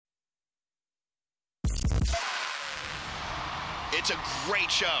It's a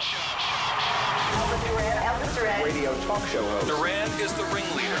great show. Elvis Duran. Radio talk show host. Duran is the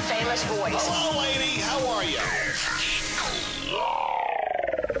ringleader. Famous voice. Hello, lady. How are you?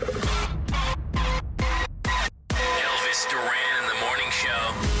 Elvis Duran in the morning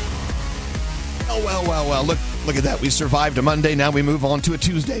show. Oh, well. Look at that. We survived a Monday. Now we move on to a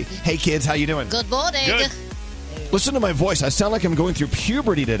Tuesday. Hey, kids, how you doing? Good morning. Good. Listen to my voice. I sound like I'm going through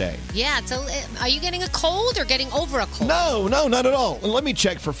puberty today. Yeah, so are you getting a cold or getting over a cold? No, not at all. Let me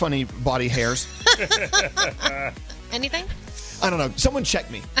check for funny body hairs. Anything? I don't know. Someone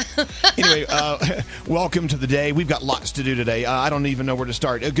check me. Anyway, welcome to the day. We've got lots to do today. I don't even know where to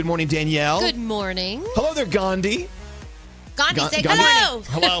start. Good morning, Danielle. Good morning. Hello there, Gandhi. Gandhi, say Gandhi.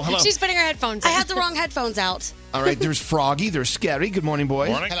 hello. Hello. She's putting her headphones in. I had the wrong headphones out. All right, there's Froggy. There's Scary. Good morning,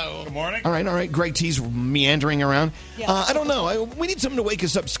 boys. Morning. Hello. Good morning. All right. Greg T's meandering around. I don't know. We need something to wake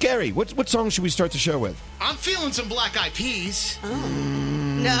us up. Scary. What song should we start the show with? I'm feeling some Black Eyed Peas.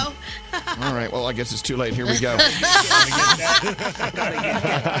 No. All right. Well, I guess it's too late. Here we go. I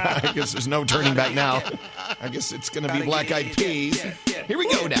guess there's no turning back now. I guess it's going to be Black Eyed Peas. Here we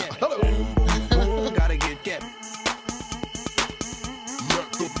go now. Hello. Gotta get.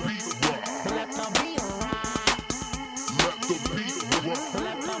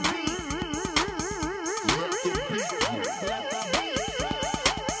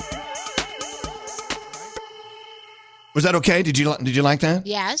 Was that okay? Did you like that?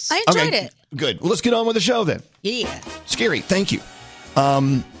 Yes. I enjoyed it. Good. Well, let's get on with the show then. Yeah. Scary. Thank you.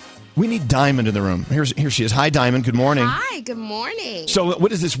 We need Diamond in the room. Here she is. Hi, Diamond. Good morning. Hi, good morning. So,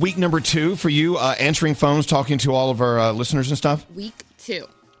 what is this, week number 2 for you? Answering phones, talking to all of our listeners and stuff? Week 2.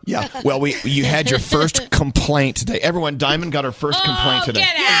 Yeah. Well, you had your first complaint today. Everyone, Diamond got her first complaint today.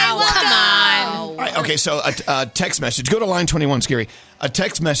 Get out. Come on. All right, okay, so a text message. Go to line 21, Scary. A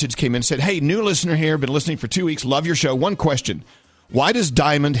text message came in and said, hey, new listener here, been listening for 2 weeks, love your show. One question. Why does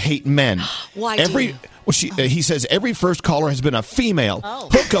Diamond hate men? Why do you? Well, he says every first caller has been a female. Oh.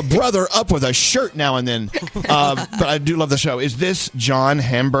 Hook a brother up with a shirt now and then. But I do love the show. Is this John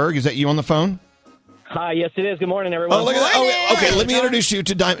Hamburg? Is that you on the phone? Hi, yes, it is. Good morning, everyone. Oh, look at that. Oh, okay, let me introduce you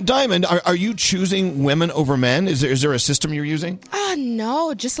to Diamond. Diamond, are you choosing women over men? Is there a system you're using?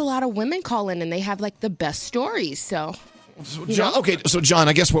 No, just a lot of women call in and they have like the best stories. So John, okay, so John,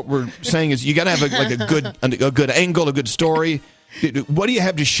 I guess what we're saying is you got to have a good angle, a good story. What do you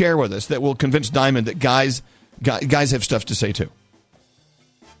have to share with us that will convince Diamond that guys have stuff to say too?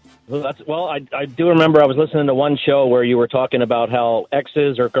 Well, I do remember I was listening to one show where you were talking about how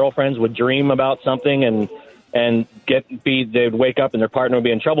exes or girlfriends would dream about something and they'd wake up and their partner would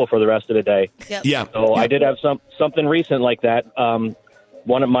be in trouble for the rest of the day. Yep. Yeah. So I did have something recent like that.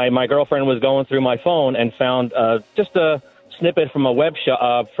 One of my girlfriend was going through my phone and found just a snippet from a web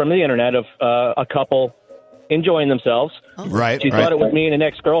from the internet of a couple enjoying themselves. Right. She thought it was me and an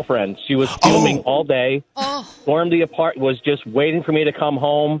ex-girlfriend. She was fuming all day. Stormed the apartment, was just waiting for me to come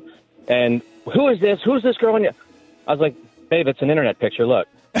home. And who is this? Who's this girl? I was like, babe, it's an internet picture. Look.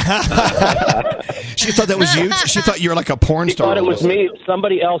 She thought that was you? She thought you were like a porn She star. thought it was me.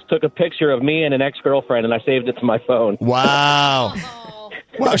 Somebody else took a picture of me and an ex-girlfriend, and I saved it to my phone. Wow.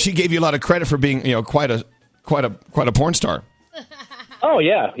 Wow, she gave you a lot of credit for being, quite a porn star. Oh,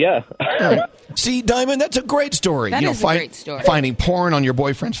 yeah. Right. See, Diamond, that's a great story. That is a great story. Finding porn on your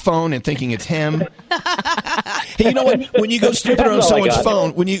boyfriend's phone and thinking it's him. Hey, you know what? When you go snooping on someone's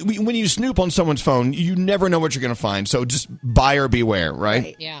phone, when you snoop on someone's phone, you never know what you're going to find. So just buyer beware,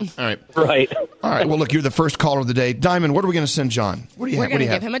 right? Yeah. All right. Right. All right. Well, look, you're the first caller of the day. Diamond, what are we going to send John? What do you we're have? going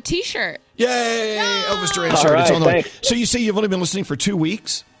to give him a T-shirt. Yay! Elvis Duran All shirt. It's right, on the way. thanks. So you say you've only been listening for 2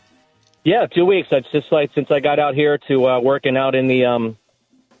 weeks? Yeah, 2 weeks. It's just like since I got out here to working out in the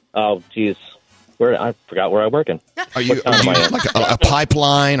I forgot where I'm working. Are you like a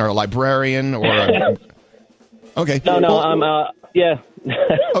pipeline or a librarian or a... Okay. No, I'm yeah.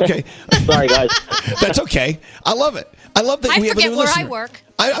 Okay. Sorry, guys. That's okay. I love it. I love that I we have a new forget where listener. I work.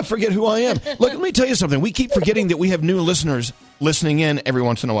 I forget who I am. Look, let me tell you something. We keep forgetting that we have new listeners listening in every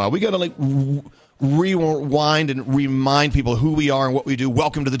once in a while. We got to rewind and remind people who we are and what we do.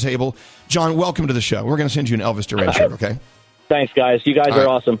 Welcome to the table. John, welcome to the show. We're going to send you an Elvis Duran shirt, okay? Thanks, guys. You guys are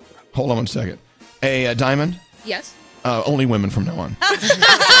awesome. Hold on 1 second. Hey, Diamond? Yes. Only women from now on.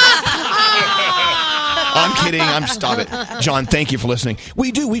 I'm kidding. Stop it. John, thank you for listening.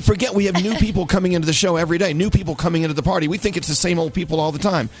 We do. We forget we have new people coming into the show every day. New people coming into the party. We think it's the same old people all the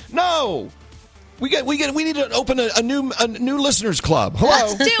time. No. We need to open a new listeners club. Hello.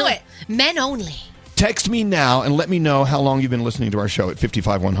 Let's do it. Men only. Text me now and let me know how long you've been listening to our show at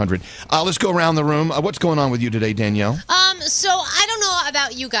 55100. Let's go around the room. What's going on with you today, Danielle? So I don't know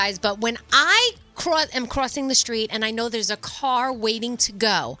about you guys, but when I am crossing the street and I know there's a car waiting to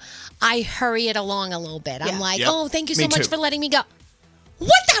go, I hurry it along a little bit. I'm like, oh, thank you so much for letting me go.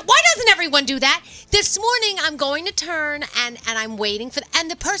 Why doesn't everyone do that? This morning, I'm going to turn and I'm waiting for,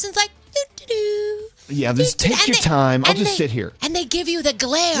 and the person's like, doo-doo-doo. Yeah, just take your time. I'll just sit here. And they give you the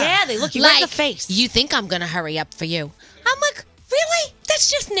glare. Yeah, they look you right in the face. You think I'm going to hurry up for you. I'm like, really?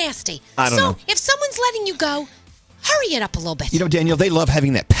 That's just nasty. I don't know. So if someone's letting you go, hurry it up a little bit. You know, Danielle, they love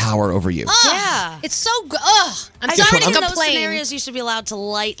having that power over you. Yeah. It's so good. I'm I sorry think to in those complain. scenarios, you should be allowed to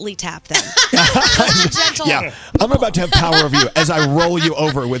lightly tap them. Gentle. Yeah, I'm about to have power over you as I roll you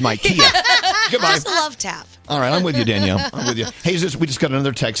over with my Kia. Goodbye. Just a love tap. All right, I'm with you, Danielle. I'm with you. Hey, we just got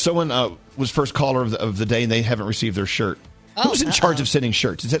another text. Someone was first caller of the day, and they haven't received their shirt. Who's in charge of sending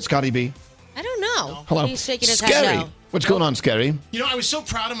shirts? Is that Scotty B? I don't know. Hello. He's shaking his Scary. head no. What's going on, Scary? You know, I was so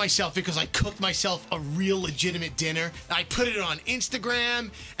proud of myself because I cooked myself a real legitimate dinner. I put it on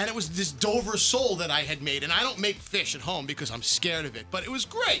Instagram, and it was this Dover sole that I had made. And I don't make fish at home because I'm scared of it, but it was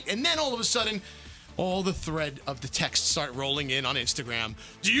great. And then all of a sudden, all the thread of the texts start rolling in on Instagram.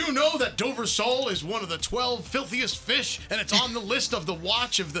 Do you know that Dover sole is one of the 12 filthiest fish, and it's on the list of the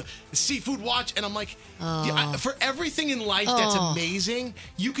watch of the seafood watch? And I'm like, for everything in life that's amazing,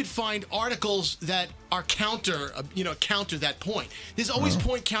 you could find articles that are counter that point. There's always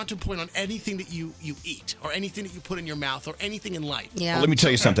counterpoint on anything that you eat or anything that you put in your mouth or anything in life. Yeah. Well, let me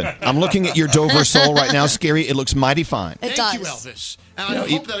tell you something. I'm looking at your Dover sole right now, Scary. It looks mighty fine. It Thank you, does. Elvis. And I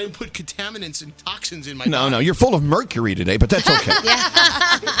hope that I didn't put contaminants and toxins in my No, body. no, you're full of mercury today, but that's okay.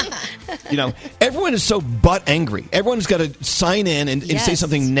 You know, everyone is so butt angry. Everyone's got to sign in and say Yes.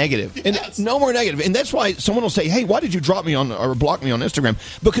 something negative. And no more negative. And that's why someone will say, hey, why did you drop me on or block me on Instagram?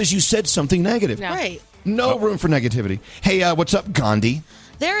 Because you said something negative. Right. No room for negativity. Hey, what's up, Gandhi?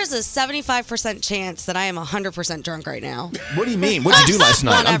 There is a 75% chance that I am 100% drunk right now. What do you mean? What'd you do last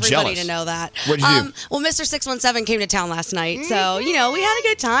night? I want I'm everybody jealous. to know that. What'd you do? Well, Mr. 617 came to town last night, so, we had a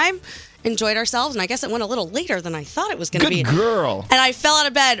good time. Enjoyed ourselves, and I guess it went a little later than I thought it was going to be. Good girl. And I fell out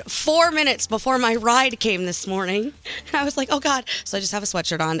of bed 4 minutes before my ride came this morning. I was like, oh, God. So I just have a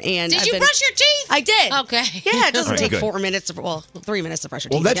sweatshirt on. And Did you brush your teeth? I did. Okay. Yeah, it doesn't All right, take good. 4 minutes. 3 minutes to brush your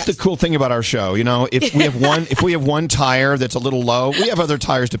Well, teeth. that's I the guess. cool thing about our show. You know, if we have one tire that's a little low, we have other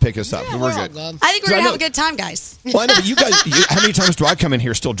tires to pick us up. Yeah, We're we're all good. good. I think we're So I going to know- have a good time, guys. Well, I know, but you guys, how many times do I come in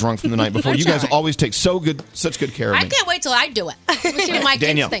here still drunk from the night before? You guys always take such good care of I me. can't wait till I do it. Let's see what my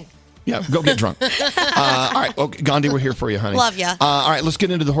Danielle. kids think. Yeah, go get drunk. All right, okay, Gandhi, we're here for you, honey. Love ya. All right, let's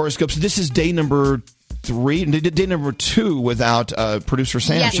get into the horoscopes. This is day number 3, day number 2 without producer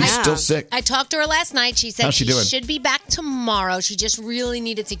Sam. Yes, She's I- still sick. I talked to her last night. She said How's she doing? should be back tomorrow. She just really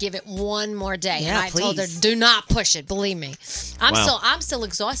needed to give it one more day. Yeah, and I told her, please. do not push it. Believe me, Wow. I'm still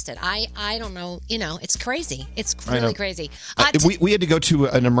exhausted. I don't know. You know, it's crazy. It's I know. really crazy. We had to go to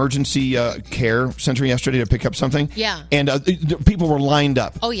an emergency care center yesterday to pick up something. Yeah. And people were lined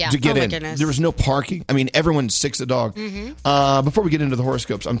up Oh, yeah. to get Oh, my in. goodness. There was no parking. I mean, everyone's sick as a dog. Before we get into the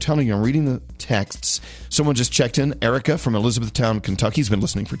horoscopes, I'm telling you, I'm reading the texts. Someone just checked in. Erica from Elizabethtown, Kentucky, has been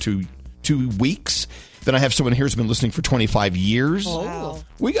listening for two weeks. Then I have someone here who's been listening for 25 years. Wow.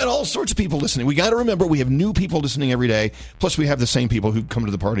 We got all sorts of people listening. We got to remember we have new people listening every day. Plus, we have the same people who come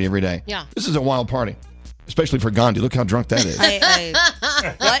to the party every day. Yeah. This is a wild party, especially for Gandhi. Look how drunk that is.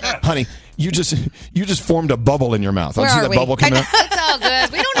 What? Honey, you just formed a bubble in your mouth. I Where see are that we? bubble coming out. It's all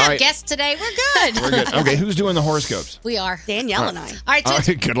good. We don't have right. guests today. We're good. We're good. Okay, who's doing the horoscopes? We are. Danielle and I. All right. So All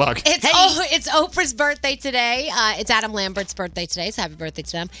right, good luck. It's Oprah's birthday today. It's Adam Lambert's birthday today, so happy birthday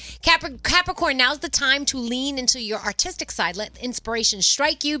to them. Capricorn, now's the time to lean into your artistic side. Let inspiration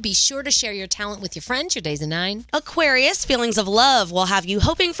strike you. Be sure to share your talent with your friends. Your day's a 9. Aquarius, feelings of love will have you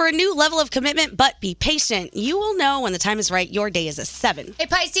hoping for a new level of commitment, but be patient. You will know when the time is right. Your day is a 7. Hey,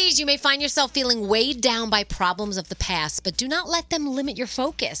 Pisces, you may find yourself feeling weighed down by problems of the past, but do not let them limit your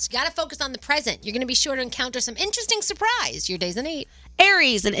focus. You got to focus on the present. You're going to be sure to encounter some interesting surprise. Your day's an 8.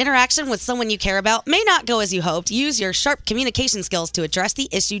 Aries, an interaction with someone you care about may not go as you hoped. Use your sharp communication skills to address the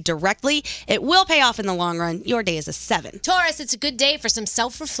issue directly. It will pay off in the long run. Your day is a 7. Taurus, it's a good day for some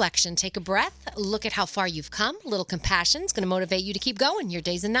self-reflection. Take a breath. Look at how far you've come. A little compassion is going to motivate you to keep going. Your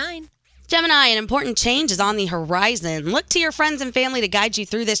day's a 9. Gemini, an important change is on the horizon. Look to your friends and family to guide you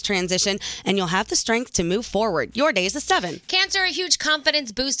through this transition, and you'll have the strength to move forward. Your day is a 7. Cancer, a huge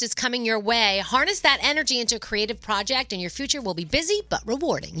confidence boost is coming your way. Harness that energy into a creative project, and your future will be busy but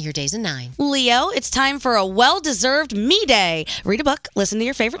rewarding. Your day's a 9. Leo, it's time for a well-deserved me day. Read a book, listen to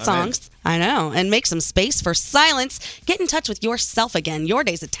your favorite songs, I know. And make some space for silence. Get in touch with yourself again. Your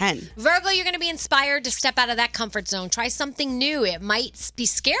day's a 10. Virgo, you're going to be inspired to step out of that comfort zone. Try something new. It might be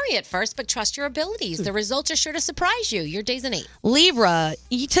scary at first, but trust your abilities. The results are sure to surprise you. Your day's an 8. Libra,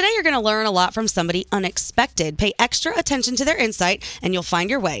 today you're going to learn a lot from somebody unexpected. Pay extra attention to their insight, and you'll find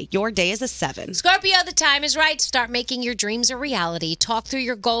your way. Your day is a 7. Scorpio, the time is right to start making your dreams a reality. Talk through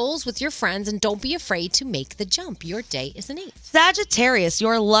your goals with your friends, and don't be afraid to make the jump. Your day is an 8. Sagittarius,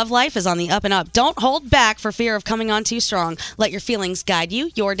 your love life is on the up and up. Don't hold back for fear of coming on too strong. Let your feelings guide you.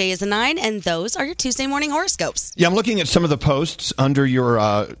 Your day is a 9, and those are your Tuesday morning horoscopes. Yeah, I'm looking at some of the posts under your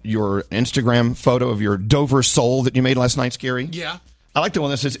Instagram photo of your Dover sole that you made last night, Scary. Yeah. I like the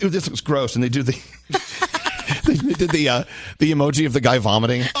one that says, "Ooh, this looks gross," and they do the they did the emoji of the guy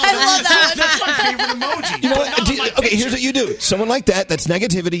vomiting. I love that. That's my favorite emoji. You know what? Okay, here's what you do. Someone like that, that's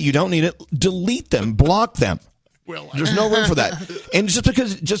negativity. You don't need it. Delete them. Block them. There's no room for that. And just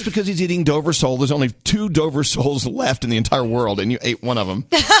because he's eating Dover sole, there's only 2 Dover soles left in the entire world, and you ate one of them.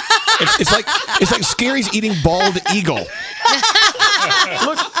 It's like Scary's eating bald eagle.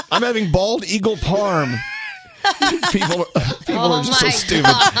 Look, I'm having bald eagle parm. People are just so stupid.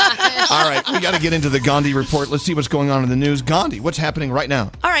 All right, we got to get into the Gandhi report. Let's see what's going on in the news. Gandhi, what's happening right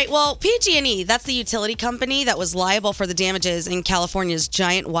now? All right, well, PG&E, that's the utility company that was liable for the damages in California's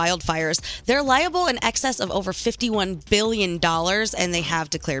giant wildfires. They're liable in excess of over $51 billion, and they have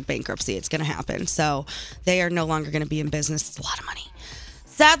declared bankruptcy. It's going to happen. So they are no longer going to be in business. It's a lot of money.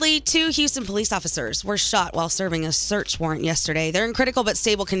 Sadly, 2 Houston police officers were shot while serving a search warrant yesterday. They're in critical but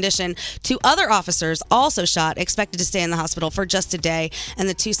stable condition. 2 other officers also shot, expected to stay in the hospital for just a day, and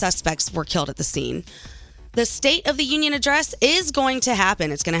the 2 suspects were killed at the scene. The State of the Union address is going to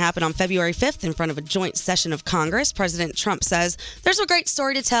happen. It's going to happen on February 5th in front of a joint session of Congress. President Trump says there's a great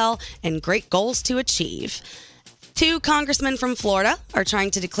story to tell and great goals to achieve. 2 congressmen from Florida are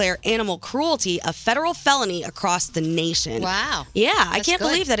trying to declare animal cruelty a federal felony across the nation. Wow. Yeah, I can't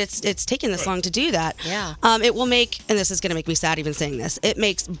believe that it's taken this long to do that. Yeah. It will make, and this is going to make me sad even saying this, it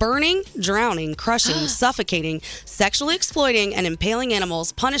makes burning, drowning, crushing, suffocating, sexually exploiting, and impaling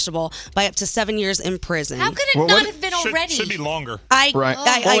animals punishable by up to 7 years in prison. How could it not have been already? Should be longer. Wait,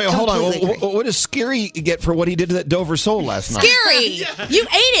 hold on. What does Scary get for what he did to that Dover sole last night? Scary! You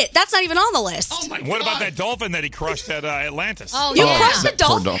ate it. That's not even on the list. Oh my God. What about that dolphin that he crushed at Atlantis? Oh, You yeah. crushed a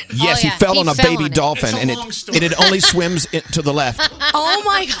dolphin? Yes, he fell on a baby dolphin, and it it only swims to the left. Oh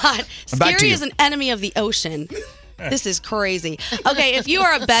my God. Back to Scary you. is an enemy of the ocean. This is crazy. Okay, if you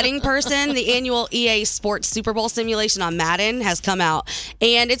are a betting person, the annual EA Sports Super Bowl simulation on Madden has come out.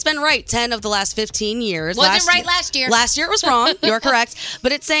 And it's been right 10 of the last 15 years. Wasn't right last year. Last year it was wrong. You're correct.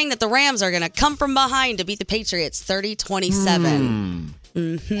 But it's saying that the Rams are going to come from behind to beat the Patriots 30-27.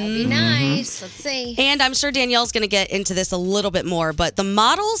 That'd be nice. Let's see. And I'm sure Danielle's going to get into this a little bit more, but the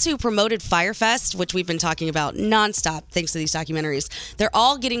models who promoted Firefest, which we've been talking about nonstop thanks to these documentaries, they're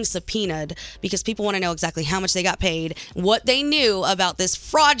all getting subpoenaed because people want to know exactly how much they got paid, what they knew about this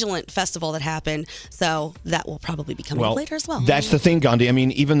fraudulent festival that happened. So that will probably be coming up later as well. That's the thing, Gandhi. I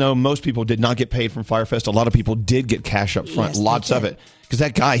mean, even though most people did not get paid from Firefest, a lot of people did get cash up front, lots of it. Because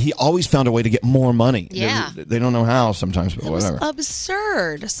that guy, he always found a way to get more money. Yeah. They don't know how sometimes, but whatever. It was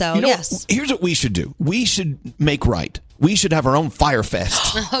absurd. So, yes. Here's what we should do. We should make right. We should have our own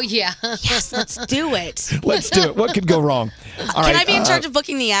Firefest. Oh, yeah. Yes, let's do it. Let's do it. What could go wrong? All Can right, I be in charge of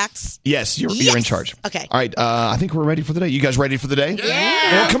booking the acts? Yes, you're in charge. Okay. All right, I think we're ready for the day. You guys ready for the day?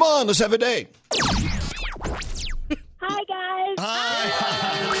 Yeah. Well, come on, let's have a day. Hi, guys.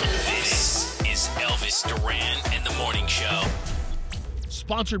 Hi. This is Elvis Duran and the Morning Show.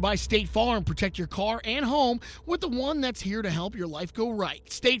 Sponsored by State Farm. Protect your car and home with the one that's here to help your life go right.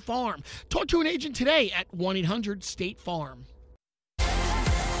 State Farm. Talk to an agent today at 1-800-STATE-FARM.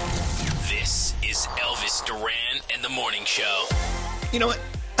 This is Elvis Duran and the Morning Show. You know what?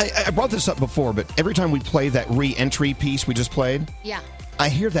 I brought this up before, but every time we play that re-entry piece we just played, Yeah. I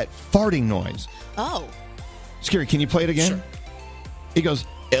hear that farting noise. Oh. Scary, can you play it again? Sure. He goes,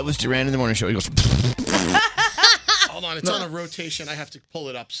 Elvis Duran in the Morning Show. He goes, Hold on, it's on a rotation. I have to pull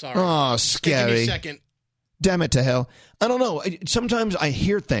it up. Sorry. oh, Give me Scary. a second. Damn it to hell. I don't know. Sometimes I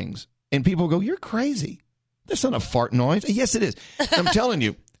hear things and people go, you're crazy. That's not a fart noise. Yes, it is. I'm telling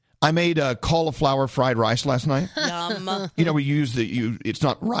you. I made cauliflower fried rice last night. Yum. You know, we use it's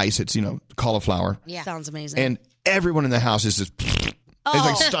not rice, it's, cauliflower. Yeah. Sounds amazing. And everyone in the house is just, it's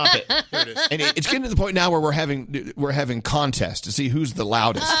like, stop it. Here it is. And it's getting to the point now where we're having contests to see who's the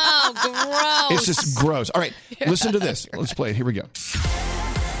loudest. Oh, gross. It's just gross. All right, listen to this. Let's play it. Here we go.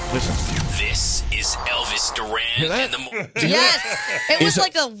 Listen. This is Elvis Elvis Duran in the morning. Yes, it was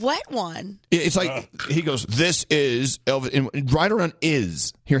like a wet one. It's like he goes, "This is Elvis." And right around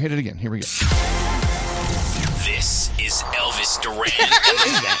is here. Hit it again. Here we go. This is Elvis Duran.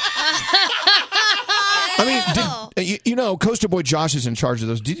 I mean, you know, Coaster Boy Josh is in charge of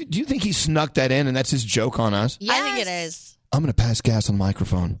those. Do you think he snuck that in and that's his joke on us? Yes. I think it is. I'm going to pass gas on the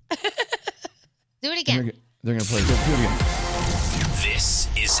microphone. Do it again. They're going to play. Do it again. This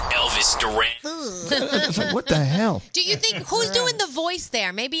is Elvis Duran. It's like, what the hell? Do you think who's doing the voice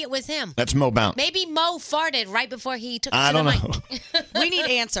there? Maybe it was him. That's Mo Bounce. Maybe Mo farted right before he took it to I don't the know. mic. We need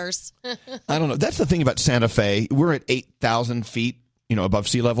answers. I don't know. That's the thing about Santa Fe. We're at 8,000 feet, above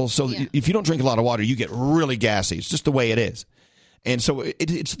sea level. So if you don't drink a lot of water, you get really gassy. It's just the way it is. And so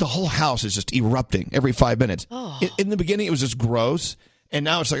it's the whole house is just erupting every 5 minutes. Oh. In the beginning, it was just gross. And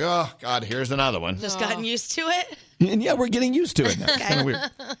now it's like, oh, God, here's another one. Just gotten used to it? And yeah, we're getting used to it now. It's kind of weird.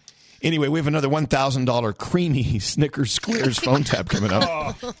 Anyway, we have another $1,000 creamy Snickers Squares phone tap coming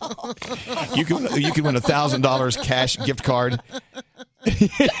up. You can win $1,000 cash gift card. We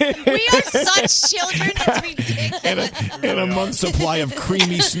are such children. It's ridiculous. and a month's supply of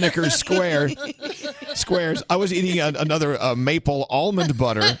creamy Snickers squares. I was eating another maple almond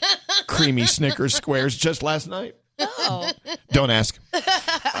butter creamy Snickers squares just last night. Oh. Don't ask.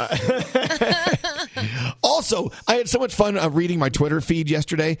 Also, I had so much fun reading my Twitter feed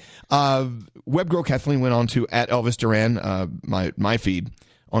yesterday. Web girl Kathleen went on to @ElvisDuran, my feed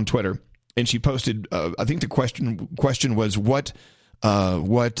on Twitter, and she posted. I think the question was what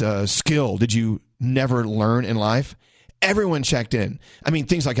skill did you never learn in life? Everyone checked in. I mean,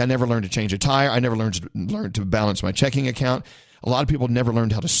 things like I never learned to change a tire. I never learned to balance my checking account. A lot of people never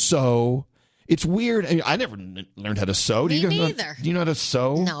learned how to sew. It's weird. I never learned how to sew. Me neither. Do you know how to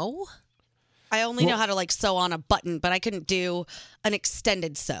sew? No. I only know how to sew on a button, but I couldn't do an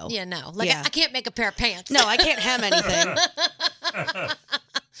extended sew. Yeah, no. I can't make a pair of pants. No, I can't hem anything.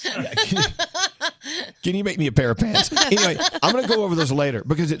 Can you make me a pair of pants? Anyway, I'm going to go over those later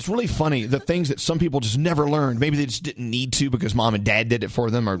because it's really funny. The things that some people just never learned. Maybe they just didn't need to because mom and dad did it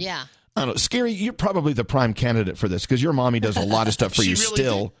for them. Or, yeah. I don't know. Scary, you're probably the prime candidate for this because your mommy does a lot of stuff for you really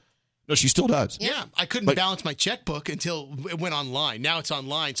still. Did. No, she still does. Yeah, I couldn't balance my checkbook until it went online. Now it's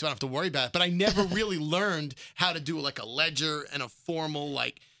online, so I don't have to worry about it. But I never really learned how to do a ledger and a formal,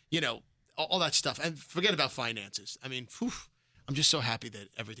 all that stuff. And forget about finances. I mean, I'm just so happy that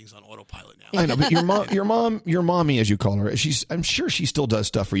everything's on autopilot now. I know, but your mommy, as you call her, I'm sure she still does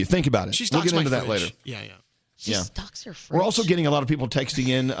stuff for you. Think about it. We'll get into that later. Yeah. She stocks her fridge. We're also getting a lot of people texting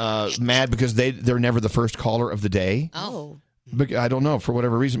in mad because they're never the first caller of the day. Oh. But I don't know, for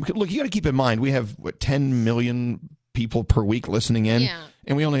whatever reason. Look, you got to keep in mind, we have 10 million people per week listening in,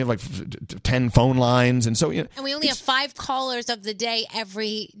 and we only have 10 phone lines, and so and we only have 5 callers of the day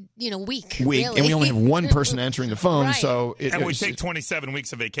every week. Really. And we only have one person answering the phone, right. so and we take 27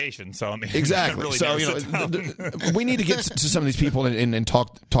 weeks of vacation. So I mean, exactly. Really so we need to get to some of these people and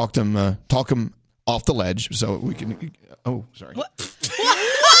talk them off the ledge, so we can. Oh, sorry. What?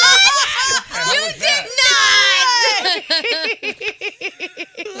 You did not.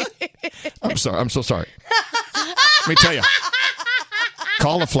 I'm sorry. I'm so sorry. Let me tell you.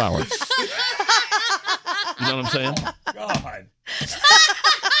 Cauliflower. You know what I'm saying? God.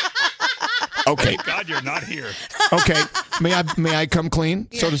 Okay. Thank God you're not here. Okay. May I come clean,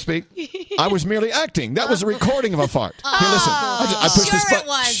 so to speak? I was merely acting. That was a recording of a fart. Here, listen. I pushed this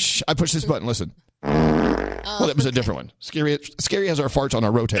button. Shh, I pushed this button. Listen. Well, that was a different one. Scary has our farts on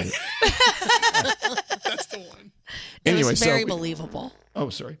our rotator. That's the one. It was very believable. Oh,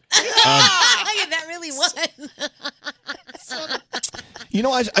 sorry. That really was.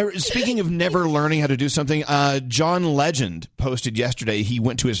 Speaking of never learning how to do something, John Legend posted yesterday he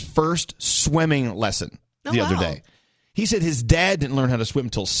went to his first swimming lesson the other day. He said his dad didn't learn how to swim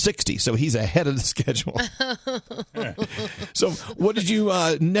until 60, so he's ahead of the schedule. So what did you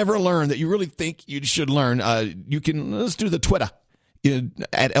never learn that you really think you should learn? Let's do the Twitter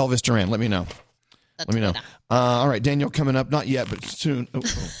at Elvis Duran. Let me know. Let me know. All right, Daniel coming up. Not yet, but soon.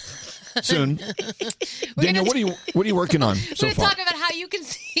 Soon. Daniel, what are you working on so We're far? talking about how you can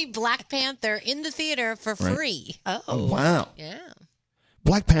see Black Panther in the theater for free. Oh, wow. Yeah.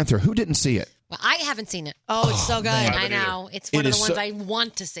 Black Panther. Who didn't see it? Well, I haven't seen it. Oh, it's so good. I know. It's one of the ones I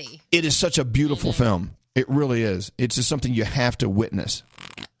want to see. It is such a beautiful film. It really is. It's just something you have to witness.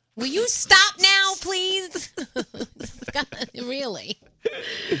 Will you stop now, please? Really?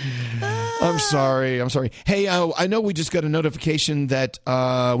 I'm sorry. Hey, I know we just got a notification that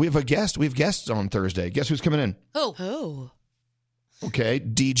we have a guest. We have guests on Thursday. Guess who's coming in? Who? Okay,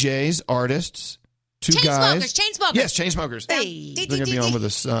 DJs, artists, two guys. Chainsmokers. Yes, Chainsmokers. Hey. They're going to be on with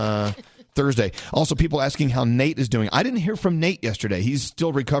us Thursday. Also, people asking how Nate is doing. I didn't hear from Nate yesterday. He's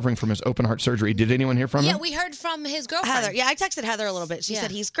still recovering from his open heart surgery. Did anyone hear from him? Yeah, we heard from his girlfriend. Heather. Yeah, I texted Heather a little bit. She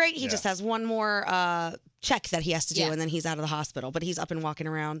said he's great. He just has one more check that he has to do, and then he's out of the hospital. But he's up and walking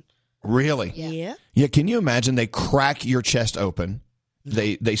around. Really? Yeah. Yeah, can you imagine they crack your chest open,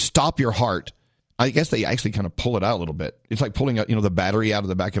 they stop your heart. I guess they actually kind of pull it out a little bit. It's like pulling out, the battery out of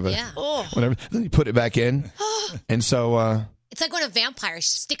the back of whatever. Then you put it back in. And so it's like when a vampire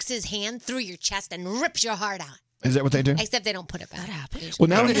sticks his hand through your chest and rips your heart out. Is that what they do? Except they don't put it back. Well,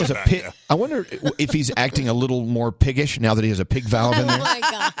 now he has a pig. I wonder if he's acting a little more piggish now that he has a pig valve in there. Oh my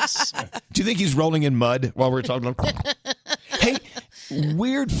gosh. Do you think he's rolling in mud while we're talking about? Hey,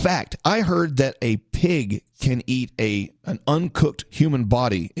 weird fact. I heard that a pig can eat an uncooked human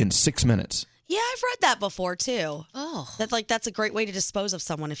body in 6 minutes. Yeah, I've read that before too. Oh, that's a great way to dispose of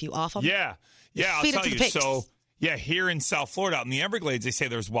someone if you off them. Yeah, I'll Feed it tell to the you. pigs. So, here in South Florida, out in the Everglades, they say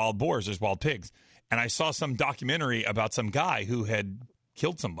there's wild boars, there's wild pigs. And I saw some documentary about some guy who had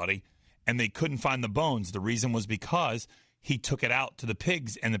killed somebody, and they couldn't find the bones. The reason was because he took it out to the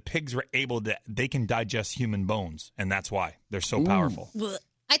pigs, and the pigs were they can digest human bones, and that's why they're so powerful.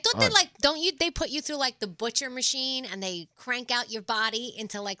 I thought that they put you through like the butcher machine and they crank out your body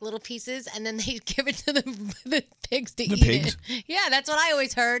into like little pieces and then they give it to the pigs to eat pigs? it. Yeah, that's what I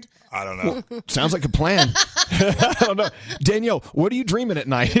always heard. I don't know. Sounds like a plan. I don't know. Danielle, what are you dreaming at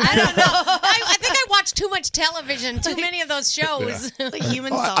night? I don't know. I think I watched too much television, too many of those shows. Like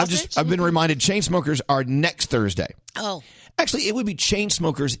human sausage. I've been reminded Chainsmokers are next Thursday. Oh. Actually, it would be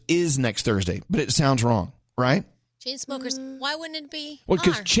Chainsmokers is next Thursday, but it sounds wrong, right? Chainsmokers, why wouldn't it be? Well,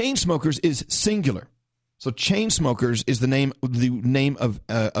 because Chainsmokers is singular. So Chainsmokers is the name of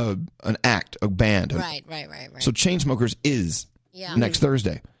an act, a band. Right. So Chainsmokers is next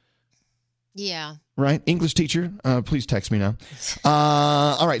Thursday. Yeah. Right? English teacher, please text me now.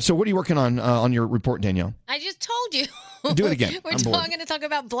 All right, so what are you working on your report, Danielle? I just told you. Do it again. We're going to talk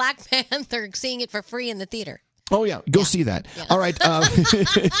about Black Panther, seeing it for free in the theater. Oh, yeah. Go see that. Yeah. All right.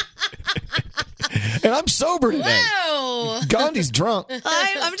 And I'm sober today. Whoa. Gandhi's drunk.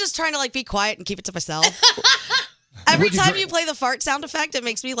 I'm just trying to be quiet and keep it to myself. Every time you play the fart sound effect, it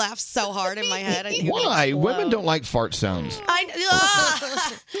makes me laugh so hard in my head. Why? Women don't like fart sounds. I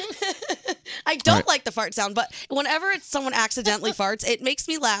don't like the fart sound, but whenever someone accidentally farts, it makes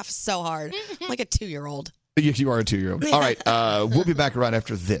me laugh so hard. I'm like a 2-year-old. You are a 2-year-old. All right. We'll be back right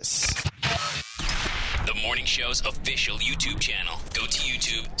after this. The Morning Show's official YouTube channel. Go to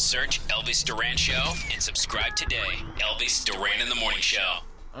YouTube, search Elvis Duran Show, and subscribe today. Elvis Duran in the Morning Show.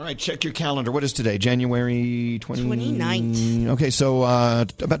 All right, check your calendar. What is today? January 29th. Okay, so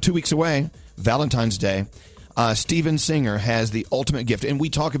about 2 weeks away, Valentine's Day. Steven Singer has the ultimate gift, and we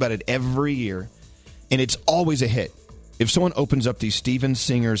talk about it every year, and it's always a hit. If someone opens up the Steven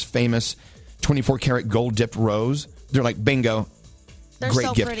Singer's famous 24-karat gold-dipped rose, they're like, bingo. They're Great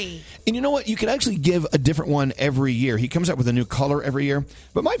so gift. pretty. And you know what? You can actually give a different one every year. He comes out with a new color every year.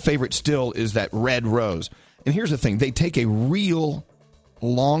 But my favorite still is that red rose. And here's the thing. They take a real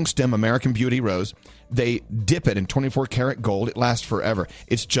long stem American Beauty rose. They dip it in 24-karat gold. It lasts forever.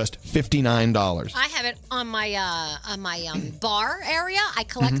 It's just $59. I have it on my bar area. I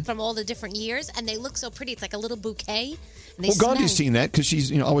collect from all the different years, and they look so pretty. It's like a little bouquet. And Well, Gandhi's seen that because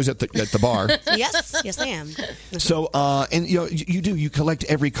she's always at the bar. Yes, I am. So, and you collect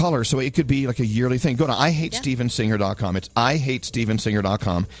every color, so it could be like a yearly thing. Go to IHateStevenSinger.com. It's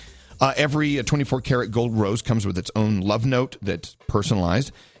IHateStevenSinger.com. Every 24-karat gold rose comes with its own love note that's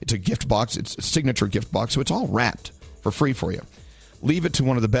personalized. It's a gift box. It's a signature gift box, so it's all wrapped for free for you. Leave it to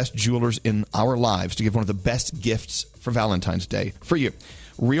one of the best jewelers in our lives to give one of the best gifts for Valentine's Day for you.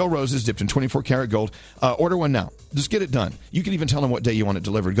 Real roses dipped in 24-karat gold. Order one now. Just get it done. You can even tell them what day you want it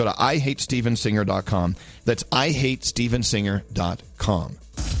delivered. Go to IHateStevenSinger.com. That's IHateStevenSinger.com.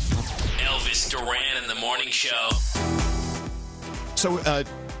 Elvis Duran in the Morning Show. So,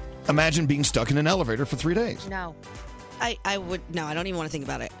 imagine being stuck in an elevator for 3 days. No. I don't even want to think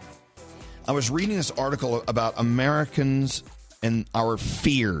about it. I was reading this article about Americans and our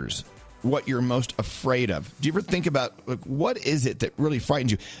fears, what you're most afraid of. Do you ever think about what is it that really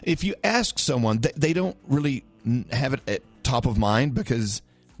frightens you? If you ask someone, they don't really have it at top of mind because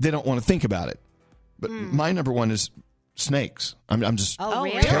they don't want to think about it. But my number one is snakes. I'm just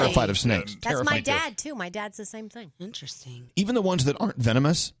terrified of snakes. That's my dad, too. My dad's the same thing. Interesting. Even the ones that aren't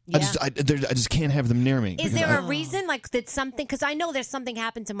venomous, Yeah. I just can't have them near me. Is there a reason, that something, because I know there's something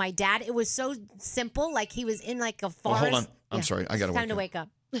happened to my dad. It was so simple, he was in a forest. Well, hold on. I'm sorry. I got to Time to wake up.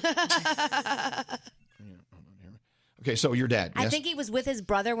 Okay, so your dad. I Yes? think he was with his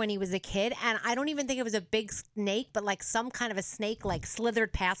brother when he was a kid, and I don't even think it was a big snake, but like some kind of a snake like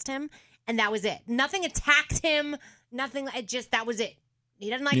slithered past him, and that was it. Nothing attacked him. Nothing. That was it. He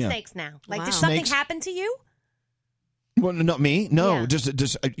doesn't like snakes now. Like, did something happen to you? Well, not me. No, just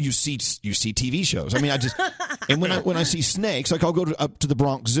you see TV shows. I mean, and when I see snakes, like I'll go up to the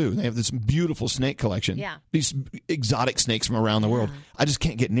Bronx Zoo. They have this beautiful snake collection. Yeah, these exotic snakes from around the world. I just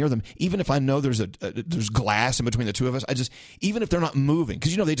can't get near them, even if I know there's glass in between the two of us. Even if they're not moving,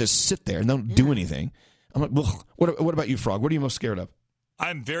 because they just sit there and don't do anything. I'm like, ugh. What about you, Frog? What are you most scared of?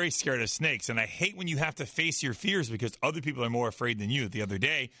 I'm very scared of snakes, and I hate when you have to face your fears because other people are more afraid than you. The other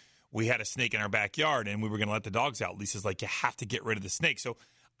day, we had a snake in our backyard, and we were going to let the dogs out. Lisa's like, you have to get rid of the snake. So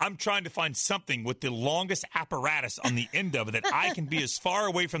I'm trying to find something with the longest apparatus on the end of it that I can be as far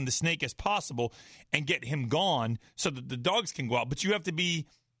away from the snake as possible and get him gone so that the dogs can go out. But you have to be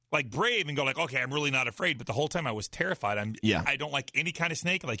like brave and go like, okay, I'm really not afraid. But the whole time I was terrified. I don't like any kind of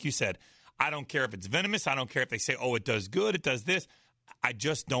snake. Like you said, I don't care if it's venomous. I don't care if they say, oh, it does good, it does this. I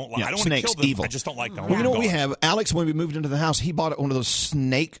just don't like. I don't want to kill them. Evil. I just don't like them. Well, you know what we have? Alex, when we moved into the house, he bought one of those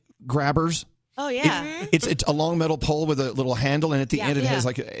snake grabbers. Oh yeah, it's a long metal pole with a little handle, and at the end it has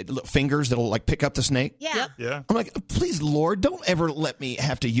like fingers that'll like pick up the snake. Yeah, yeah. I'm like, please, Lord, don't ever let me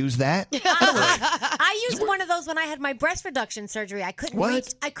have to use that. I used one of those when I had my breast reduction surgery. I couldn't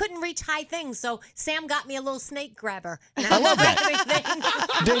reach high things, so Sam got me a little snake grabber. I love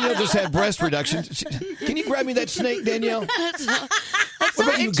that. Danielle just had breast reduction. Can you grab me that snake, Danielle? That's what so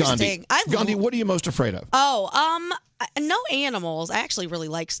about you, interesting. Gandhi? Gandhi, what are you most afraid of? No animals. I actually really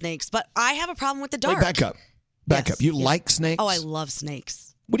like snakes, but I have a problem with the dark. Wait, back up. You like snakes? Oh, I love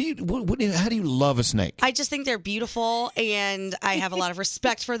snakes. How do you love a snake? I just think they're beautiful, and I have a lot of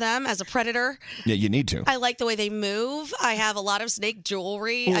respect for them as a predator. Yeah, you need to. I like the way they move. I have a lot of snake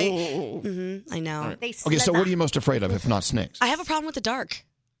jewelry. I know. Right. Okay, so what are you most afraid of, if not snakes? I have a problem with the dark.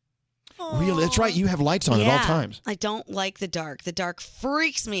 Really? That's right. You have lights on at all times. I don't like the dark. The dark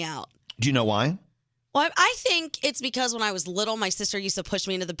freaks me out. Do you know why? Well, I think it's because when I was little, my sister used to push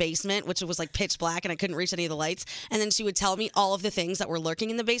me into the basement, which was like pitch black, and I couldn't reach any of the lights. And then she would tell me all of the things that were lurking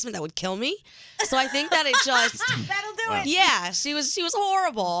in the basement that would kill me. So I think that it just that'll do it. Yeah, she was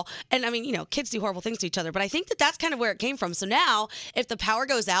horrible, and I mean, kids do horrible things to each other. But I think that's kind of where it came from. So now, if the power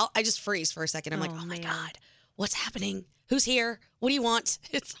goes out, I just freeze for a second. I'm like, oh my God, what's happening? Who's here? What do you want?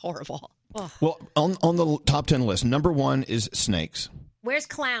 It's horrible. Well, on the top 10 list, number 1 is snakes. Where's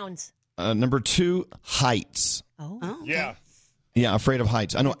clowns? Number 2, heights. Oh. Okay. Yeah. Yeah, afraid of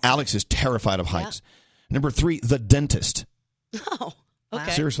heights. I know Alex is terrified of heights. Yeah. Number 3, the dentist. Oh,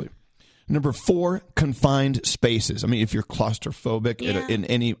 okay. Seriously. Number 4, confined spaces. I mean, if you're claustrophobic in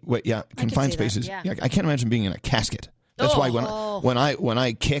any way, confined spaces. Yeah, I can't imagine being in a casket. That's why when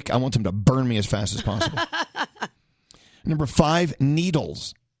I kick, I want them to burn me as fast as possible. Number 5,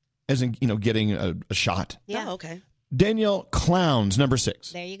 needles, as in getting a shot. Yeah. Oh, okay. Danielle, clowns, number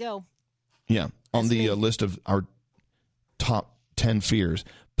 6. There you go. Yeah, on the list of our top 10 fears.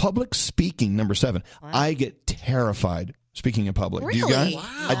 Public speaking, number 7. Wow. I get terrified speaking in public. Really? Do you guys?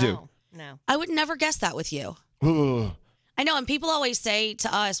 Wow. I do. No. I would never guess that with you. Ugh. I know, and people always say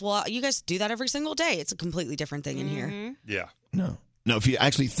to us, well, you guys do that every single day. It's a completely different thing in here. Yeah. No, if you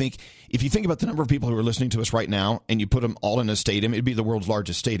think about the number of people who are listening to us right now and you put them all in a stadium, it'd be the world's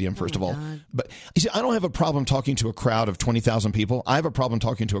largest stadium, first of all. God. But you see, I don't have a problem talking to a crowd of 20,000 people. I have a problem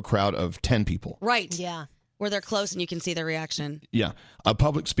talking to a crowd of 10 people. Right. Yeah. Where they're close and you can see their reaction. Yeah.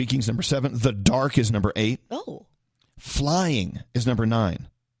 Public speaking's number 7. The dark is number 8. Oh. Flying is number 9.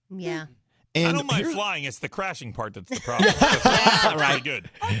 Yeah. And I don't mind flying. It's the crashing part that's the problem. That's really good.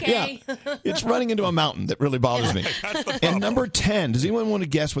 Okay. Yeah. It's running into a mountain that really bothers me. That's the problem. And number 10, does anyone want to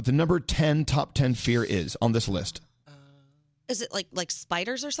guess what the number 10 top 10 fear is on this list? Is it like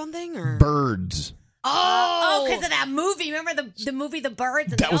spiders or something? Or Birds. Oh, because of that movie. Remember the movie The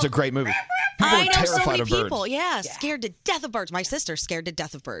Birds? That was a great movie. People I are know terrified so many of birds. people. Yeah, scared to death of birds. My sister's scared to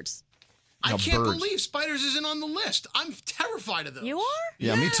death of birds. I can't birds. believe spiders isn't on the list. I'm terrified of them. You are?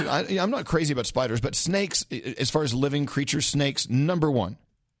 Yeah, me too. I'm not crazy about spiders, but snakes, as far as living creatures, snakes, number 1.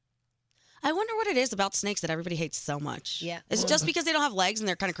 I wonder what it is about snakes that everybody hates so much. Yeah. Is it just because they don't have legs and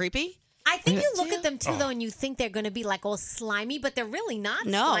they're kind of creepy? I think you look at them too, though, and you think they're going to be like all slimy, but they're really not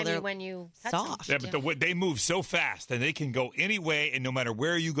slimy they're when you touch soft. Yeah, but they move so fast, and they can go any way, and no matter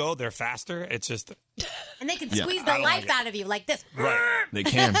where you go, they're faster. It's just... And they can squeeze the life out of you like this. Right. They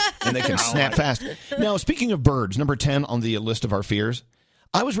can. And they can snap fast. Now, speaking of birds, number 10 on the list of our fears,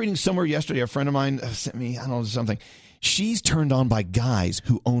 I was reading somewhere yesterday, a friend of mine sent me, I don't know, something. She's turned on by guys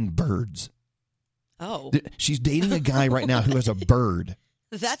who own birds. Oh. She's dating a guy right now who has a bird.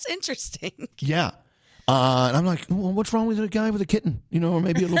 That's interesting. Yeah. And I'm like, well, what's wrong with a guy with a kitten? Or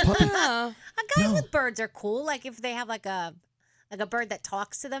maybe a little puppy. A guy with birds are cool. Like if they have like a bird that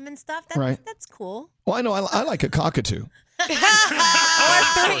talks to them and stuff. That's cool. Well, I know. I like a cockatoo. Or 3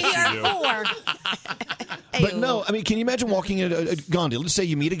 or 4. But no, I mean, can you imagine walking in a Gandhi? Let's say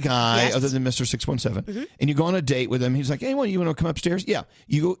you meet a guy other than Mr. 617, and you go on a date with him. He's like, "Hey, you want to come upstairs?" Yeah,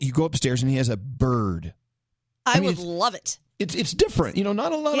 you go upstairs, and he has a bird. I would love it. It's different, not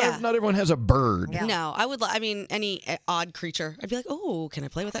not everyone has a bird. Yeah. No, I would. Any odd creature, I'd be like, "Oh, can I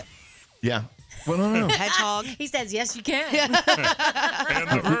play with it?" Yeah. Well, no. Hedgehog. He says, "Yes, you can." And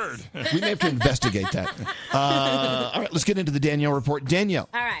the bird. We may have to investigate that. All right, let's get into the Danielle report. Danielle.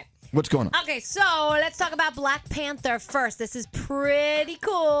 All right. What's going on? Okay, so let's talk about Black Panther first. This is pretty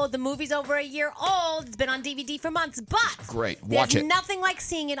cool. The movie's over a year old. It's been on DVD for months, but great. Watch there's it. nothing like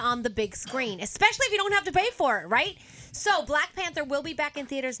seeing it on the big screen, especially if you don't have to pay for it, right? So Black Panther will be back in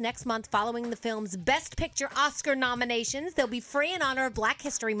theaters next month following the film's Best Picture Oscar nominations. They'll be free in honor of Black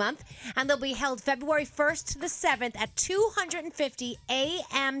History Month, and they'll be held February 1st to the 7th at 250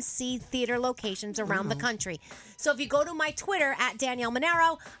 AMC theater locations around the country. So if you go to my Twitter at Danielle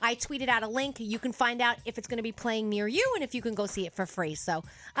Monero, I tweeted out a link. You can find out if it's going to be playing near you and if you can go see it for free. So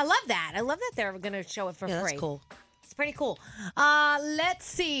I love that. I love that they're going to show it for free. That's cool. It's pretty cool. Let's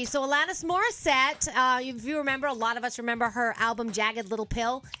see. So Alanis Morissette, if you remember, a lot of us remember her album Jagged Little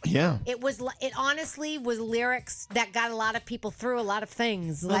Pill. Yeah. It honestly was lyrics that got a lot of people through a lot of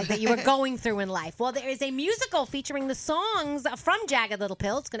things like that you were going through in life. Well, there is a musical featuring the songs from Jagged Little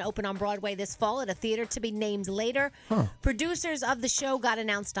Pill. It's going to open on Broadway this fall at a theater to be named later. Producers of the show got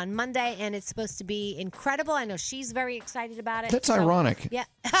announced on Monday, and it's supposed to be incredible. I know she's very excited about it. That's ironic. Yeah.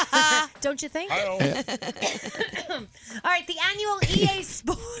 Don't you think? I All right, the annual EA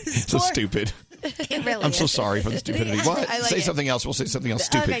Sports. So stupid. It really I'm so is. sorry for the stupidity. What? I like Say it. something else. We'll say something else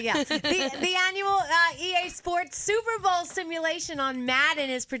stupid. Okay, yeah. The annual EA Sports Super Bowl simulation on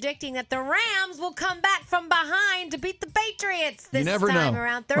Madden is predicting that the Rams will come back from behind to beat the Patriots this You never time know.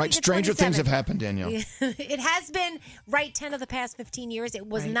 around 30 Right, to stranger 27. things have happened, Danielle. It has been right 10 of the past 15 years. It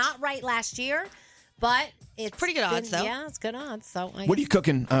was not right last year, but it's Pretty good odds, though. Yeah, it's good odds. So What are you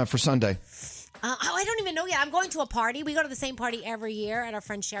cooking for Sunday? I don't even know yet. I'm going to a party. We go to the same party every year at our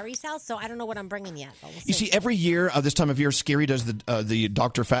friend Sherry's house, so I don't know what I'm bringing yet. But we'll You see, every year this time of year, Scary does the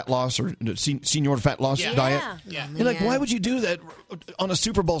Dr. Fat Loss or the Senior Fat Loss diet. Yeah. You're like, why would you do that on a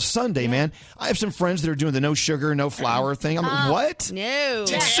Super Bowl Sunday, man? I have some friends that are doing the no sugar, no flour thing. I'm like, what? No.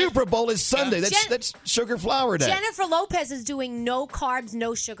 The Super Bowl is Sunday. That's sugar flour day. Jennifer Lopez is doing no carbs,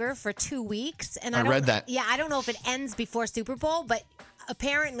 no sugar for 2 weeks. And I read that. Yeah, I don't know if it ends before Super Bowl, but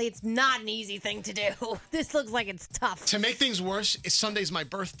apparently it's not an easy thing to do. This looks like it's tough. To make things worse, Sunday's my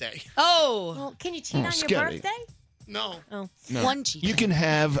birthday. Oh. Well, can you cheat on scary. your birthday? No. Oh. No. One cheat. You can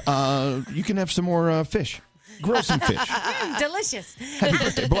have some more fish. Grill some fish. Delicious. Happy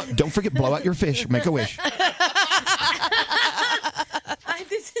birthday. Don't forget, blow out your fish. Make a wish.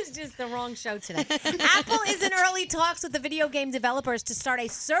 This is just the wrong show today. Apple is in early talks with the video game developers to start a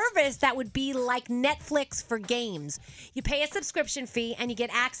service that would be like Netflix for games. You pay a subscription fee and you get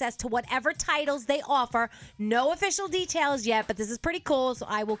access to whatever titles they offer. No official details yet, but this is pretty cool, so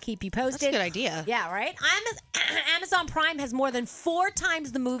I will keep you posted. That's a good idea. Yeah, right? Amazon Prime has more than 4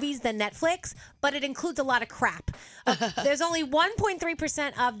 times the movies than Netflix, but it includes a lot of crap. There's only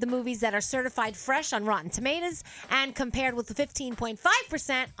 1.3% of the movies that are certified fresh on Rotten Tomatoes, and compared with the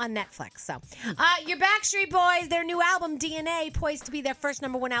 15.5% on Netflix. So, your Backstreet Boys, their new album DNA, poised to be their first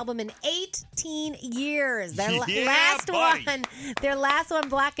 #1 album in 18 years. Their last one,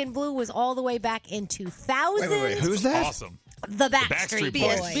 Black and Blue, was all the way back in 2000. Wait. Who's that? Awesome. The Backstreet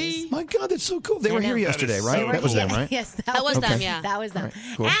Boys. My God, that's so cool. They were here yesterday, is right? so That was them, right? Yes, That was them, yeah. That was them. Right,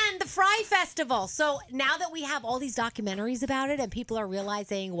 cool. And the Fry Festival. So now that we have all these documentaries about it and people are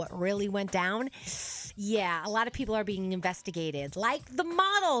realizing what really went down, yeah, a lot of people are being investigated. Like the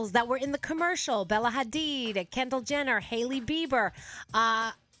models that were in the commercial, Bella Hadid, Kendall Jenner, Hailey Bieber.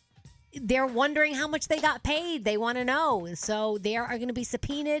 They're wondering how much they got paid. They want to know. So they are going to be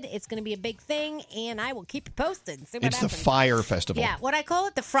subpoenaed. It's going to be a big thing, and I will keep you posted. See what It's happens. the Fire Festival. Yeah, what I call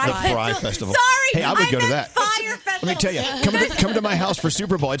it? The Fry The Festival. Fry Festival. Sorry, Hey, I would go to meant that. Fire Festival. Let me tell you, come to my house for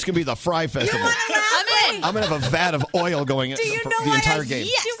Super Bowl. It's going to be the Fry Festival. I'm in. I'm going to have a vat of oil going Do you for know the why entire I, game. Do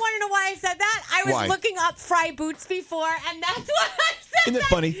you want to know why I said that? I was Why? looking up Fry boots before, and that's what I said. Isn't that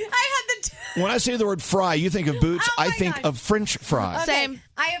funny? I had the. When I say the word fry, you think of boots. Oh, I my think gosh. of French fries. Okay, Same.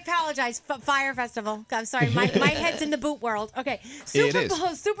 I apologize. Fire Festival. I'm sorry. My head's in the boot world. Okay. It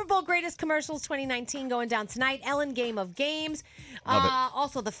is. Super Bowl Greatest Commercials 2019 going down tonight. Ellen Game of Games. Love it.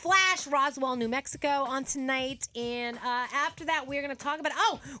 Also The Flash, Roswell, New Mexico on tonight. And after that, we're going to talk about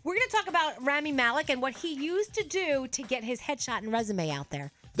Rami Malek and what he used to do to get his headshot and resume out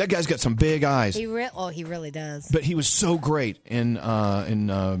there. That guy's got some big eyes. He really does. But he was so great in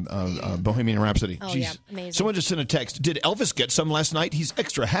Bohemian Rhapsody. Oh, yeah. Amazing. Someone just sent a text. Did Elvis get some last night? He's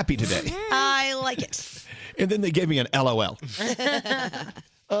extra happy today. I like it. And then they gave me an LOL.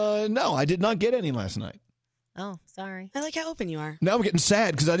 No, I did not get any last night. Oh, sorry. I like how open you are. Now I'm getting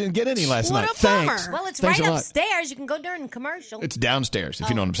sad because I didn't get any last What night. a bummer. Thanks. Well, it's Thanks right a lot. upstairs. You can go during commercial. It's downstairs, if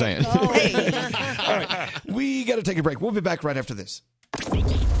you know what I'm saying. Oh. All right. We got to take a break. We'll be back right after this. This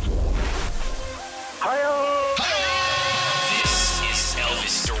is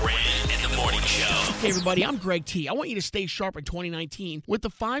Elvis Duran and the Morning Show. Hey everybody, I'm Greg T. I want you to stay sharp in 2019 with the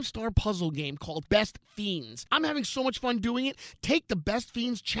 5-star puzzle game called Best Fiends. I'm having so much fun doing it. Take the Best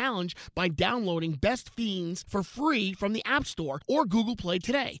Fiends challenge by downloading Best Fiends for free from the App Store or Google Play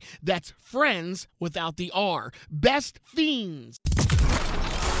today. That's friends without the R. Best Fiends.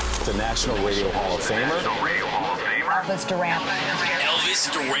 The National Radio Hall of Famer. Elvis Duran.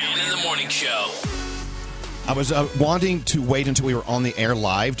 Elvis Duran and the Morning Show. I was wanting to wait until we were on the air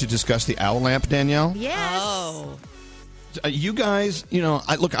live to discuss the owl lamp, Danielle. Yes. Oh. You guys,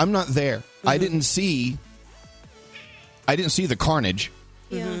 look, I'm not there. Mm-hmm. I didn't see the carnage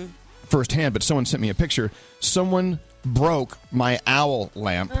firsthand, but someone sent me a picture. Someone broke my owl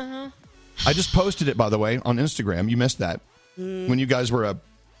lamp. Uh-huh. I just posted it, by the way, on Instagram. You missed that. When you guys were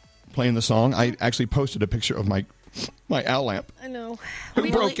playing the song, I actually posted a picture of my owl lamp. I know.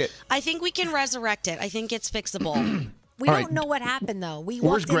 Who broke it? I think we can resurrect it. I think it's fixable. We All don't right. know what happened, though. We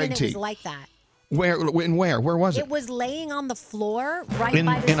Where's walked in Greg and it T? was like that. Where? Where was it? It was laying on the floor right In-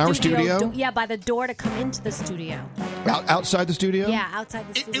 by the in our studio? Yeah, by the door to come into the studio. Outside the studio? Yeah, outside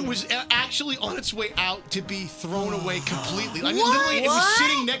the studio. It was actually on its way out to be thrown away completely. I mean, literally, it was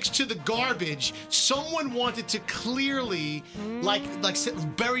sitting next to the garbage. Someone wanted to clearly,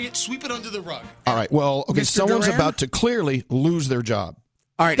 bury it, sweep it under the rug. All right. Well, okay. Mr. Someone's Duran? about to clearly lose their job.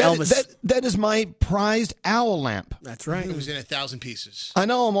 All right, Elvis. That is my prized owl lamp. That's right. It was in 1,000 pieces. I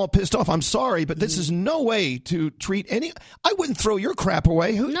know I'm all pissed off. I'm sorry, but this is no way to treat any. I wouldn't throw your crap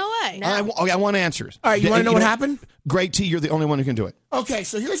away. No way. I want answers. All right, you wanna know what happened? Greg T, you're the only one who can do it. Okay,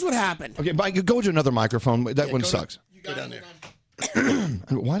 so here's what happened. Okay, Mike, go to another microphone. That one sucks. Go down there.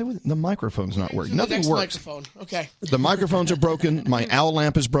 Why do the microphone's not working? Nothing Next works. microphone. Okay. The microphones are broken. My owl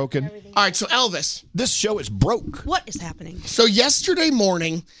lamp is broken. All right, so Elvis. This show is broke. What is happening? So yesterday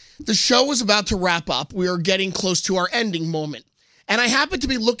morning, the show was about to wrap up. We were getting close to our ending moment. And I happened to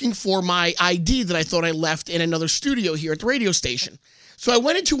be looking for my ID that I thought I left in another studio here at the radio station. So I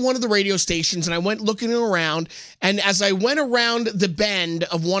went into one of the radio stations and I went looking around. And as I went around the bend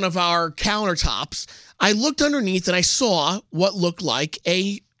of one of our countertops, I looked underneath and I saw what looked like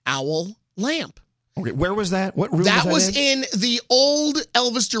a owl lamp. Okay, where was that? What room That was was that in? in the old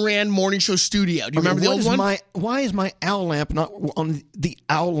Elvis Duran morning show studio. Do you remember the what old is one? Why is my owl lamp not on the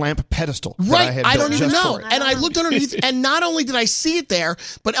owl lamp pedestal? that Right, had I built don't even just know. for it? And I looked underneath, and not only did I see it there,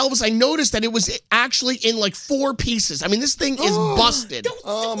 but Elvis, I noticed that it was actually in like 4 pieces. I mean, this thing is busted.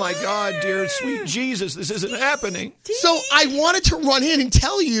 Oh my God, dear sweet Jesus, this isn't happening. So I wanted to run in and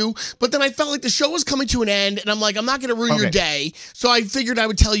tell you, but then I felt like the show was coming to an end, and I'm like, I'm not going to ruin your day. So I figured I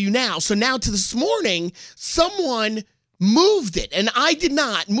would tell you now. So now to this morning, someone moved it, and I did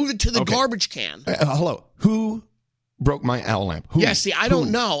not move it to the garbage can. Hello, who broke my owl lamp? Who? Yeah, see, I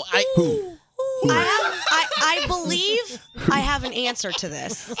don't know. Who? I believe I have an answer to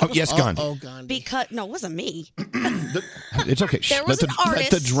this. Oh, yes, Gandhi. Oh, Gandhi. Because no, it wasn't me. It's okay. There was let an the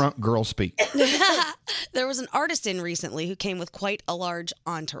artist. drunk girl speak. There was an artist in recently who came with quite a large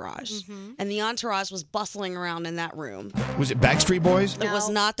entourage, and the entourage was bustling around in that room. Was it Backstreet Boys? It was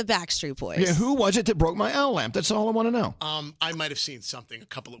not the Backstreet Boys. Yeah, who was it that broke my owl lamp? That's all I want to know. I might have seen something a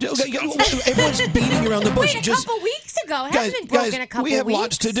couple of weeks Okay, ago. everyone's beating around the bush. Wait, a couple weeks ago. It hasn't been broken a couple we have weeks.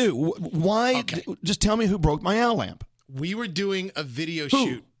 lots to do. Why? Just tell me who broke my owl lamp. We were doing a video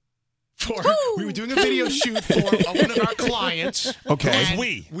shoot. We were doing a video shoot for one of our clients. Okay. And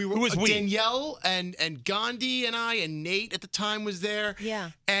we? We were, Who was we? Danielle and Gandhi and I and Nate at the time was there.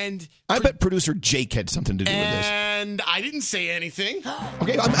 Yeah. And I bet producer Jake had something to do with this. and I didn't say anything.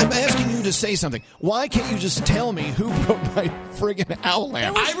 Okay, I'm asking you to say something. Why can't you just tell me who broke my friggin' owl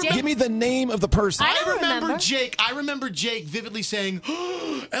lamp? Give me the name of the person. I remember Jake. I remember Jake vividly saying,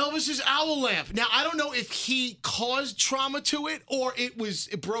 Elvis's owl lamp. Now, I don't know if he caused trauma to it or it was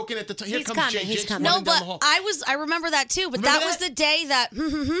broken at the time. Here comes Jake. Jake's running No, down but the hall. I remember that too. But Remember that was that? the day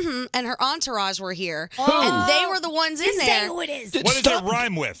that and her entourage were here, and they were the ones in there. Say who it is. What does it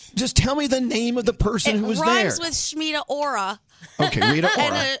rhyme with? Just tell me the name of the person who was there. Rhymes with Shmita Ora. Okay, Rita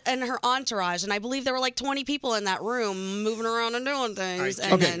Ora. And her entourage, and I believe there were like 20 people in that room moving around and doing things.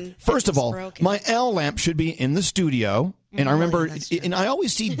 And Okay, then first of all, broken. my owl lamp should be in the studio. And I remember, and I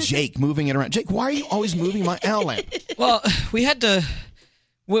always see Jake moving it around. Jake, why are you always moving my owl lamp? Well, we had to.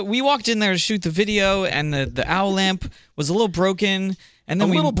 We walked in there to shoot the video, and the owl lamp was a little broken. And then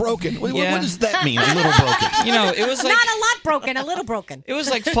broken. What does that mean? A little broken. You know, it was like Not a lot broken, a little broken. it was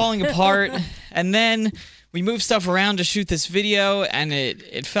like falling apart. And then we moved stuff around to shoot this video, and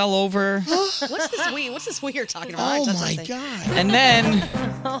it fell over. What's this weird talking about? Oh my God. And then,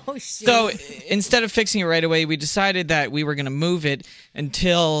 Oh, shit. so instead of fixing it right away, we decided that we were going to move it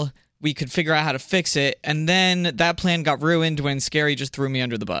until we could figure out how to fix it. And then that plan got ruined when Scary just threw me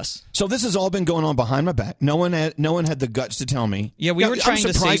under the bus. So this has all been going on behind my back. No one had the guts to tell me. Yeah, we were trying to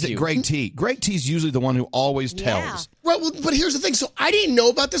I'm surprised save at you. Greg T. Greg T's usually the one who always tells. Right, well, but here's the thing. So I didn't know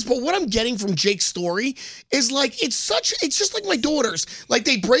about this, but what I'm getting from Jake's story is like it's just like my daughters. Like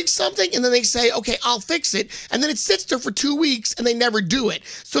they break something and then they say, "Okay, I'll fix it," and then it sits there for 2 weeks and they never do it.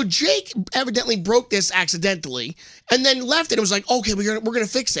 So Jake evidently broke this accidentally and then left it. It was like, "Okay, we're gonna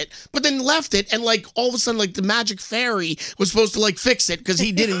fix it," but then left it and like all of a sudden like the magic fairy was supposed to like fix it because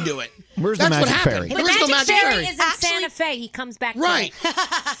he didn't do it. Where's That's the what magic happened. fairy? The There was no magic magic fairy fairy. is in Santa Fe. He comes back. Right.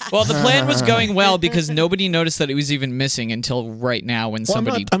 Well, the plan was going well because nobody noticed that it was even missing until right now when Well,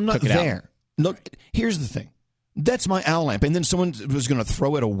 somebody I'm not took it out. there. Look, here's the thing. That's my owl lamp, and then someone was going to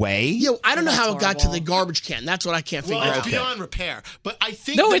throw it away. Yo, I don't know how it got to the garbage can. That's what I can't figure Well, out. it's beyond repair. But I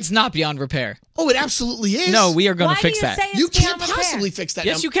think No, that- it's not beyond repair. Oh, it absolutely is. No, we are going Why to do fix you that. say it's You can't beyond repair? possibly fix that.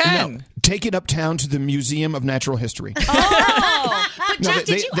 Yes, now. you can. No, take it uptown to the Museum of Natural History. Oh, but No, Jack,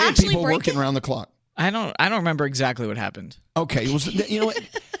 did you they have actually people break working it? around the clock. I don't remember exactly what happened. Okay, well, you know what?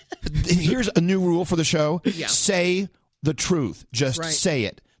 Here's a new rule for the show. Yeah. Say the truth. Just Right. say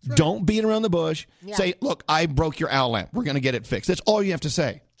it. Don't beat around the bush. Yeah. Say, look, I broke your owl lamp. We're going to get it fixed. That's all you have to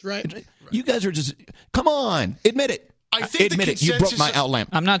say. Right. You guys are just, come on, admit it. I think the Admit it. You broke consensus- my owl lamp.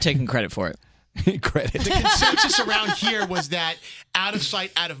 I'm not taking credit for it. Credit. The consensus around here was that out of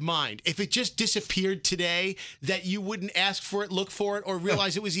sight, out of mind. If it just disappeared today, that you wouldn't ask for it, look for it, or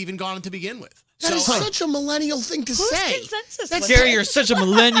realize it was even gone to begin with. That is such a millennial thing to say. consensus That's Scary, you're such a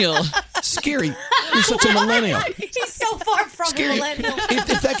millennial. Scary. You're such a millennial. He's so far from a Scary. millennial.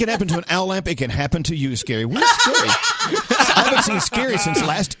 If that can happen to an owl lamp, it can happen to you, Scary. Where's Scary? I haven't seen Scary since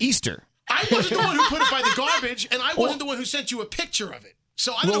last Easter. I wasn't the one who put it by the garbage, and I wasn't the one who sent you a picture of it.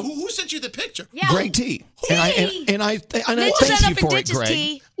 So I don't know who sent you the picture. Yeah. Greg T. And I Ditches thank up you for and it, ditches Greg.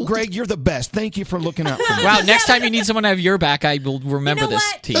 T. Greg, you're the best. Thank you for looking out for me. Wow, next time you need someone to have your back, I will remember You know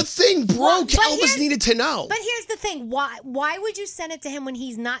this, what? T. The thing broke. But Elvis here's- needed to know. But here's the thing: why would you send it to him when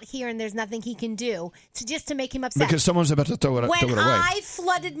he's not here and there's nothing he can do to make him upset? Because someone's about to throw it away. When I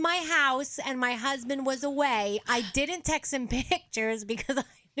flooded my house and my husband was away, I didn't text him pictures because I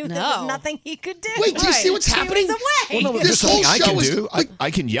knew there was No. nothing he could do. Wait, do you see what's He happening? was away. Well, no, This there's something whole I show can is- do.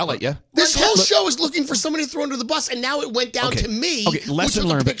 I can yell at you. This whole show is looking for somebody to throw under the bus, and now it went down to me. Okay, lesson who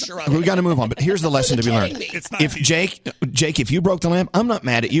took a learned. But picture of we it. got to move on. But here's the lesson to be learned. kidding me? It's not If Jake, if you broke the lamp, I'm not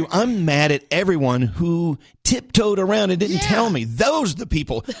mad at you. I'm mad at everyone who tiptoed around and didn't tell me. Those are the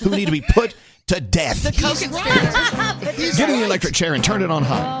people who need to be put to death. He's right. He's Get in the right. electric chair and turn it on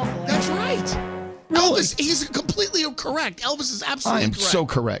high. That's right. Elvis, he's completely correct. Elvis is I absolutely am correct. so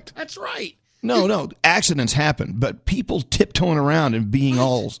correct. That's right. No, accidents happen, but people tiptoeing around and being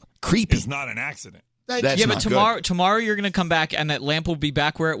all creepy. It's not an accident. That's yeah, not but tomorrow you're going to come back and that lamp will be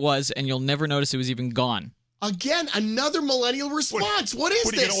back where it was and you'll never notice it was even gone. Again, another millennial response. What is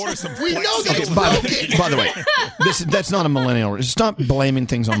what are you this? gonna order some We flight know that suits? it's Okay, broken. by the way, that's not a millennial. Stop blaming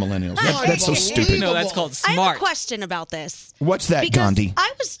things on millennials. That's so stupid. No, that's called I have a smart. question about this. What's that, Because Gandhi?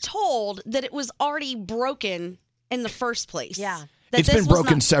 I was told that it was already broken in the first place. Yeah. That It's this been was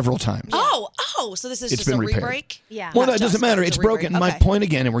broken not- several times. Oh, so this is It's just a been repaired. re-break? Yeah. Well, Not that doesn't just, matter. but It's a re-break. broken. My Okay. point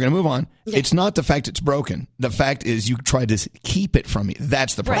again, and we're going to move on. It's not the fact it's broken. The fact is you tried to keep it from me.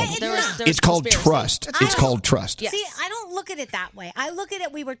 That's the problem. Right. There was It's called conspiracy. trust. It's called trust. See, I don't look at it that way. I look at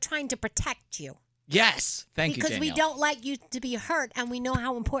it, we were trying to protect you. Yes. Thank you, Because we Danielle. don't like you to be hurt, and we know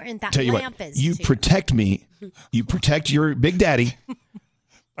how important that Tell you lamp what, is. you to protect me. You protect your big daddy.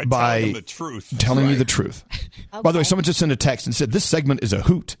 By telling them the truth. Telling you Right. the truth. By the way, someone just sent a text and said, this segment is a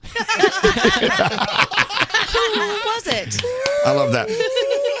hoot. Who was it? I love that.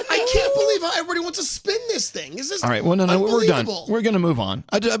 I can't believe how everybody wants to spin this thing. Is this All right, well, no, we're done. unbelievable? We're going to move on.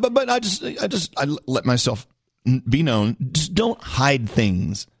 I let myself be known. Just don't hide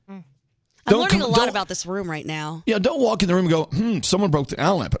things. I'm learning a lot about this room right now. Yeah, don't walk in the room and go, someone broke the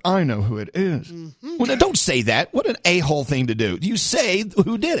owl lamp, but I know who it is. Well, now, don't say that. What an a-hole thing to do. You say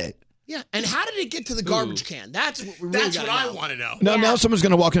who did it. Yeah, and how did it get to the garbage can? That's what we really That's gotta what I know. want to know. Now someone's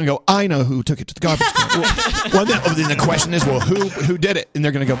going to walk in and go, I know who took it to the garbage can. well, then the question is, well, who did it? And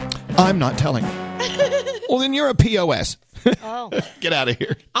they're going to go, I'm not telling. Well, then you're a POS. Oh. Get out of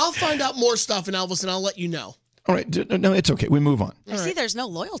here. I'll find out more stuff in Elvis, and I'll let you know. All right. No, it's okay. We move on. I see there's no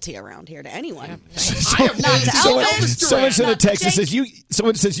loyalty around here to anyone. I have Not to Someone Elvis. sent a Not to text that Jake. says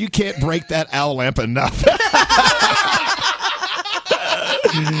someone says you can't break that owl lamp enough.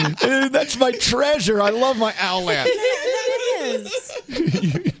 That's my treasure. I love my owl lamp.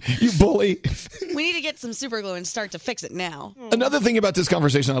 You bully. We need to get some super glue and start to fix it now. Another thing about this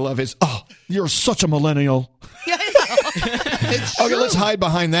conversation I love is, you're such a millennial. Okay, let's hide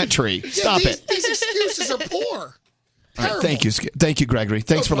behind that tree. Stop it. These excuses are poor. All right, thank you, Gregory.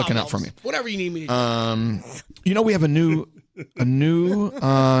 Thanks for looking out for me. Whatever you need me to do. We have a new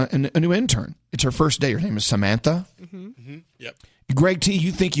intern. It's her first day. Her name is Samantha. Mm-hmm. Yep. Greg T,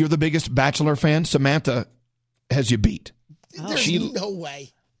 you think you're the biggest Bachelor fan? Samantha has you beat. There's no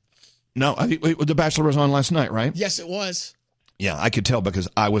way. No, The Bachelor was on last night, right? Yes, it was. Yeah, I could tell because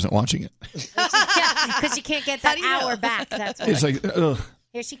I wasn't watching it. Because you can't get that hour back. That's why. It's like, ugh.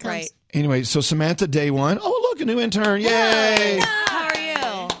 Here she comes. Anyway, so Samantha, day one. Oh, look, a new intern. Yay. How are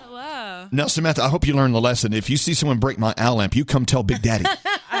you? Hello. Now, Samantha, I hope you learned the lesson. If you see someone break my owl lamp, you come tell Big Daddy.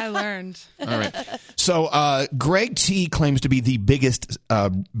 I learned. All right. So Greg T claims to be the biggest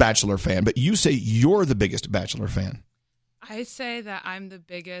Bachelor fan, but you say you're the biggest Bachelor fan. I say that I'm the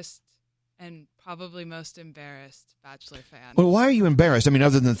biggest and probably most embarrassed Bachelor fan. Well, why are you embarrassed? I mean,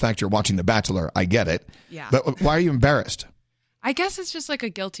 other than the fact you're watching The Bachelor, I get it. Yeah. But why are you embarrassed? I guess it's just like a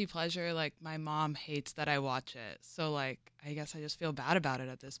guilty pleasure. Like my mom hates that I watch it. So like, I guess I just feel bad about it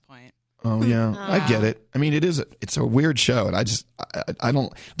at this point. Oh, yeah. I get it. I mean, it's a weird show, and I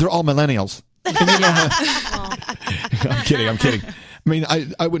don't, they're all millennials. I'm kidding. I mean,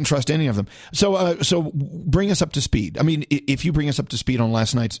 I wouldn't trust any of them. So bring us up to speed. I mean, if you bring us up to speed on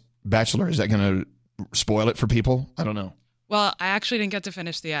last night's Bachelor, is that going to spoil it for people? I don't know. Well, I actually didn't get to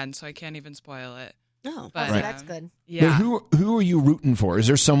finish the end, so I can't even spoil it. No, but Right. That's good. Yeah. But who are you rooting for? Is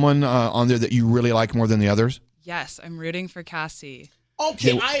there someone on there that you really like more than the others? Yes, I'm rooting for Cassie.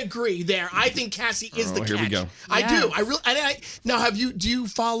 Okay, Yeah. I agree there. I think Cassie is the catch. here we go. I Yes. do. I really. Now, do you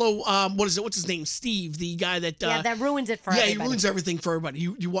follow? What is it? What's his name? Steve, the guy that. Yeah, that ruins it for Yeah, everybody. he ruins everything for everybody.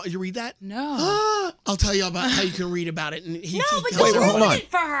 You read that? No. I'll tell you about how you can read about it. And he But Wait, you hold ruined on. it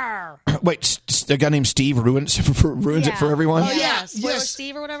for her. Wait, a guy named Steve ruins it for everyone? Oh, yeah. Spoiler Yes.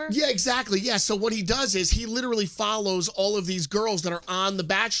 Steve or whatever? Yeah, exactly. Yeah. So what he does is he literally follows all of these girls that are on The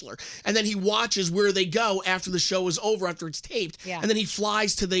Bachelor, and then he watches where they go after the show is over, after it's taped, Yeah. and then he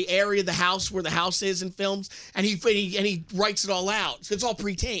flies to the area, the house where the house is, and films, and he writes it all out. So it's all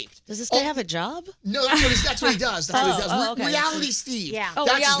pre-taped. Does this guy have a job? No, that's what he does. That's what he does. okay. Reality Steve. Yeah. Oh,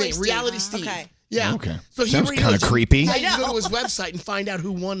 That's Reality his name. Steve. Reality Steve. Okay. Yeah. Okay. So he Sounds really kinda does- creepy. Yeah, I you can go know. to his website and find out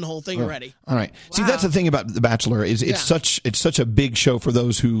who won the whole thing already. All right. See, that's the thing about The Bachelor is it's such a big show for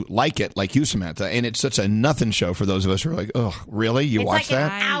those who like it, like you, Samantha, and it's such a nothing show for those of us who are like, oh, really? You It's watch like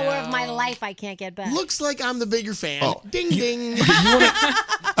that? an hour of my life I can't get back. Looks like I'm the bigger fan. Oh. Ding ding.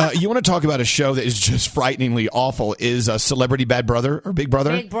 You want to talk about a show that is just frighteningly awful? Is Celebrity Bad Brother or Big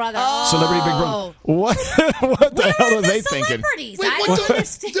Brother? Big Brother. Celebrity Big Brother. What? What the hell are they thinking? Celebrities. Wait, I what don't do-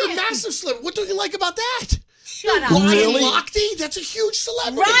 understand. They're massive celebrities. What do you like about that? Shut up. Really? Ryan Lochte? That's a huge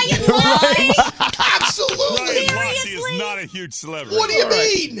celebrity. Ryan Lochte? Absolutely. Ryan Lochte is not a huge celebrity. What do you All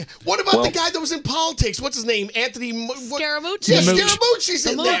right. mean? What about the guy that was in politics? What's his name? Anthony Scaramucci? Yeah, The Mooch. Scaramucci's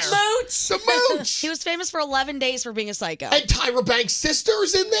in there. The Mooch. He was famous for 11 days for being a psycho. And Tyra Banks' sister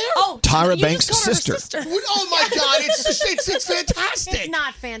is in there? Oh, Tyra you Banks' just called her sister. Oh my God, it's fantastic. It's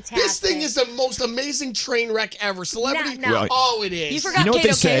not fantastic. This thing is the most amazing train wreck ever. Celebrity? No. Well, Oh, it is. You forgot You know what they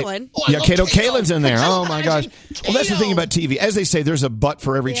Kato say? Kaelin. Oh, I Yeah, love Kato Kato. Kaelin's in there. Could you Oh my gosh. imagine Well, that's the thing Kato? about TV. As they say, there's a butt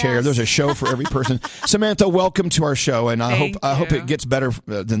for every chair. Yes. There's a show for every person. Samantha, welcome to our show, and I Thank hope you. it gets better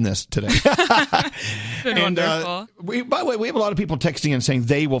than this today. It's been And wonderful. by the way, we have a lot of people texting and saying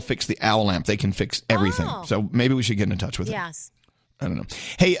they will fix the owl lamp. They can fix everything. Oh. So maybe we should get in touch with them. Yes. I don't know.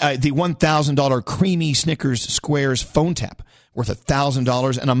 Hey, the $1,000 Creamy Snickers Squares phone tap worth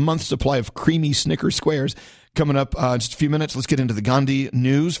 $1,000 and a month's supply of Creamy Snickers Squares coming up in just a few minutes. Let's get into the Gandhi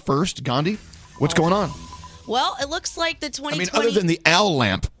news first. Gandhi, what's going on? Well, it looks like the 2020... I mean, other than the owl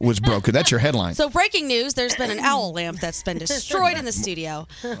lamp was broken. That's your headline. So breaking news, there's been an owl lamp that's been destroyed in the studio.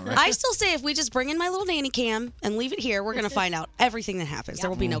 I still say if we just bring in my little nanny cam and leave it here, we're going to find out everything that happens. There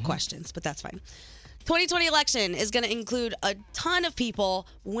will be no questions, but that's fine. 2020 election is going to include a ton of people,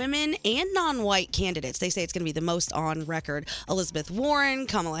 women and non-white candidates. They say it's going to be the most on record. Elizabeth Warren,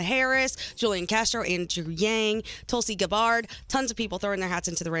 Kamala Harris, Julian Castro, Andrew Yang, Tulsi Gabbard. Tons of people throwing their hats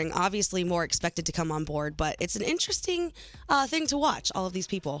into the ring. Obviously, more expected to come on board, but it's an interesting thing to watch, all of these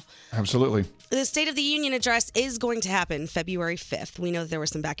people. Absolutely. The State of the Union address is going to happen February 5th. We know that there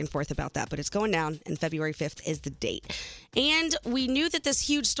was some back and forth about that, but it's going down, and February 5th is the date. And we knew that this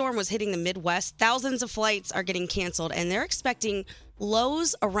huge storm was hitting the Midwest. Thousands of flights are getting canceled, and they're expecting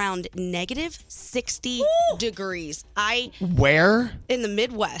lows around negative 60 degrees. Where? In the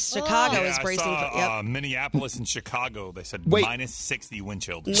Midwest. Chicago is bracing for... Minneapolis and Chicago, they said minus 60 wind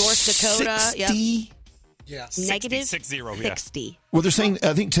chill. North Dakota. 60? Yeah. Negative 60. Well, they're saying,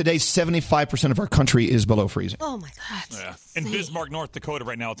 I think today 75% of our country is below freezing. Oh, my God. Yeah. In Bismarck, North Dakota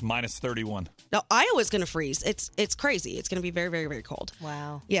right now, it's minus 31. No, Iowa's going to freeze. It's crazy. It's going to be very, very, very cold.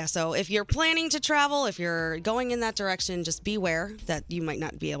 Wow. Yeah, so if you're planning to travel, if you're going in that direction, just beware that you might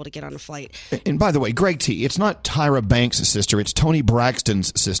not be able to get on a flight. And by the way, Greg T, it's not Tyra Banks' sister. It's Toni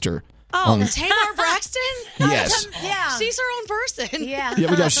Braxton's sister. Oh, Tamar Braxton? Yes. Yeah. She's her own person. Yeah. Yeah,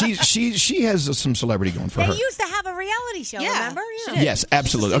 but yeah, she has some celebrity going for They her. used to have a reality show, remember? Yeah. Yes,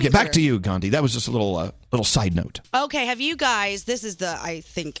 absolutely. Okay, back to you, Gandhi. That was just a little side note. Okay, have you guys, this is the, I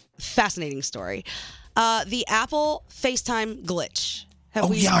think, fascinating story. The Apple FaceTime glitch.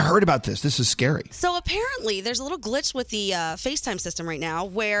 I heard about this. This is scary. So apparently there's a little glitch with the FaceTime system right now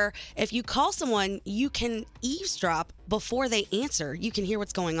where if you call someone, you can eavesdrop before they answer. You can hear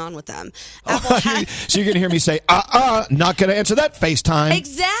what's going on with them. So you're going to hear me say, not going to answer that FaceTime.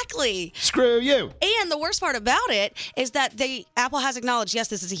 Exactly. Screw you. And the worst part about it is that Apple has acknowledged, yes,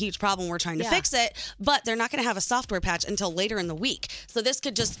 this is a huge problem. We're trying to fix it, but they're not going to have a software patch until later in the week. So this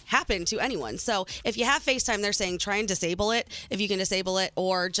could just happen to anyone. So if you have FaceTime, they're saying try and disable it if you can disable it,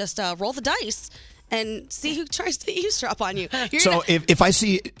 or just roll the dice and see who tries to eavesdrop on you. So if I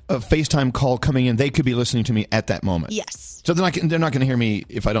see a FaceTime call coming in, they could be listening to me at that moment. Yes. So they're not going to hear me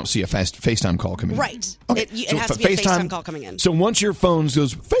if I don't see a FaceTime call coming in. Right. Okay. It has to be a FaceTime call coming in. So once your phone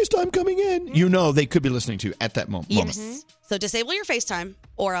goes, FaceTime coming in, you know they could be listening to you at that moment. Yes. So disable your FaceTime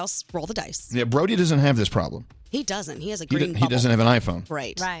or else roll the dice. Yeah, Brody doesn't have this problem. He doesn't. He has a green He doesn't have an iPhone.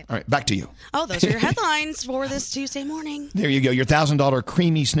 Right. All right, back to you. Oh, those are your headlines for this Tuesday morning. There you go. Your $1,000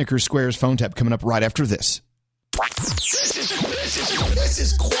 creamy Snickers Squares phone tap coming up right after this. This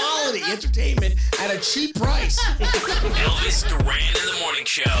is quality entertainment at a cheap price. Elvis Duran in the Morning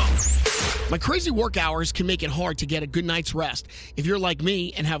Show. My crazy work hours can make it hard to get a good night's rest. If you're like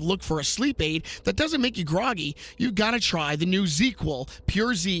me and have looked for a sleep aid that doesn't make you groggy, you gotta try the new ZzzQuil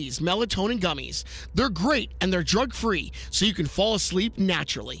Pure Z's melatonin gummies. They're great and they're drug-free, so you can fall asleep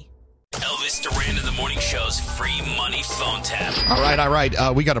naturally. Elvis Duran in the Morning Show's free money phone tap. All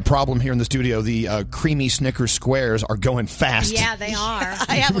right. We got a problem here in the studio. The creamy Snickers Squares are going fast. Yeah, they are.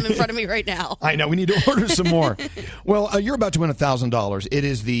 I have them in front of me right now. I know. We need to order some more. Well, you're about to win $1,000. It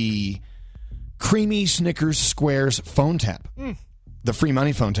is the creamy Snickers Squares phone tap. The free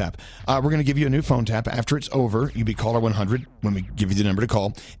money phone tap. We're going to give you a new phone tap after it's over. You'll be caller 100 when we give you the number to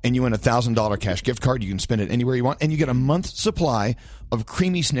call, and you win a $1,000 cash gift card. You can spend it anywhere you want, and you get a month's supply of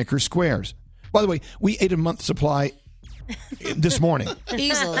creamy Snickers Squares. By the way, we ate a month's supply this morning.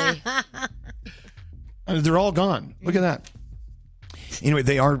 Easily. They're all gone. Look at that. Anyway,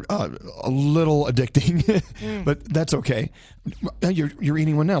 they are a little addicting, but that's okay. You're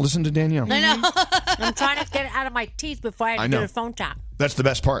eating one now. Listen to Danielle. I know. I'm trying to get it out of my teeth before I do the phone tap. That's the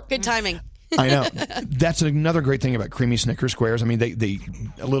best part. Good timing. I know. That's another great thing about creamy Snickers Squares. I mean, they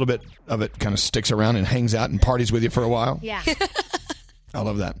a little bit of it kind of sticks around and hangs out and parties with you for a while. Yeah. I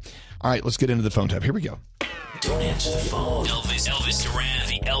love that. All right, let's get into the phone tap. Here we go. Don't answer the phone. Elvis Duran,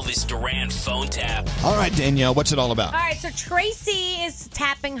 the Elvis Duran phone tap. All right, Danielle, what's it all about? All right, so Tracy is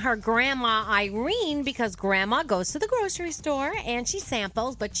tapping her grandma Irene because grandma goes to the grocery store and she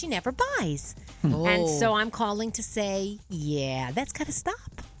samples, but she never buys. And so I'm calling to say, yeah, that's got to stop.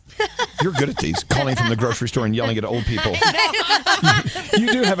 You're good at these, calling from the grocery store and yelling at old people.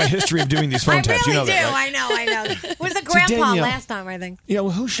 You do have a history of doing these phone taps. I really you know do. That, right? I know. It was a grandpa Danielle, last time, I think. Yeah,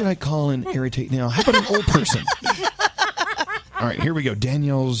 well, who should I call and irritate now? How about an old person? All right, here we go.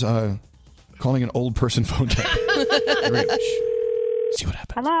 Danielle's calling an old person phone tap. Here we go. See what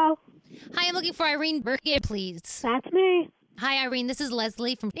happens. Hello. Hi, I'm looking for Irene Burkett, please. That's me. Hi, Irene. This is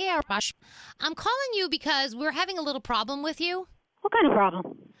Leslie from Rush. I'm calling you because we're having a little problem with you. What kind of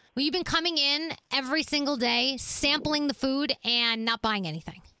problem? Well, you've been coming in every single day, sampling the food, and not buying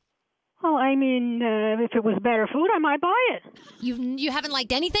anything. Well, I mean, if it was better food, I might buy it. You haven't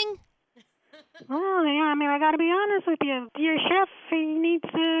liked anything? Well, yeah, I mean, I got to be honest with you. Your chef, he needs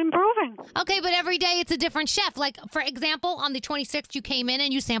improving. Okay, but every day it's a different chef. Like, for example, on the 26th, you came in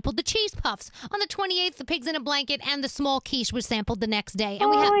and you sampled the cheese puffs. On the 28th, the pigs in a blanket and the small quiche was sampled the next day.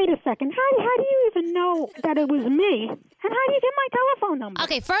 And wait a second. How do you even know that it was me? And how do you get my telephone number?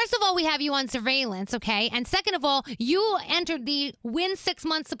 Okay, first of all, we have you on surveillance, okay? And second of all, you entered the win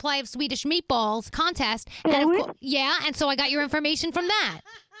 6-month supply of Swedish meatballs contest. And so I got your information from that.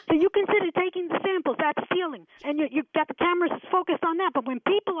 So you consider taking the samples, that's stealing. And you got the cameras focused on that. But when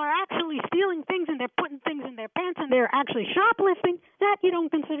people are actually stealing things and they're putting things in their pants and they're actually shoplifting, that you don't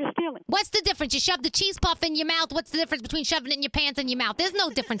consider stealing. What's the difference? You shove the cheese puff in your mouth. What's the difference between shoving it in your pants and your mouth? There's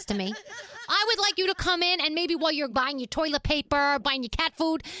no difference to me. I would like you to come in and maybe while you're buying your toilet paper, buying your cat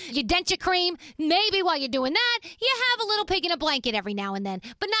food, your denture cream, maybe while you're doing that, you have a little pig in a blanket every now and then.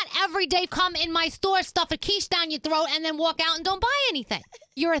 But not every day come in my store, stuff a quiche down your throat, and then walk out and don't buy anything.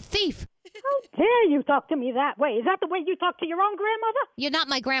 You're a thief. How dare you talk to me that way? Is that the way you talk to your own grandmother? You're not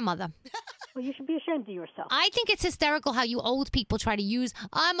my grandmother. Well, you should be ashamed of yourself. I think it's hysterical how you old people try to use,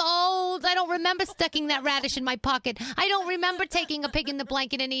 I'm old, I don't remember sticking that radish in my pocket. I don't remember taking a pig in the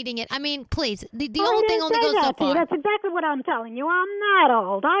blanket and eating it. I mean, please, the old thing only goes so far. That's exactly what I'm telling you. I'm not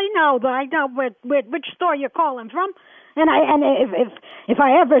old. I know which store you're calling from. And if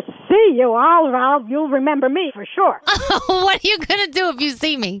I ever see you, you'll remember me for sure. What are you gonna do if you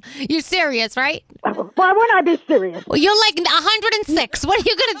see me? You're serious, right? Why wouldn't I be serious? Well, you're like 106. What are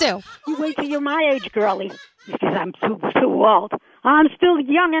you gonna do? You wait till you're my age, girlie. Because I'm too old. I'm still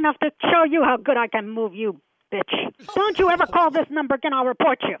young enough to show you how good I can move you, bitch. Don't you ever call this number again? I'll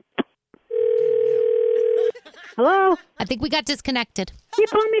report you. Hello? I think we got disconnected. You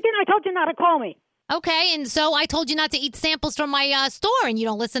called me again? I told you not to call me. Okay, and so I told you not to eat samples from my store, and you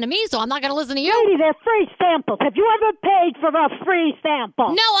don't listen to me, so I'm not going to listen to you. Lady, they're free samples. Have you ever paid for a free sample?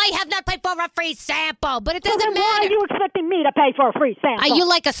 No, I have not paid for a free sample, but it doesn't matter. Why are you expecting me to pay for a free sample? Are you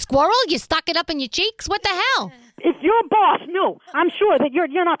like a squirrel? You stuck it up in your cheeks? What the hell? If your boss knew, I'm sure that you're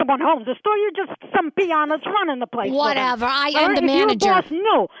not the one who owns the store. You're just some peon that's running the place. Whatever. I am the manager. If your boss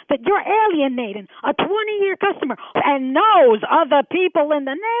knew that you're alienating a 20-year customer and knows other people in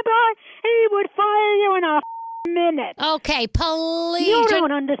the neighborhood, he would fire you in a minute. Okay, please. You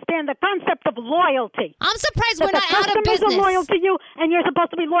don't understand the concept of loyalty. I'm surprised we're not out of business. The customers are loyal to you, and you're supposed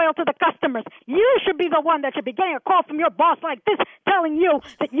to be loyal to the customers. You should be the one that should be getting a call from your boss like this telling you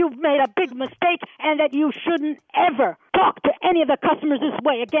that you've made a big mistake and that you shouldn't ever talk to any of the customers this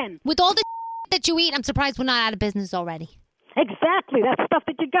way again. With all the that you eat, I'm surprised we're not out of business already. Exactly. That stuff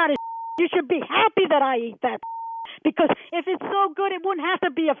that you got is you should be happy that I eat that. Because if it's so good, it wouldn't have to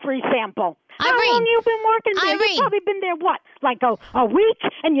be a free sample. How long you been working there? You've probably been there, what, like a week?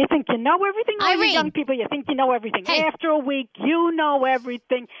 And you think you know everything? All you young people, you think you know everything. Hey. After a week, you know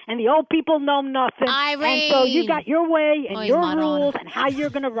everything, and the old people know nothing. And so you got your way and your rules and how you're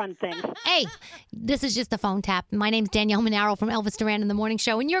going to run things. Hey, this is just a phone tap. My name's Danielle Monaro from Elvis Duran in the Morning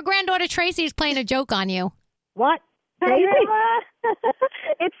Show, and your granddaughter Tracy is playing a joke on you. What? Tracy?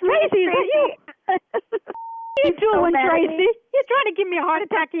 It's Tracy. Is that you? What are you doing, Tracy? You're trying to give me a heart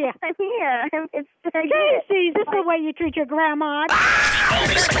attack here. I'm here. It's Tracy, is this the way you treat your grandma?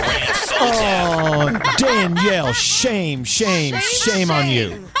 Oh, Danielle, shame on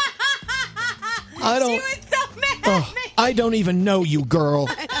you. I don't. She was so mad at me. I don't even know you, girl.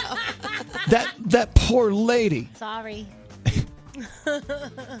 That poor lady. Sorry. All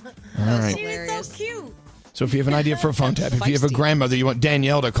right. She was so cute. So if you have an idea for a phone tap, if you have a grandmother you want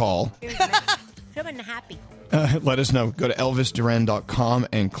Danielle to call, She'll be happy. let us know. Go to ElvisDuran.com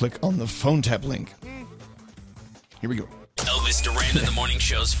and click on the phone tap link. Here we go. Elvis Duran in the Morning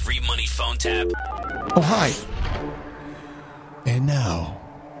Show's free money phone tap. Oh, hi. And now,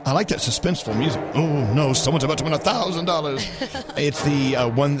 I like that suspenseful music. Oh, no, someone's about to win $1,000. It's the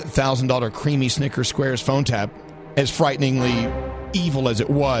 $1,000 Creamy Snickers Squares phone tap. As frighteningly evil as it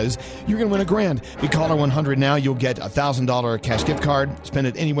was, you're going to win $1,000. Be caller 100 now. You'll get a $1,000 cash gift card. Spend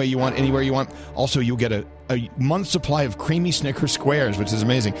it any way you want, anywhere you want. Also, you'll get a month's supply of Creamy Snickers Squares, which is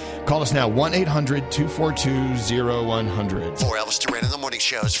amazing. Call us now, 1-800-242-0100. For Elvis Duran in the Morning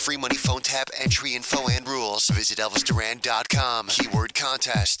Show's free money phone tap entry info and rules, visit ElvisDuran.com. Keyword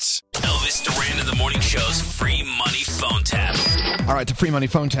contests. Elvis Duran in the Morning Show's free money phone tap. All right, the free money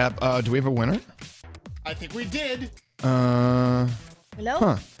phone tap. Do we have a winner? I think we did. Hello?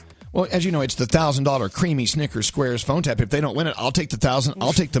 Huh. Well, as you know, it's the $1,000 Creamy Snickers Squares phone tap. If they don't win it, I'll take the $1,000.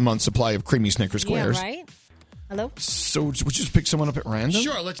 I'll take the month's supply of Creamy Snickers Squares. Yeah, right? Hello? So would you just pick someone up at random?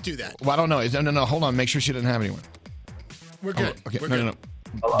 Sure, let's do that. Well, I don't know. No. Hold on. Make sure she doesn't have anyone. We're good. Oh, okay. We're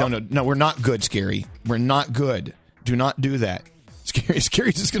No. No, we're not good, Scary. We're not good. Do not do that. Scary's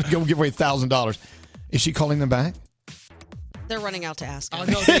just going to go give away $1,000. Is she calling them back? They're running out to ask her. Oh,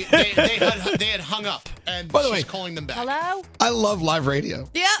 no, they had hung up, and By the she's way, calling them back. Hello? I love live radio.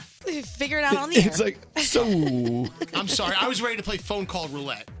 Yeah, figure it out on the air. It's like, so... I'm sorry. I was ready to play phone call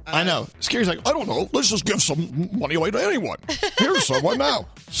roulette. I know. Scary's like, I don't know. Let's just give some money away to anyone. Here's someone now.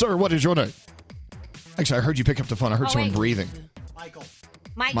 Sir, what is your name? Actually, I heard you pick up the phone. I heard someone breathing.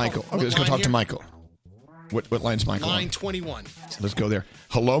 Michael. Okay, let's go talk to Michael. What line's Michael on? Line 21. Let's go there.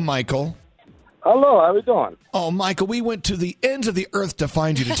 Hello, Michael. Hello, how we doing? Oh, Michael, we went to the ends of the earth to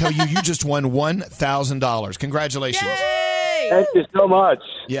find you to tell you just won $1,000. Congratulations. Yay! Thank you so much.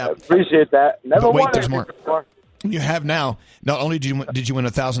 Yeah. I appreciate that. Never But wait, won there's anything more. before. You have now. Not only did you win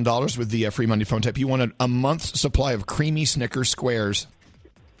 $1,000 with the free money phone tap, you won a month's supply of Creamy Snickers Squares.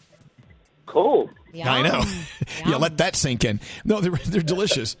 Cool. I know. Yeah, let that sink in. No, they're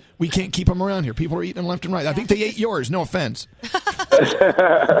delicious. We can't keep them around here. People are eating them left and right. I think they ate yours. No offense. All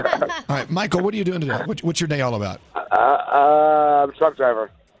right, Michael, what are you doing today? What's your day all about? I'm a truck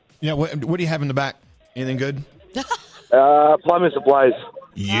driver. Yeah, what do you have in the back? Anything good? Plumbing supplies.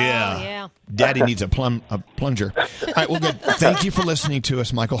 Yeah. Oh, yeah. Daddy needs a plunger. All right, well, good. Thank you for listening to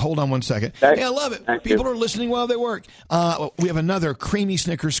us, Michael. Hold on one second. Thanks. Yeah, I love it. Thank People you. are listening while they work. We have another Creamy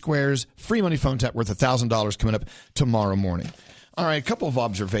Snickers Squares free money phone tap worth $1,000 coming up tomorrow morning. All right, a couple of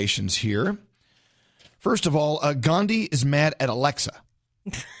observations here. First of all, Gandhi is mad at Alexa.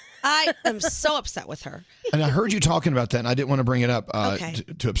 I am so upset with her. And I heard you talking about that, and I didn't want to bring it up Okay.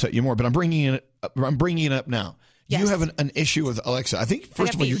 to upset you more, but I'm bringing it up now. Yes. You have an issue with Alexa. I think,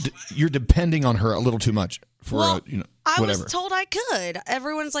 first have of all, beef. you're depending on her a little too much for I whatever. was told I could.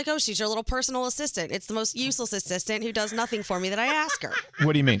 Everyone's like, oh, she's your little personal assistant. It's the most useless assistant who does nothing for me that I ask her.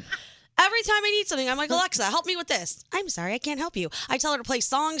 What do you mean? Every time I need something, I'm like, Alexa, help me with this. I'm sorry, I can't help you. I tell her to play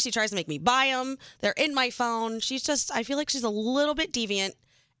songs. She tries to make me buy them. They're in my phone. I feel like she's a little bit deviant,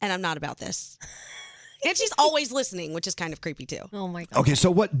 and I'm not about this. And she's always listening, which is kind of creepy, too. Oh, my God. Okay, so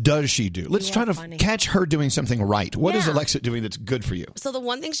what does she do? Let's try to catch her doing something right. What is Yeah. Alexa doing that's good for you? So the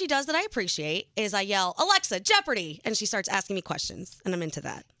one thing she does that I appreciate is I yell, Alexa, Jeopardy! And she starts asking me questions, and I'm into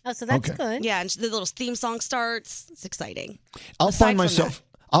that. Oh, so that's good. Yeah, and the little theme song starts. It's exciting. I'll find myself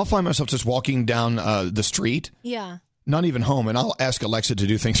just walking down the street, Yeah. not even home, and I'll ask Alexa to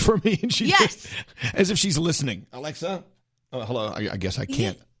do things for me, and she as if she's listening. Alexa, hello. I guess I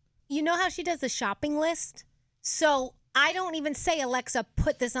can't. You know how she does the shopping list? So I don't even say, Alexa,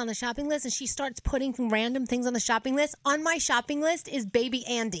 put this on the shopping list. And she starts putting some random things on the shopping list. On my shopping list is baby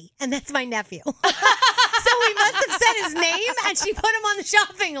Andy. And that's my nephew. So we must have said his name and she put him on the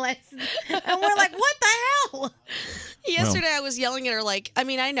shopping list. And we're like, what the hell? Yesterday, I was yelling at her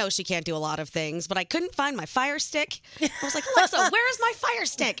I know she can't do a lot of things, but I couldn't find my Fire Stick. I was like, Alexa, where is my Fire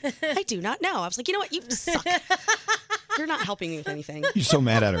Stick? I do not know. I was like, you know what? You suck. You're not helping me with anything. You're so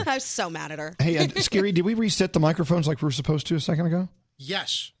mad at her. I was so mad at her. Hey, Scary, did we reset the microphones like we were supposed to a second ago?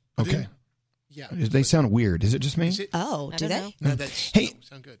 Yes. Okay. Yeah. They sound weird. Is it just me? Oh, do they? No, that's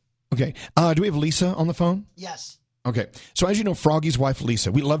sound good. Okay. Do we have Lisa on the phone? Yes. Okay. So as you know, Froggy's wife,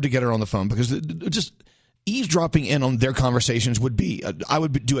 Lisa, we love to get her on the phone because just eavesdropping in on their conversations would be, I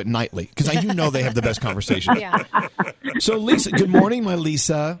would do it nightly because you know they have the best conversation. Yeah. So Lisa, good morning, my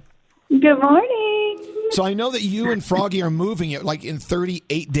Lisa. Good morning. So I know that you and Froggy are moving. Like in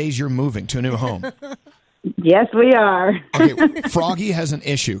 38 days, you're moving to a new home. Yes, we are. Okay. Froggy has an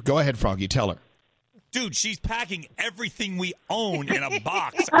issue. Go ahead, Froggy. Tell her. Dude, she's packing everything we own in a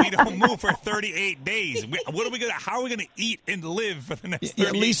box. We don't move for 38 days. How are we gonna eat and live for the next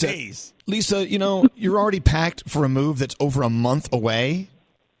 38 days? Lisa, you're already packed for a move that's over a month away.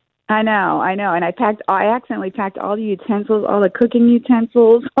 I know. And I accidentally packed all the utensils, all the cooking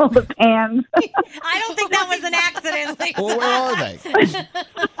utensils, all the pans. I don't think that was an accident. Lisa. Well, where are they?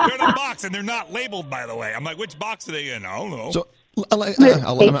 They're in a box, and they're not labeled, by the way. I'm like, which box are they in? I don't know. So,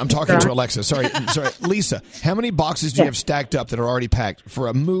 I'm talking to Alexa. Sorry, Lisa, how many boxes do you have stacked up that are already packed for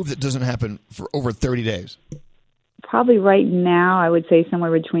a move that doesn't happen for over 30 days? Probably right now, I would say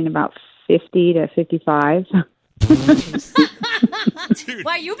somewhere between about 50 to 55. Dude.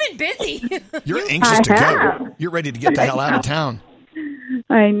 Wow, you've been busy. You're anxious to go. You're ready to get the hell out of town.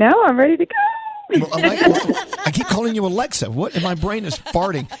 I know. I'm ready to go. Well, I keep calling you Alexa. What? My brain is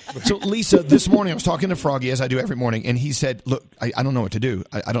farting. So, Lisa, this morning I was talking to Froggy, as I do every morning, and he said, look, I don't know what to do.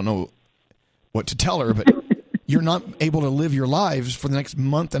 I don't know what to tell her, but you're not able to live your lives for the next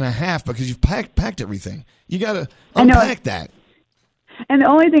month and a half because you've packed everything. You got to unpack that. And the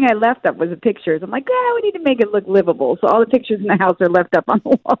only thing I left up was the pictures. I'm like, we need to make it look livable. So all the pictures in the house are left up on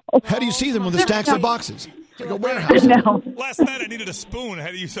the wall. How do you see them with the stacks of boxes? It's like a warehouse. No. Last night I needed a spoon. I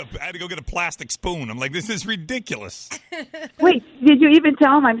had to go get a plastic spoon. I'm like, this is ridiculous. Wait, did you even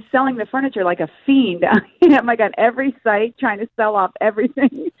tell him I'm selling the furniture like a fiend? I'm like on every site trying to sell off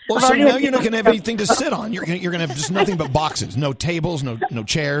everything. Well, so now you're not going to have anything to sit on. You're going to have just nothing but boxes. No tables, no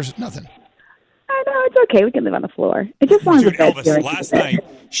chairs, nothing. I know, it's okay. We can live on the floor. It just wanted Dude, the bed Elvis, here. last night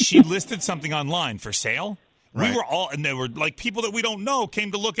she listed something online for sale. Right. We were all, and they were like people that we don't know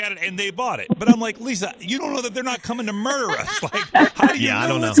came to look at it and they bought it. But I'm like, Lisa, you don't know that they're not coming to murder us. Like, how do you know I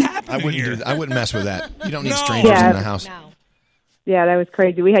don't know. what's happening I wouldn't here? do that. I wouldn't mess with that. You don't need No. strangers in the house. No. Yeah, that was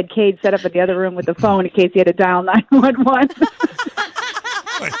crazy. We had Cade set up in the other room with the phone in case he had to dial 911.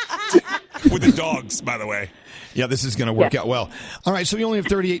 With the dogs, by the way. Yeah, this is going to work out well. All right, so we only have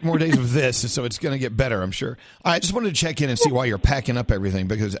 38 more days of this, so it's going to get better, I'm sure. I just wanted to check in and see why you're packing up everything,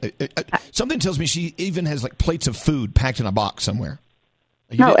 because something tells me she even has like plates of food packed in a box somewhere.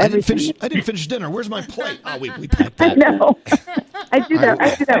 I didn't finish dinner. Where's my plate? Oh, we packed that. I know. I do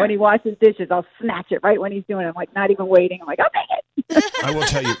that when he washes dishes. I'll snatch it right when he's doing it. I'm like, not even waiting. I'm like, I'll take it. I will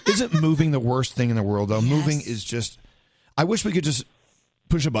tell you, isn't moving the worst thing in the world, though? Yes. Moving is just, I wish we could just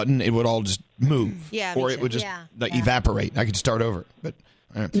push a button, it would all just move. Yeah, or it would just evaporate. I could start over. But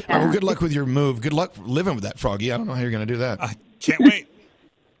all right. All right, well, good luck with your move. Good luck living with that, Froggy. I don't know how you're going to do that. I can't wait.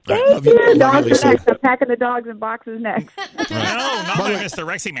 Thank love you. you. Love you, Dogs Lisa. are next. I'm packing the dogs in boxes next. No, not my Mr.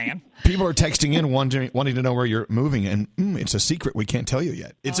 Rexy man. People are texting in wanting to know where you're moving, and it's a secret we can't tell you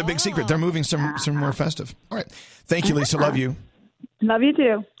yet. It's a big secret. They're moving somewhere festive. All right. Thank you, Lisa. Love you. Love you,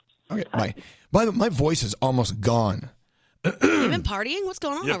 too. Okay, bye. By the way, my voice is almost gone. You've been partying? What's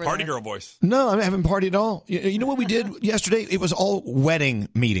going on Yeah, over party there? girl voice. No, I haven't partied at all. You know what we did yesterday? It was all wedding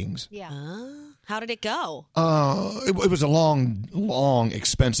meetings. Yeah. How did it go? It was a long,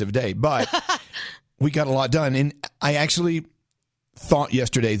 expensive day, but we got a lot done. And I actually thought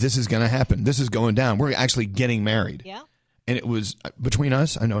yesterday, this is going to happen. This is going down. We're actually getting married. Yeah. And it was between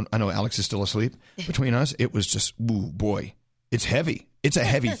us. I know Alex is still asleep. Between us, it was just, ooh, boy, it's heavy. It's a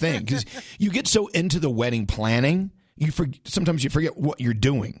heavy thing because you get so into the wedding planning, sometimes you forget what you're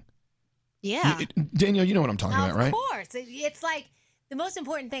doing. Yeah. Danielle, you know what I'm talking about, right? Of course. It's like the most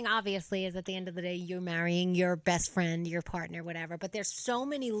important thing, obviously, is at the end of the day, you're marrying your best friend, your partner, whatever. But there's so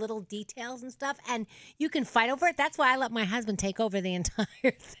many little details and stuff, and you can fight over it. That's why I let my husband take over the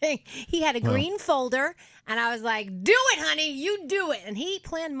entire thing. He had a green folder, and I was like, do it, honey. You do it. And he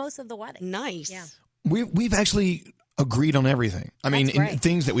planned most of the wedding. Nice. Yeah. We've actually agreed on everything. I mean, in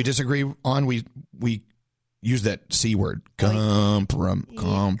things that we disagree on, we use that C word, compromise.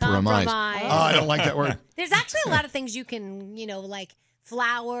 Oh, I don't like that word. There's actually a lot of things you can, like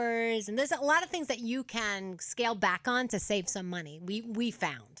flowers, and there's a lot of things that you can scale back on to save some money. We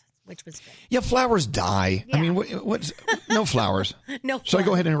found, which was good. Yeah, flowers die. Yeah. I mean, what's no flowers? No. Should I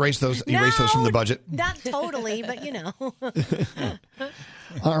go ahead and erase those from the budget? Not totally, but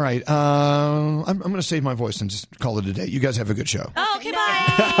All right. I'm going to save my voice and just call it a day. You guys have a good show. Oh, okay,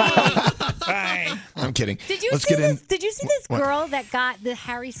 bye. Bye. I'm kidding. Did you see this girl that got the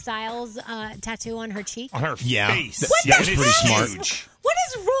Harry Styles tattoo on her cheek? On her face. That's pretty smart. What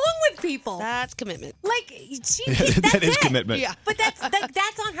is wrong with people? That's commitment. Like That is commitment. Yeah, but that's on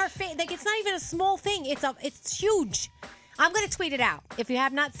her face. Like it's not even a small thing. It's huge. I'm going to tweet it out if you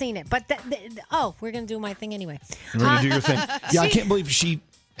have not seen it. But we're going to do my thing anyway. You're going to do your thing. Yeah, I can't believe she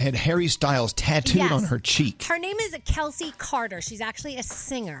had Harry Styles tattooed on her cheek. Her name is Kelsey Carter. She's actually a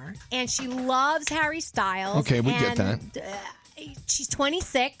singer, and she loves Harry Styles. Okay, we get that. She's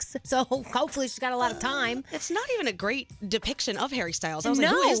 26, so hopefully she's got a lot of time. It's not even a great depiction of Harry Styles. I was like,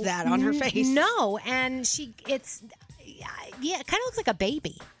 who is that on her face? No, and it kind of looks like a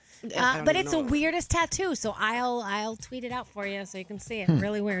baby. But it's the weirdest tattoo, so I'll tweet it out for you so you can see it.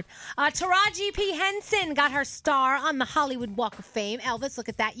 Really weird. Taraji P. Henson got her star on the Hollywood Walk of Fame. Elvis, look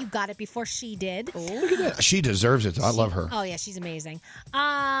at that. You got it before she did. Look at that. She deserves it. I love her. Oh, yeah, she's amazing.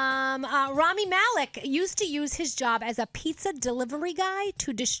 Rami Malek used to use his job as a pizza delivery guy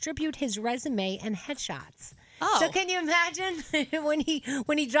to distribute his resume and headshots. Oh. So can you imagine when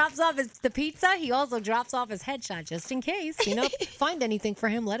he drops off the pizza, he also drops off his headshot just in case. Find anything for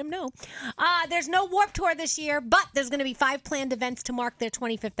him, let him know. There's no Warped Tour this year, but there's going to be 5 planned events to mark their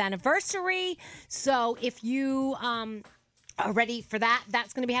 25th anniversary. So if you are ready for that,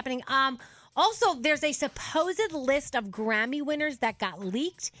 that's going to be happening. Also, there's a supposed list of Grammy winners that got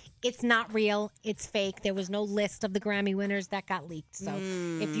leaked. It's not real. It's fake. There was no list of the Grammy winners that got leaked. So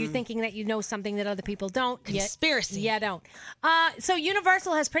if you're thinking that you know something that other people don't, conspiracy. Don't. So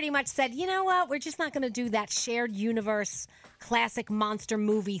Universal has pretty much said, you know what? We're just not going to do that shared universe classic monster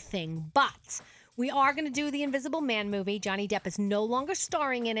movie thing. But we are going to do the Invisible Man movie. Johnny Depp is no longer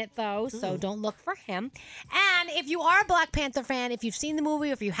starring in it, though, so don't look for him. And if you are a Black Panther fan, if you've seen the movie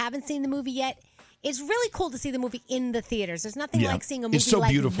or if you haven't seen the movie yet, it's really cool to see the movie in the theaters. There's nothing like seeing a movie so like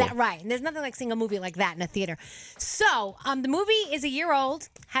beautiful. that. Right. And there's nothing like seeing a movie like that in a theater. So the movie is a year old,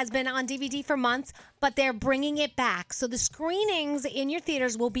 has been on DVD for months, but they're bringing it back. So the screenings in your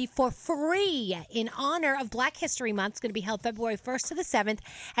theaters will be for free in honor of Black History Month. It's going to be held February 1st to the 7th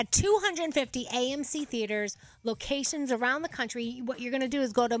at 250 AMC theaters, locations around the country. What you're going to do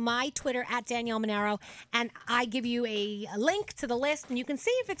is go to my Twitter at Danielle Monaro, and I give you a link to the list, and you can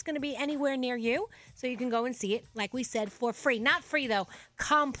see if it's going to be anywhere near you. So you can go and see it, like we said, for free. Not free, though,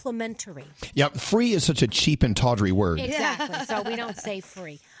 complimentary. Yeah, free is such a cheap and tawdry word. Exactly. So we don't say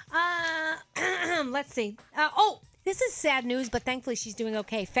free. Let's see. This is sad news, but thankfully she's doing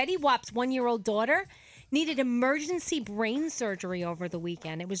okay. Fetty Wap's 1-year-old daughter needed emergency brain surgery over the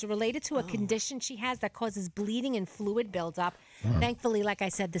weekend. It was related to a condition she has that causes bleeding and fluid buildup. Thankfully, like I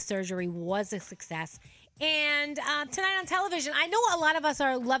said, the surgery was a success. And tonight on television, I know a lot of us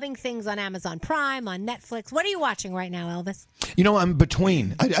are loving things on Amazon Prime, on Netflix. What are you watching right now, Elvis? You know, I'm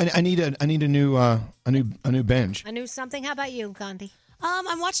between. I need a new binge. A new something. How about you, Gandhi?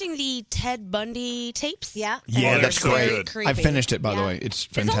 I'm watching the Ted Bundy tapes. Yeah. Yeah, that's great. Creepy. I finished it, by the way. It's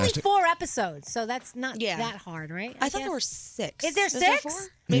fantastic. There's only 4 episodes, so that's not that hard, right? I thought there were 6. Is there 6?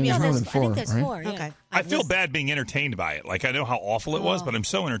 Maybe no, more than 4. I think there's right? 4. Yeah. Okay. I feel bad being entertained by it. Like, I know how awful it was, but I'm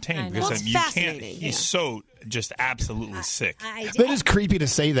so entertained because Well, it's you can't. fascinating, He's so just absolutely sick. That is creepy to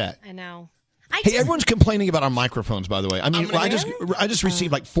say that. I know. Hey, everyone's complaining about our microphones, by the way. I mean, I just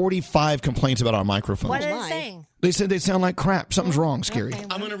received like 45 complaints about our microphones. What are they saying? They said they sound like crap. Something's wrong, Scary.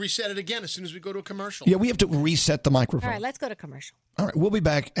 I'm going to reset it again as soon as we go to a commercial. Yeah, we have to reset the microphone. All right, let's go to commercial. All right, we'll be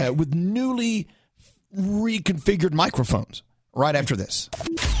back with newly reconfigured microphones right after this.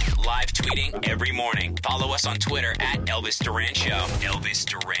 Live tweeting every morning. Follow us on Twitter at Elvis Duran Show. Elvis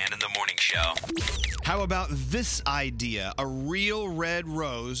Duran in the Morning Show. How about this idea? A real red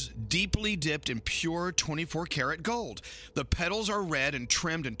rose deeply dipped in pure 24-karat gold. The petals are red and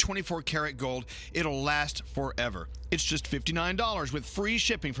trimmed in 24-karat gold. It'll last forever. It's just $59 with free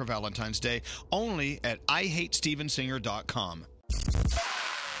shipping for Valentine's Day, only at IHateStevensinger.com.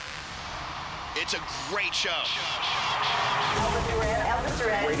 It's a great show. Elvis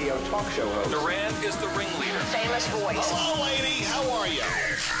Duran. Radio talk show host. Duran is the ringleader. Famous voice. Hello, lady. How are you?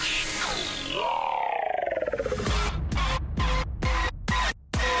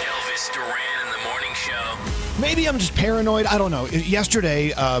 Elvis Duran in the Morning Show. Maybe I'm just paranoid. I don't know.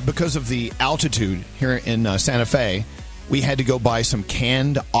 Yesterday, because of the altitude here in Santa Fe, we had to go buy some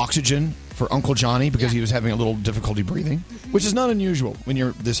canned oxygen for Uncle Johnny because he was having a little difficulty breathing, which is not unusual when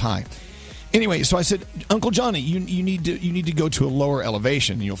you're this high. Anyway, so I said, Uncle Johnny, you need to go to a lower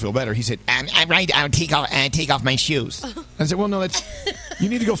elevation and you'll feel better. He said, I'm right. I'll take off my shoes. I said, well, no, you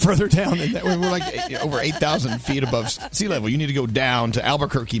need to go further down than that. We're like over 8,000 feet above sea level. You need to go down to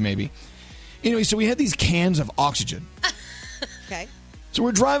Albuquerque, maybe. Anyway, so we had these cans of oxygen. Okay. So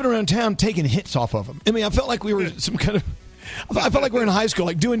we're driving around town taking hits off of them. I mean, I felt like we were some kind of. I felt like we were in high school,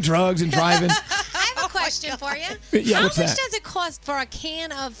 like doing drugs and driving. I have a question for you. Yeah, How what's much that? does it cost for a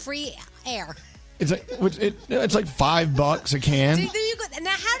can of free air? It's like it's like $5 a can.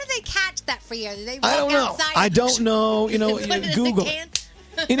 Now, how do they catch that free air? Do they walk I don't know. outside? I don't know. You know, Put it in the Google. can?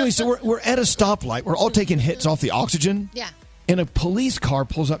 Anyway, so we're at a stoplight. We're all taking hits off the oxygen. Yeah. And a police car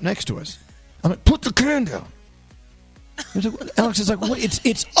pulls up next to us. I'm like, put the can down. Alex is like, what?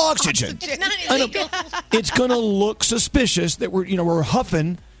 It's oxygen. It's not I know. illegal. It's gonna look suspicious that we're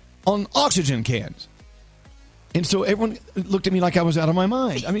huffing on oxygen cans. And so everyone looked at me like I was out of my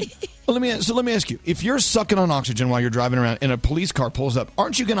mind. I mean, well, let me ask you: if you're sucking on oxygen while you're driving around and a police car pulls up,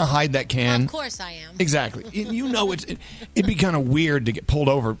 aren't you going to hide that can? Of course I am. Exactly. You know, it'd be kind of weird to get pulled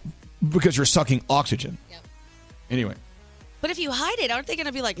over because you're sucking oxygen. Yep. Anyway. But if you hide it, aren't they going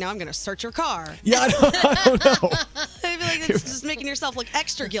to be like, now I'm going to search your car? Yeah, I don't know. They'd be like, it's just making yourself look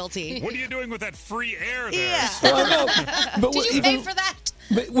extra guilty. What are you doing with that free air there? Yeah. Well, I know. But Did you pay for that?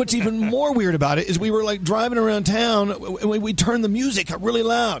 But what's even more weird about it is we were like driving around town and we turned the music up really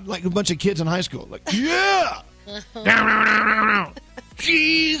loud, like a bunch of kids in high school. Like, yeah!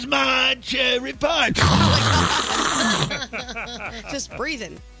 She's my cherry pie. Just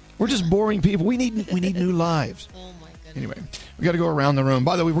breathing. We're just boring people. We need new lives. Oh my goodness. Anyway, we got to go around the room.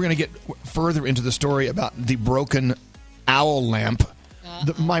 By the way, we're going to get further into the story about the broken owl lamp.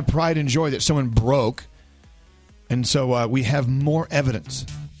 My pride and joy that someone broke. And so we have more evidence.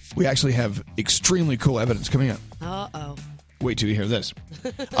 We actually have extremely cool evidence coming up. Uh-oh. Wait till you hear this.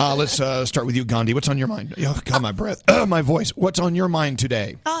 Let's start with you, Gandhi. What's on your mind? Oh, God, my breath. My voice. What's on your mind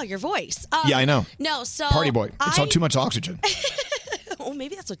today? Oh, your voice. Yeah, I know. No, so... Party boy. It's all too much oxygen. Oh,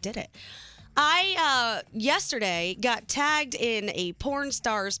 maybe that's what did it. I, yesterday, got tagged in a porn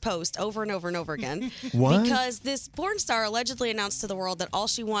star's post over and over and over again. What? Because this porn star allegedly announced to the world that all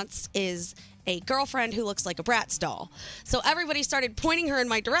she wants is a girlfriend who looks like a Bratz doll. So everybody started pointing her in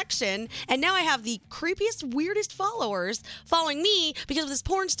my direction, and now I have the creepiest, weirdest followers following me because of this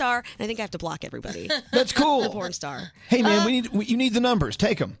porn star, and I think I have to block everybody. That's cool. The porn star. Hey, man, you need the numbers.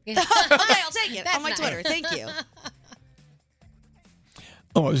 Take them. Okay, I'll take it on my Twitter. Thank you.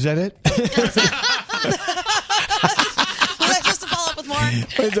 Oh, is that it? Just to follow up with more.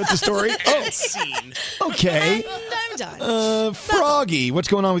 Is that the story? Oh, scene. Okay. I'm done. Froggy, what's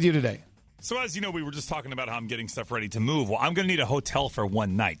going on with you today? So as you know, we were just talking about how I'm getting stuff ready to move. Well, I'm going to need a hotel for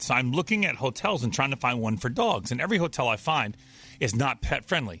one night. So I'm looking at hotels and trying to find one for dogs. And every hotel I find is not pet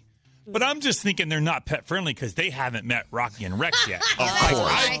friendly. But I'm just thinking they're not pet friendly because they haven't met Rocky and Rex yet. Of course.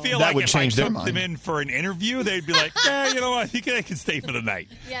 I feel That like would if change I their took mind. them in for an interview, they'd be like, you know what, I think I can stay for the night.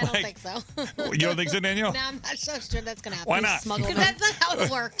 Yeah, I don't think so. You don't think so, Danielle? No, I'm not so sure that's going to happen. Why not? Because that's not how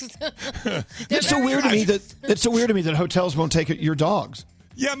it works. That's so weird to me that hotels won't take your dogs.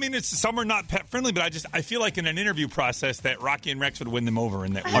 Yeah, I mean, some are not pet friendly, but I feel like in an interview process that Rocky and Rex would win them over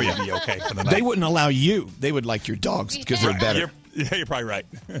and that we would be okay for the night. They wouldn't allow you. They would like your dogs because they're better. You're probably right.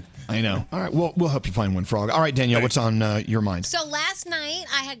 I know. All right, we'll help you find one, Frog. All right, Danielle, what's on your mind? So last night,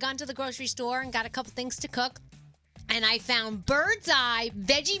 I had gone to the grocery store and got a couple things to cook. And I found Bird's Eye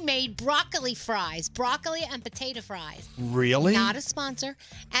veggie-made broccoli fries. Broccoli and potato fries. Really? Not a sponsor.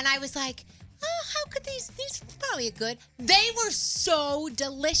 And I was like, how could these probably are good. They were so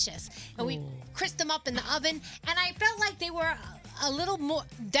delicious. And we crisped them up in the oven. And I felt like they were a little more,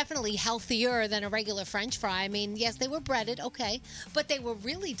 definitely healthier than a regular French fry. I mean, yes, they were breaded, okay. But they were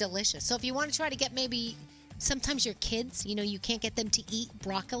really delicious. So if you want to try to get maybe, sometimes your kids, you can't get them to eat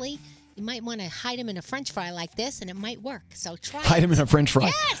broccoli. You might want to hide them in a French fry like this, and it might work. So try it. Hide them in a French fry?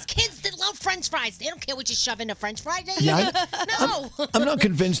 Yes, kids that love French fries. They don't care what you shove in a French fry, do you? Yeah, No. I'm not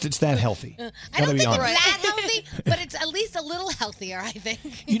convinced it's that healthy. I don't Gotta think be it's honest. that healthy, but it's at least a little healthier, I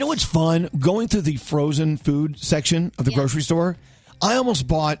think. You know what's fun? Going through the frozen food section of the grocery store, I almost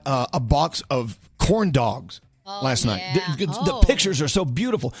bought a box of corn dogs last night. The pictures are so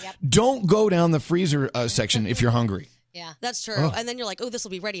beautiful. Don't go down the freezer section if you're hungry. Yeah, that's true. Oh. And then you're like, this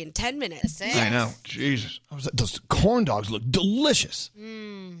will be ready in 10 minutes. I know. Jesus. Those corn dogs look delicious.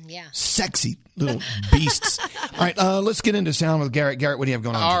 Yeah. Sexy little beasts. All right, let's get into sound with Garrett. Garrett, what do you have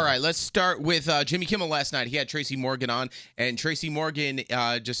going on? All right, let's start with Jimmy Kimmel last night. He had Tracy Morgan on, and Tracy Morgan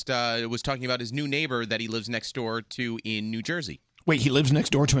just was talking about his new neighbor that he lives next door to in New Jersey. Wait, he lives next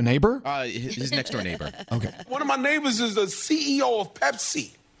door to a neighbor? His next door neighbor. Okay. One of my neighbors is the CEO of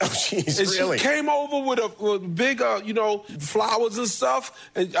Pepsi. Oh, jeez, and really? she came over with big, flowers and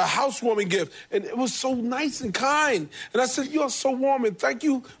stuff, and a housewarming gift. And it was so nice and kind. And I said, you are so warm, and thank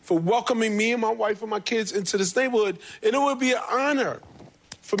you for welcoming me and my wife and my kids into this neighborhood. And it would be an honor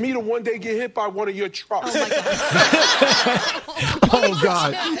for me to one day get hit by one of your trucks. Oh,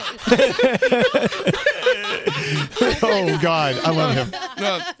 God. Oh, God. I love him.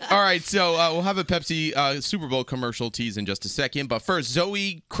 All right, so we'll have a Pepsi Super Bowl commercial tease in just a second. But first,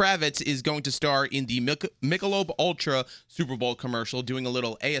 Zoe Kravitz is going to star in the Michelob Ultra Super Bowl commercial doing a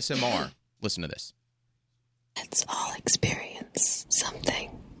little ASMR. Listen to this. Let's all experience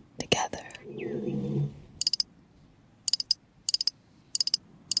something together.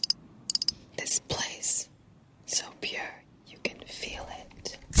 This place, so pure, you can feel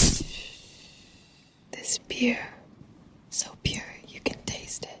it. This beer, so pure, you can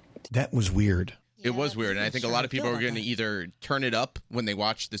taste it. That was weird. It was weird, and I think a lot of people are going to either turn it up when they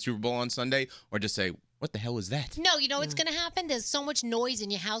watch the Super Bowl on Sunday or just say, what the hell is that? No, you know what's going to happen? There's so much noise in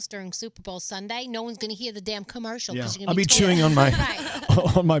your house during Super Bowl Sunday. No one's going to hear the damn commercial. Yeah. 'Cause you're I'll gonna be chewing on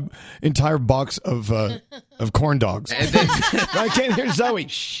my entire box of corn dogs. I can't hear Zoe.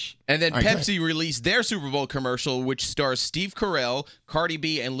 Shh. And then All right, go Pepsi released their Super Bowl commercial, which stars Steve Carell, Cardi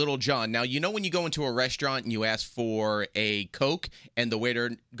B, and Lil Jon. Now, you know when you go into a restaurant and you ask for a Coke and the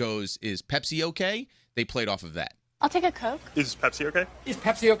waiter goes, is Pepsi okay? They played off of that. I'll take a Coke. Is Pepsi okay? Is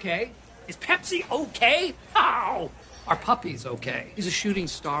Pepsi okay? Is Pepsi okay? How? Our puppy's okay. He's a shooting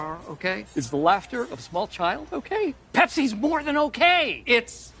star, okay? Is the laughter of a small child okay? Pepsi's more than okay.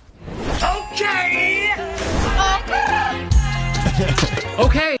 It's okay! Okay!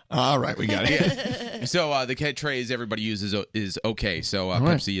 Okay. All right, we got it. So the catchphrase everybody uses is okay. So right.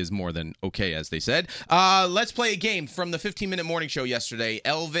 Pepsi is more than okay, as they said. Let's play a game from the 15-minute morning show yesterday.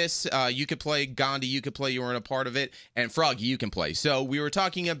 Elvis, you could play. Gandhi, you could play. You weren't a part of it. And Froggy, you can play. So we were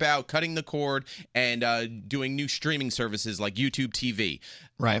talking about cutting the cord and doing new streaming services like YouTube TV.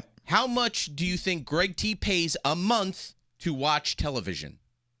 Right. How much do you think Greg T pays a month to watch television?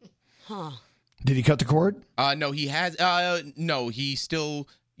 Huh. Did he cut the cord? No, he has. No, he still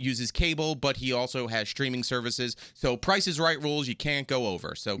uses cable, but he also has streaming services. So Price is Right rules, you can't go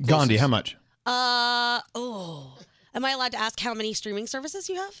over. So Gandhi, how much? Am I allowed to ask how many streaming services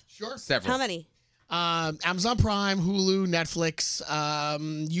you have? Sure. Several. How many? Amazon Prime, Hulu, Netflix,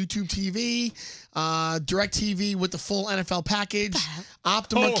 YouTube TV, DirecTV with the full NFL package,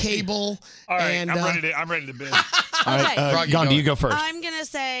 Optima Cable. All right, and I'm ready to bid. All right, Froggy, Gandhi, go you go first. I'm going to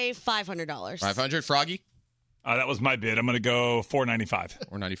say $500. $500, Froggy? That was my bid. I'm going to go $495.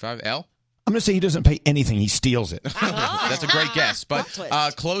 $495. L? I'm going to say he doesn't pay anything. He steals it. That's a great guess. But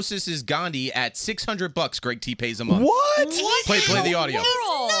closest is Gandhi at $600. Greg T pays a month. What? Play the audio.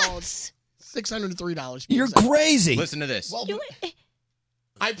 $603. You're crazy. Listen to this. Well,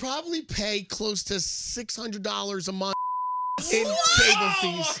 I probably pay close to $600 a month in cable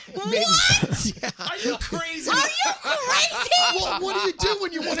fees. Maybe. Yeah. Are you crazy? Are you crazy? Well, what do you do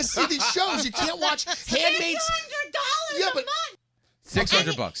when you want to see these shows? You can't watch Handmaid's. $600 a month.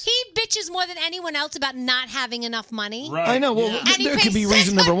 $600. He bitches more than anyone else about not having enough money. Right. I know. Well, there could be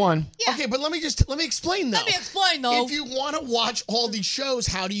reason number one. Okay, but let me explain though. Let me explain though. If you want to watch all these shows,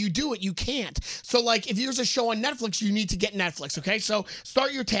 how do you do it? You can't. So like, if there's a show on Netflix, you need to get Netflix. Okay, so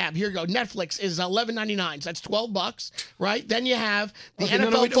start your tab. Here you go. Netflix is $11.99. So that's $12, right? Then you have the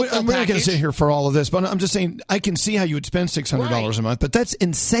NFL football I'm not going to package. sit here for all of this, but I'm just saying I can see how you would spend $600 a month, but that's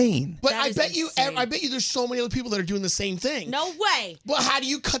insane. But I bet you there's so many other people that are doing the same thing. No way. Well, how do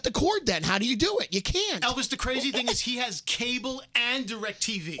you cut the cord then? How do you do it? You can't. Elvis, the crazy thing is he has cable and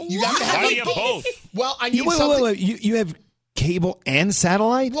DirecTV. You got to Why do you have both? Well, I need Wait, something. you have cable and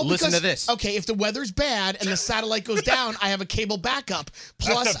satellite? Well, Listen because, to this. Okay, if the weather's bad and the satellite goes down, I have a cable backup.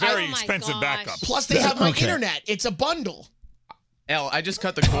 Plus, That's a very expensive backup. Plus, they have my Okay. internet. It's a bundle. L, I just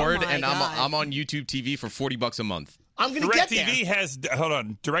cut the cord, my and God. I'm on YouTube TV for $40 a month. I'm going to get there. DirecTV has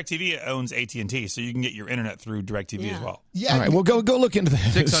DirecTV owns AT&T, so you can get your internet through DirecTV as well. Yeah. All right, well, go look into the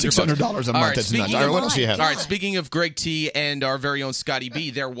 $600 a month. All right, That's nuts. speaking All right, of- what else do you have? All right, speaking of Greg T and our very own Scotty B,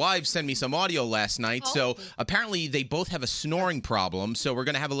 their wives sent me some audio last night. So apparently they both have a snoring problem. So we're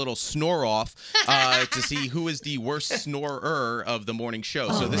going to have a little snore off to see who is the worst snorer of the morning show.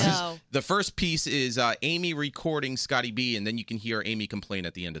 So this is the first piece is Amy recording Scotty B, and then you can hear Amy complain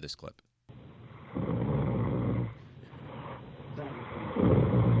at the end of this clip.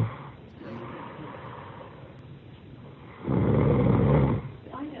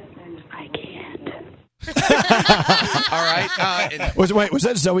 All right. Was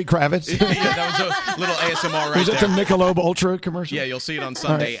that Zoe Kravitz? Yeah, that was a little ASMR right Was it there. the Michelob Ultra commercial? Yeah, you'll see it on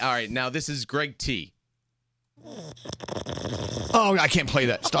Sunday. All right, now this is Greg T. Oh, I can't play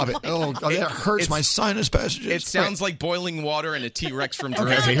that. Stop it. Oh, that hurts my sinus passages. It sounds like boiling water and a T-Rex from Okay,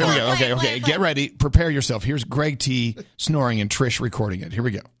 Jurassic here we Park. go. Okay. Get ready. Prepare yourself. Here's Greg T snoring and Trish recording it. Here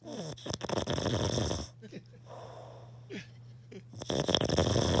we go.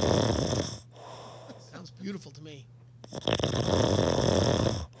 Sounds beautiful to me.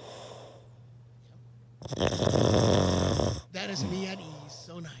 That is me at ease.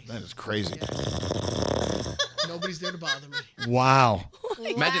 So nice. That is crazy. Nobody's there to bother me. Wow.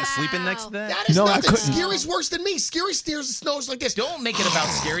 Imagine sleeping next to that. That is No, I nothing. couldn't. Scary's worse than me. Scary snows like this. Don't make it about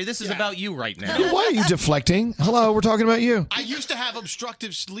Scary. This is about you right now. Why are you deflecting? Hello, we're talking about you. I used to have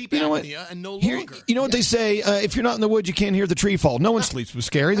obstructive sleep You know what? apnea and no Here, longer. you know what they say? If you're not in the woods, you can't hear the tree fall. No one sleeps with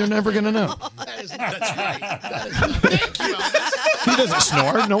Scary. They're never going to know. That's right. Thank you, Elvis. He doesn't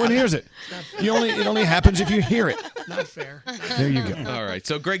snore. No one hears it. It only happens if you hear it. Not fair. There you go. All right,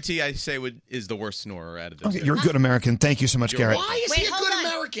 so Greg T, I say, is the worst snorer out of this. Okay, you're a good American. Thank you so much, Garrett. Why is he a good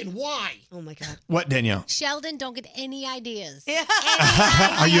American? Why? Oh my God. What, Danielle? Sheldon, don't get any ideas.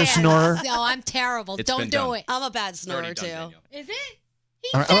 Are you a snorer? No, I'm terrible. It's Don't been do done. it. I'm a bad snorer too. Is it?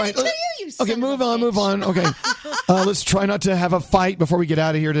 All right. Okay, move on. Okay, let's try not to have a fight before we get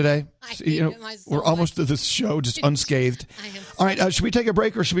out of here today. We're almost to this show just unscathed. All right, should we take a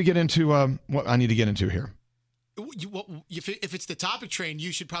break or should we get into what I need to get into here? If it's the topic train,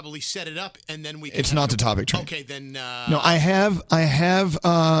 you should probably set it up, and then we can. It's not the topic train. Okay, then. No, I have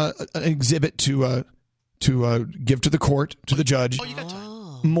an exhibit to give to the court, to the judge. Oh, you got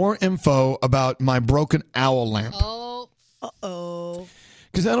time. More info about my broken owl lamp. Oh. Uh-oh.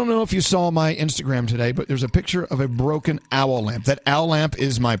 because I don't know if you saw my Instagram today, but there's a picture of a broken owl lamp. That owl lamp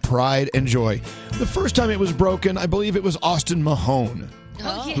is my pride and joy. The first time it was broken, I believe it was Austin Mahone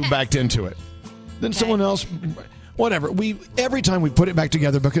who backed into it. Then someone else, whatever. Every time we put it back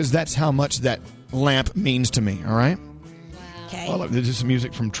together because that's how much that lamp means to me, all right? Okay. Oh, look, this is some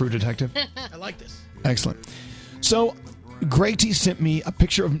music from True Detective. I like this. Excellent. So, Greg T sent me a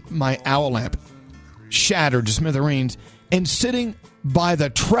picture of my owl lamp, shattered to smithereens, and sitting by the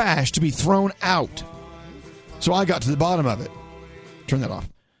trash to be thrown out. So I got to the bottom of it. Turn that off.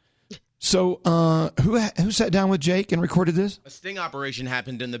 So, who sat down with Jake and recorded this? A sting operation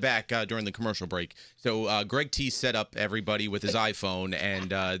happened in the back during the commercial break. So Greg T set up everybody with his iPhone,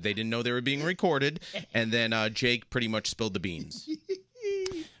 and they didn't know they were being recorded. And then Jake pretty much spilled the beans.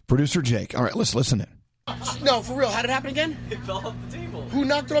 Producer Jake. All right, let's listen in. No, for real. How did it happen again? It fell off the table. Who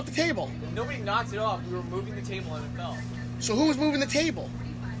knocked it off the table? Nobody knocked it off. We were moving the table and it fell. So who was moving the table?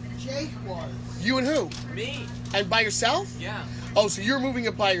 Jake was. You and who? Me. And by yourself? Yeah. Oh, so you're moving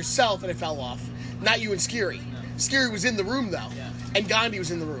it by yourself and it fell off. Not you and Scary. No. Scary was in the room, though. Yeah. And Gandhi was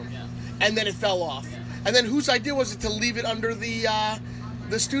in the room. Yeah. And then it fell off. Yeah. And then whose idea was it to leave it under the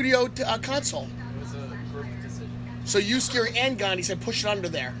studio console? It was a group decision. So you, Scary, and Gandhi said push it under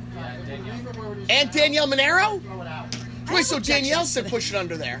there. Yeah, Danielle. And Danielle Monero? Throw it out. Wait, so Danielle said push it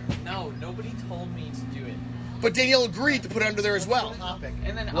under there. No, nobody told me to do it. But Danielle agreed to put it under there as well.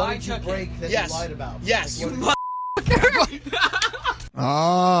 And then What I did you took break it. that Yes. you lied about? Yes. You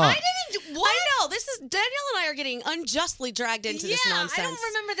Ah. I know. This is Danielle and I are getting unjustly dragged into this nonsense. I don't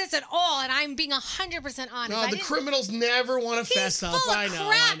remember this at all, and I'm being 100% honest. No, the criminals never want to fess up. I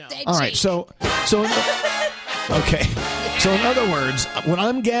know. All right, so okay. So in other words, what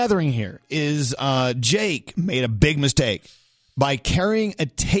I'm gathering here is Jake made a big mistake by carrying a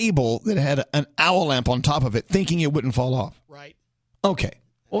table that had an owl lamp on top of it, thinking it wouldn't fall off. Right. Okay.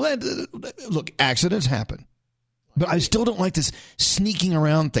 Well, look, accidents happen. But I still don't like this sneaking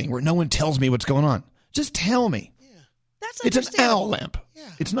around thing where no one tells me what's going on. Just tell me. That's It's an owl lamp. Yeah.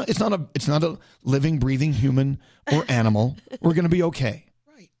 It's not a living, breathing human or animal. We're going to be okay.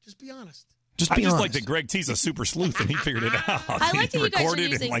 Right. Just be honest. Just I be just honest. like that Greg T's a super sleuth and he figured it out. I like he that you guys are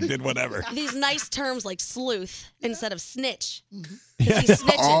recorded using and did whatever. these nice terms like sleuth instead of snitch. Mm-hmm. Because he's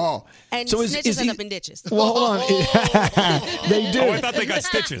snitching. Oh. And So is snitches he- end up in ditches. Well, hold on. They do. Oh, I thought they got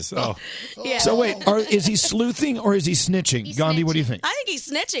stitches. Oh. Yeah. So wait, is he sleuthing or is he snitching? Gandhi, what do you think? I think he's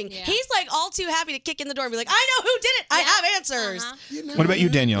snitching. He's like all too happy to kick in the door and be like, I know who did it. I have answers. What about you,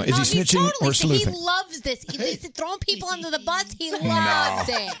 Danielle? Is he snitching or sleuthing? He loves this. He's throwing people under the bus. He loves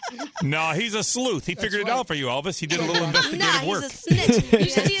it. No, he's a sleuth. He figured it out for you, Elvis. He did a little investigative Nah, work. he's a snitch. You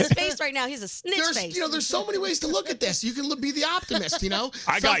should see his face right now. He's a snitch face. There's so many ways to look at this. You can be the optimist,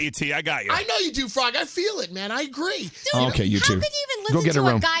 I got you, T. I got you. I know you do, Frog. I feel it, man. I agree. Okay, you two. How could you even Go listen get a to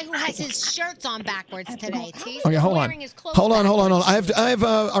a room. guy who has his shirts on backwards today? He's Okay, hold on. wearing his clothes Hold on. backwards. I have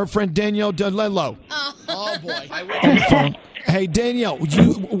our friend Danielle Dunlelo. Oh boy. on the phone. Hey, Danielle,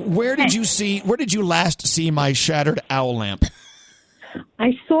 where did you last see my shattered owl lamp?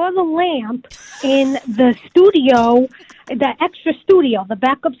 I saw the lamp in the studio, the extra studio, the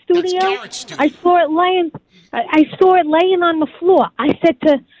backup studio. I saw it laying. I saw it laying on the floor. I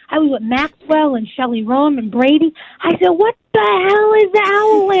was with Maxwell and Shelley Rum and Brady. I said, "What the hell is the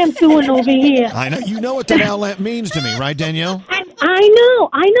owl lamp doing over here?" I know you know what that owl lamp means to me, right, Danielle? I know.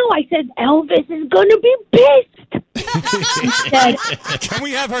 I said Elvis is going to be pissed. Can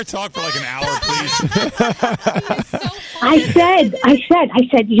we have her talk for like an hour, please? I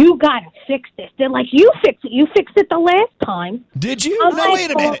said, you gotta fix this. They're like, you fix it. You fixed it the last time. Did you? I'm No, like,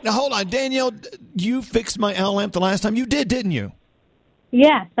 wait a minute. Now, hold on, Danielle. You fixed my owl lamp the last time. You did, didn't you?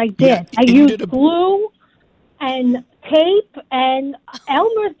 Yes, I did. Yeah, I and you used did a- glue and tape, and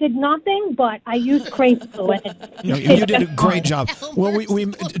Elmer did nothing, but I used crazy glue. You did a great job. Well, we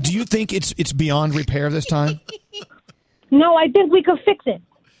do you think it's beyond repair this time? No, I think we could fix it.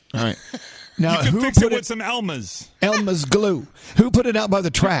 All right. Now, You can who fix it put with some Elmas. Elma's glue? Who put it out by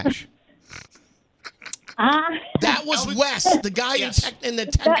the trash? That was Wes, the guy in the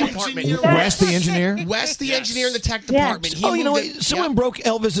tech department. Wes, the engineer? Wes, the engineer in the tech department. He Oh, you know what? moved it- Someone broke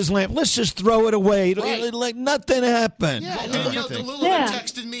Elvis's lamp. Let's just throw it away. Like nothing happened. Danielle DeLillo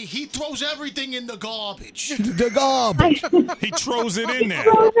texted me. He throws everything in the garbage. The garbage. He throws it in there.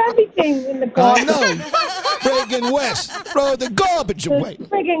 Throws everything in the I garbage. know. Friggin' Wes, throw the garbage away.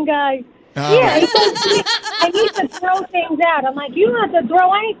 Friggin' guy. All Yeah, right. he says, I need to throw things out. I'm like, you don't have to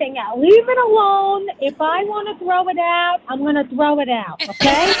throw anything out. Leave it alone. If I want to throw it out, I'm going to throw it out,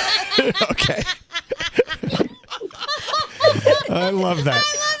 okay? Okay. I love that.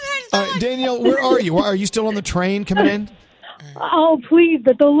 All right, Danielle, where are you? Are you still on the train coming in? Oh, please,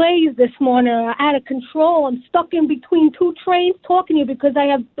 the delays this morning are out of control. I'm stuck in between two trains talking to you because I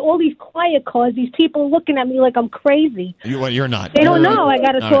have all these quiet cars. These people are looking at me like I'm crazy. You're not. They don't know I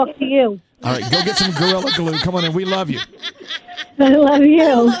got to All talk right. to you. All right, go get some Gorilla Glue. Come on in. We love you. I love you.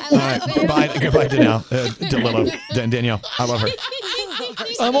 All right, bye. Goodbye, Danielle. I love her.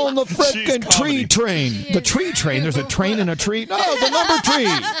 I'm on the frickin' tree train. The tree train. There's a train and a tree. No, the number tree.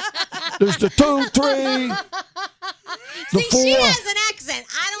 There's the 2, 3, the 4. She has an accent.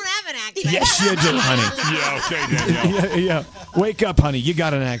 I don't have an accent. Yes, you do, honey. Yeah, okay, Danielle. Yeah. Wake up, honey. You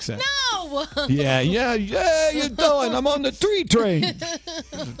got an accent. No. Yeah. You doing? I'm on the tree train.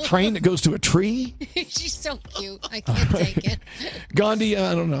 Train that goes to a tree? She's so cute. I can't take it. Gandhi,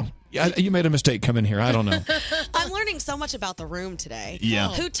 I don't know. You made a mistake coming here. I don't know. I'm learning so much about the room today. Yeah.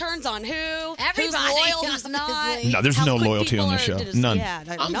 Who turns on who? Everybody. Who's loyal, who's not? No, there's no quick loyalty on people this show. are just- None. Yeah,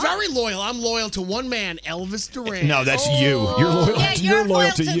 they're I'm not. very loyal. I'm loyal to one man, Elvis Duran. No, that's you. You're loyal. Yeah, you're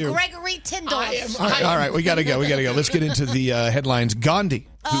loyal to you. Gregory Tindall. All right, we gotta go. Let's get into the headlines. Gandhi,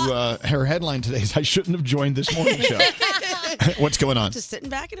 who her headline today is "I shouldn't have joined this morning show." What's going on? Just sitting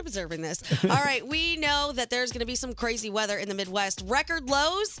back and observing this. All right, we know that there's going to be some crazy weather in the Midwest. Record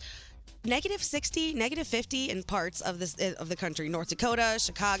lows. -60, -50 in parts of the country. North Dakota,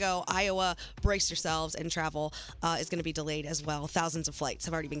 Chicago, Iowa. Brace yourselves, and travel is going to be delayed as well. Thousands of flights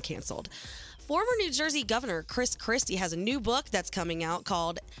have already been canceled. Former New Jersey Governor Chris Christie has a new book that's coming out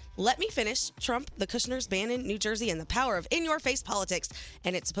called Let Me Finish, Trump, the Kushner's Ban in New Jersey, and the Power of In-Your-Face Politics.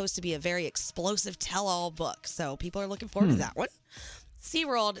 And it's supposed to be a very explosive tell-all book. So people are looking forward to that one.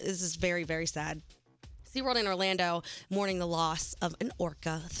 SeaWorld is very, very sad. SeaWorld in Orlando mourning the loss of an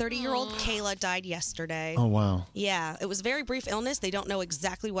orca. 30-year-old Kayla died yesterday. Oh, wow. Yeah, it was a very brief illness. They don't know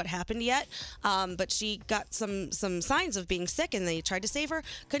exactly what happened yet, but she got some signs of being sick, and they tried to save her.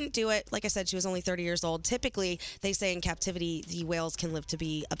 Couldn't do it. Like I said, she was only 30 years old. Typically, they say in captivity, the whales can live to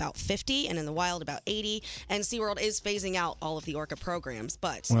be about 50, and in the wild, about 80. And SeaWorld is phasing out all of the orca programs.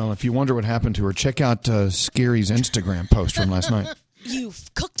 But Well, if you wonder what happened to her, check out Scary's Instagram post from last night.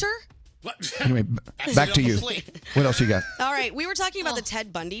 You've cooked her? Anyway, back to you. What else you got? All right, we were talking about the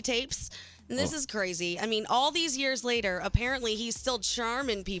Ted Bundy tapes, and this is crazy. I mean, all these years later, apparently he's still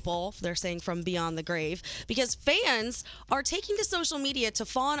charming people, they're saying from beyond the grave, because fans are taking to social media to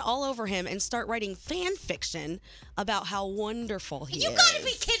fawn all over him and start writing fan fiction about how wonderful he is. You gotta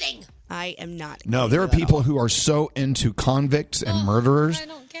be kidding. I am not. No, there are people who are so into convicts and murderers. I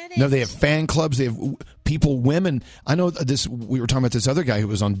don't get it. No, they have fan clubs. They have people, women. I know this. We were talking about this other guy who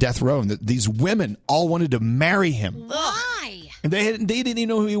was on death row, and that these women all wanted to marry him. Why? And they didn't even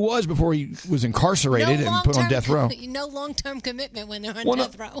know who he was before he was incarcerated and put on death row. No long-term commitment when they're on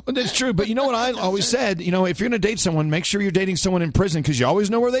death row. That's true. But you know what I always said? You know, if you're going to date someone, make sure you're dating someone in prison because you always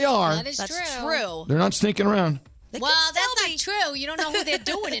know where they are. That is true. They're not sneaking around. Well, that's not true. You don't know who they're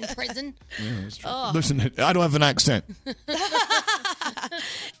doing in prison. Listen, I don't have an accent.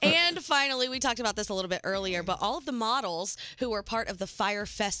 And finally, we talked about this a little bit earlier, but all of the models who were part of the Fyre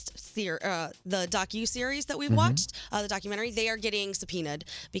Fest the docu-series that we've watched, the documentary, they are getting subpoenaed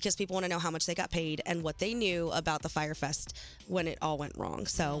because people want to know how much they got paid and what they knew about the Fyre Fest when it all went wrong.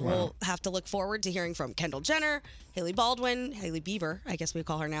 So we'll have to look forward to hearing from Kendall Jenner, Haley Baldwin, Haley Bieber, I guess we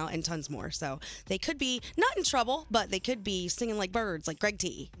call her now, and tons more. So they could be not in trouble, but they could be singing like birds, like Greg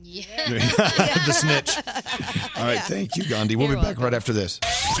T. Yeah. The snitch. All right, thank you, Gandhi. We'll be back right after this.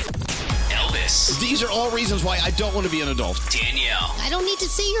 Elvis. These are all reasons why I don't want to be an adult. Danielle. I don't need to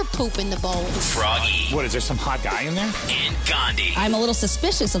see your poop in the bowl. Froggy. What, is there some hot guy in there? And Gandhi. I'm a little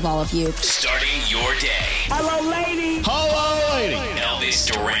suspicious of all of you. Starting your day. Hello, lady. Hello, lady.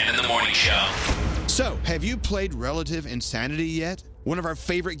 Elvis Duran in the Morning Show. So, have you played Relative Insanity yet? One of our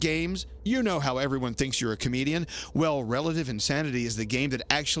favorite games. You know how everyone thinks you're a comedian. Well, Relative Insanity is the game that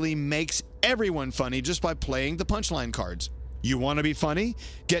actually makes everyone funny just by playing the punchline cards. You want to be funny?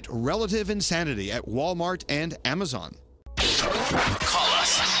 Get Relative Insanity at Walmart and Amazon. Call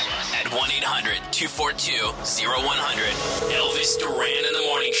us at 1-800-242-0100. Elvis Duran in the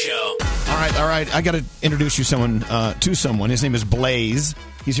Morning Show. All right. I got to introduce you to someone. His name is Blaze.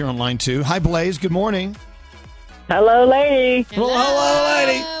 He's here on line 2. Hi, Blaze. Good morning. Hello, lady. Hello,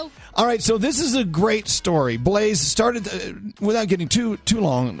 lady. All right, so this is a great story. Blaze started, without getting too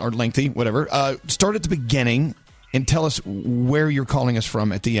long or lengthy, whatever, start at the beginning and tell us where you're calling us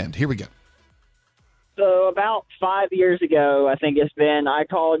from at the end. Here we go. So about 5 years ago, I think it's been, I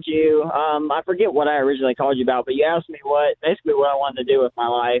called you. I forget what I originally called you about, but you asked me basically what I wanted to do with my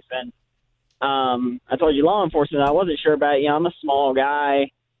life. And I told you law enforcement. I wasn't sure about it. You know, I'm a small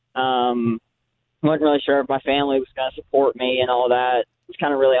guy. Wasn't really sure if my family was going to support me and all that. was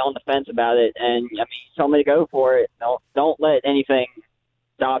kind of really on the fence about it. And I mean, he told me to go for it. Don't let anything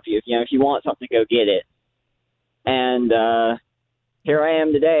stop you. If you want something, go get it. And here I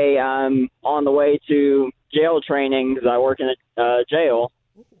am today. I'm on the way to jail training because I work in a jail,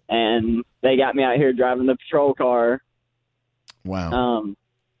 and they got me out here driving the patrol car. Wow.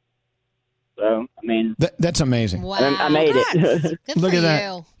 So, I mean... That's amazing. Wow. I made it. Look at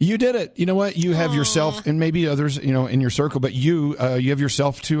that. You did it. You know what? You have yourself, and maybe others, in your circle, but you have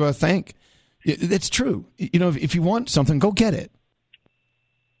yourself to thank. It's true. If you want something, go get it.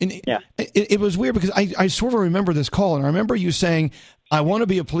 And it was weird because I sort of remember this call, and I remember you saying, I want to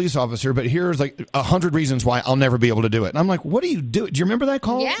be a police officer, but here's like 100 reasons why I'll never be able to do it. And I'm like, what do you do? Do you remember that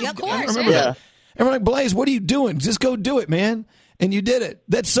call? Yeah, of course. I remember that. And we're like, Blaze, what are you doing? Just go do it, man. And you did it.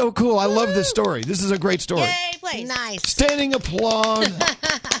 That's so cool. I love this story. This is a great story. Yay, Blaze. Nice. Standing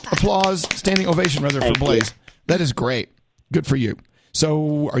standing ovation rather for Blaze. That is great. Good for you.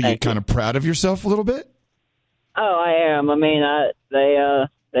 So are you kind of proud of yourself a little bit? Oh, I am. I mean,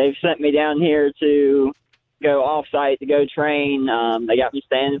 they've sent me down here to go off-site to go train. They got me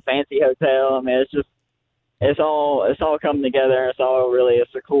staying in a fancy hotel. I mean, it's all coming together. It's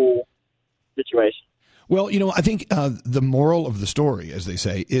a cool situation. Well, I think the moral of the story, as they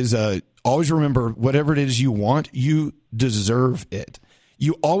say, is always remember whatever it is you want, you deserve it.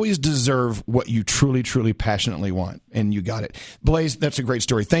 You always deserve what you truly, truly, passionately want, and you got it. Blaze, that's a great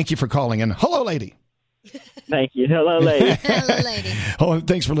story. Thank you for calling, and hello, lady. Thank you. Hello, lady. Hello, lady. Oh,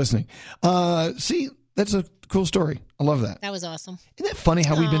 thanks for listening. See, that's a cool story. I love that. That was awesome. Isn't that funny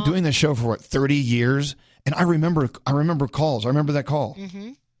how we've been doing this show for 30 years? And I remember calls. I remember that call.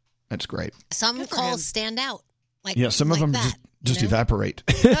 Mm-hmm. That's great. Some calls stand out. Some of them just evaporate.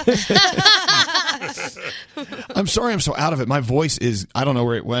 I'm sorry I'm so out of it. My voice is, I don't know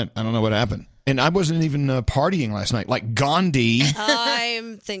where it went. I don't know what happened. And I wasn't even partying last night. Like Gandhi.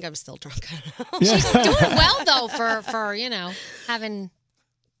 I think I'm still drunk. She's doing well, though, for having...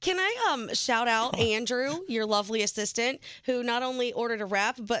 Can I shout out Andrew, your lovely assistant, who not only ordered a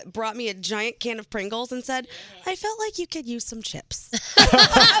wrap, but brought me a giant can of Pringles and said, I felt like you could use some chips.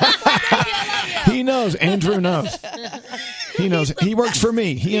 He knows. Andrew knows. He knows. He works for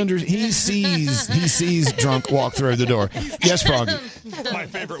me. He sees drunk walk through the door. Yes, Froggy. My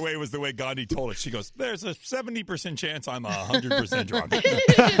favorite way was the way Gandhi told us. She goes, there's a 70% chance I'm 100% drunk.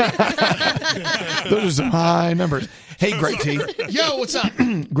 Those are some high numbers. Hey, Greg T. Yo, what's up?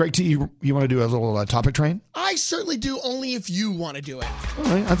 Greg T, you want to do a little topic train? I certainly do, only if you want to do it. All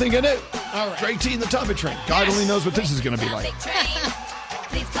right, I think I do. All right. Greg T and the topic train. God only knows what this is going to be like.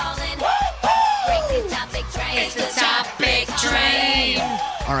 Please call in. Greg T's topic train. It's the topic train.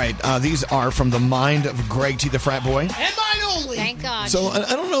 All right, these are from the mind of Greg T, the frat boy. And mine only. Thank God. So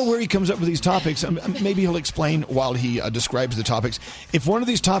I don't know where he comes up with these topics. Maybe he'll explain while he describes the topics. If one of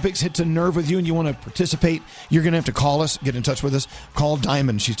these topics hits a nerve with you and you want to participate, you're going to have to call us, get in touch with us. Call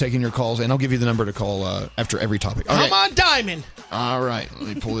Diamond. She's taking your calls, and I'll give you the number to call after every topic. Come on, Diamond. All right,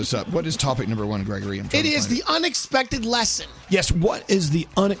 let me pull this up. What is topic number one, Gregory? It is the unexpected lesson. Yes, what is the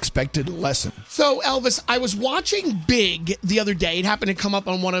unexpected lesson? So, Elvis, I was watching Big the other day. It happened to come up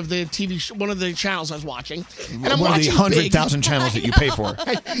on one of the one of the channels I was watching. And I'm one of the watching 100,000 channels that you pay for.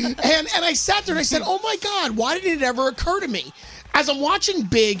 and I sat there and I said, oh my God, why did it ever occur to me? As I'm watching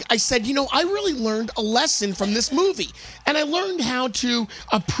Big, I said, I really learned a lesson from this movie. And I learned how to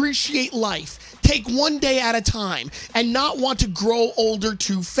appreciate life, take one day at a time, and not want to grow older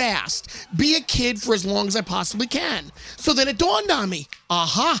too fast. Be a kid for as long as I possibly can. So then it dawned on me,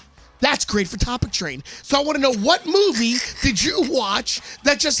 that's great for Topic Train. So I want to know, what movie did you watch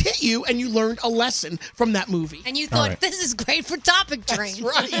that just hit you and you learned a lesson from that movie? And you thought, this is great for Topic Train. That's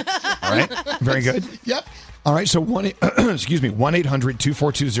right. All right, very good. Yep. All right, so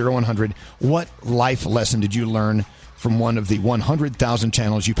 1-800-242-0100. What life lesson did you learn from one of the 100,000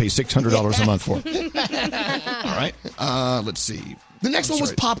 channels you pay $600 a month for? All right, let's see. The next one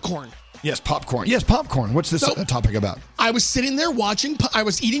was popcorn. Yes, popcorn. Yes, popcorn. What's this topic about? I was sitting there I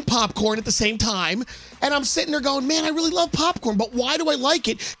was eating popcorn at the same time, and I'm sitting there going, man, I really love popcorn, but why do I like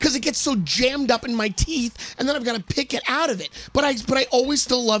it? Because it gets so jammed up in my teeth, and then I've got to pick it out of it. But I always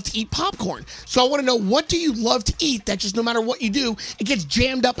still love to eat popcorn. So I want to know, what do you love to eat that just no matter what you do, it gets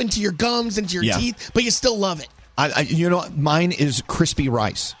jammed up into your gums, into your teeth, but you still love it? Mine is crispy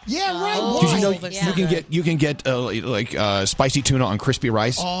rice. Yeah, right. Did you can get spicy tuna on crispy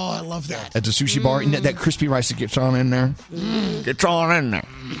rice? Oh, I love that. At the sushi bar, and that crispy rice that gets on in there. Gets on in there.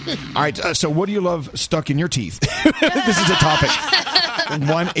 All right. So what do you love stuck in your teeth? This is a topic.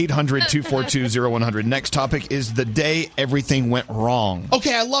 1-800-242-0100. Next topic is the day everything went wrong.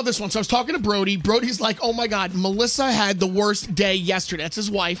 Okay, I love this one. So I was talking to Brody. Brody's like, oh my God, Melissa had the worst day yesterday. That's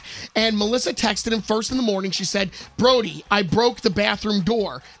his wife. And Melissa texted him first in the morning. She said, Brody, I broke the bathroom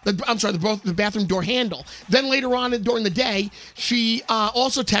door. The bathroom door handle. Then later on during the day, she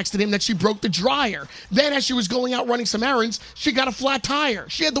also texted him that she broke the dryer. Then as she was going out running some errands, she got a flat tire.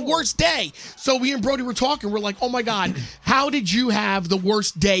 She had the worst day. So we and Brody were talking. We're like, oh my God, how did you have the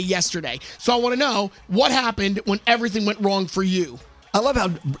worst day yesterday? So I want to know what happened when everything went wrong for you. I love how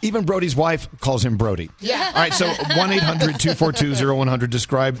even Brody's wife calls him Brody. Yeah. All right, so 1-800-242-0100.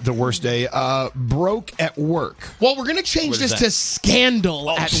 Describe the worst day. Broke at work. Well, we're going to change this to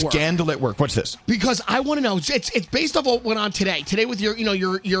scandal at work. Scandal at work. What's this? Because I want to know. It's based off what went on today. Today with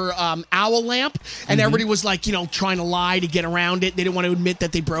your owl lamp, and everybody was like, trying to lie to get around it. They didn't want to admit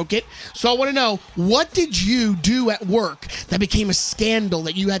that they broke it. So I want to know, what did you do at work that became a scandal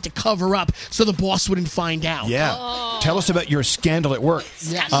that you had to cover up so the boss wouldn't find out? Yeah. Tell us about your scandal at work.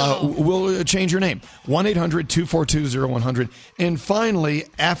 We'll change your name. 1-800-242-0100. And finally,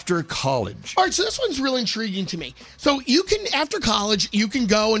 after college. All right, so this one's real intriguing to me. So you can, after college, you can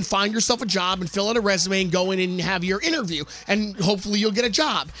go and find yourself a job and fill out a resume and go in and have your interview, and hopefully you'll get a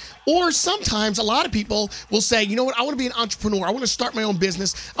job. Or sometimes a lot of people will say, you know what, I want to be an entrepreneur. I want to start my own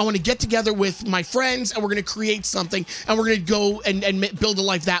business. I want to get together with my friends, and we're going to create something, and we're going to go and build a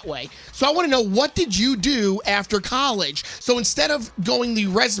life that way. So I want to know, what did you do after college? So instead of going the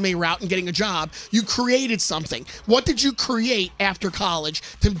resume route and getting a job, you created something. What did you create after college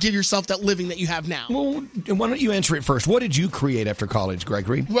to give yourself that living that you have now? Well, why don't you answer it first? What did you create after college,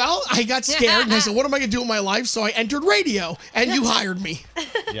 Gregory? Well, I got scared and I said, what am I going to do with my life? So I entered radio, and you hired me.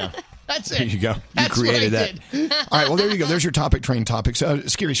 Yeah. That's it. There you go. You That's created what I that. did. All right, well, there you go. There's your topic train topics.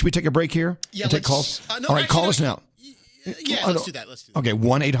 Scary, should we take a break here? Yeah, and take calls? no, All right, actually, call no. us now. Yeah, let's do that. Okay,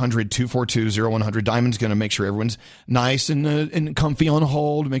 1-800-242-0100. Diamond's going to make sure everyone's nice and comfy on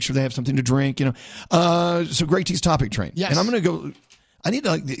hold, make sure they have something to drink, So Greg T's topic train. Yes. And I'm going to go, I need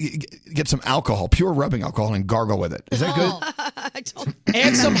to get some alcohol, pure rubbing alcohol, and gargle with it. Is that good?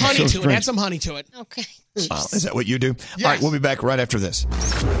 Add some honey So to it. strange. Add some honey to it. Okay. Is that what you do? Yes. All right, we'll be back right after this.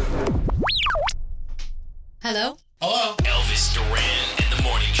 Hello? Hello? Elvis Duran in the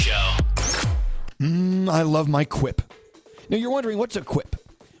morning show. I love my Quip. Now, you're wondering, what's a Quip?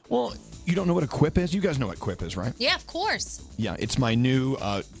 Well, you don't know what a Quip is? You guys know what Quip is, right? Yeah, of course. Yeah, it's my new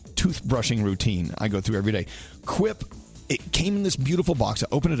toothbrushing routine I go through every day. Quip, it came in this beautiful box. I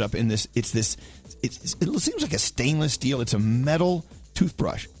open it up in this, it seems like a stainless steel. It's a metal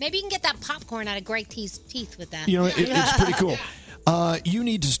toothbrush. Maybe you can get that popcorn out of Greg T's teeth with that. It's pretty cool. You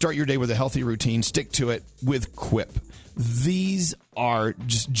need to start your day with a healthy routine. Stick to it with Quip. These are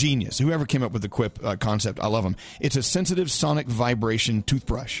just genius. Whoever came up with the Quip concept, I love them. It's a sensitive sonic vibration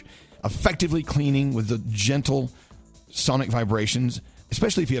toothbrush, effectively cleaning with the gentle sonic vibrations.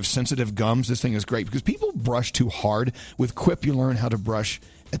 Especially if you have sensitive gums, this thing is great because people brush too hard. With Quip, you learn how to brush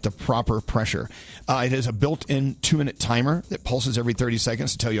at the proper pressure. It has a built-in 2-minute timer that pulses every 30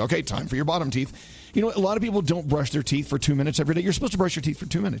 seconds to tell you, okay, time for your bottom teeth. You know, a lot of people don't brush their teeth for 2 minutes every day. You're supposed to brush your teeth for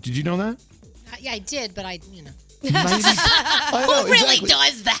 2 minutes. Did you know that? Yeah, I did, but I. I know, Who really exactly.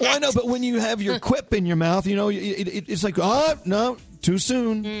 does that? Well, I know, but when you have your Quip in your mouth, it's like, oh, no, too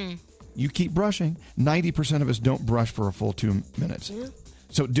soon. You keep brushing. 90% of us don't brush for a full 2 minutes.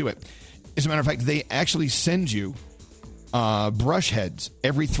 So do it. As a matter of fact, they actually send you brush heads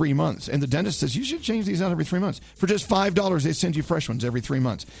every 3 months. And the dentist says you should change these out every 3 months. For just $5, they send you fresh ones every 3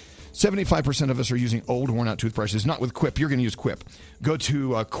 months. 75% of us are using old, worn-out toothbrushes. Not with Quip. You're going to use Quip. Go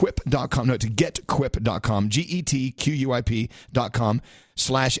to quip.com. No, to getquip.com.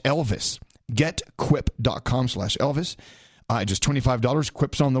 GetQuip.com/Elvis. Getquip.com/Elvis. Just $25.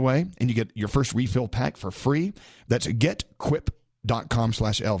 Quip's on the way, and you get your first refill pack for free. That's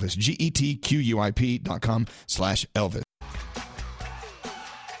getquip.com/Elvis. GetQuip.com/Elvis.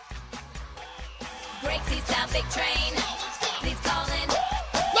 Break these topic train. Please call in.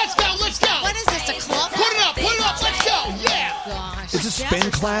 Let's go. What is this, a club? Put it up, let's go. Yeah. Gosh. It's a spin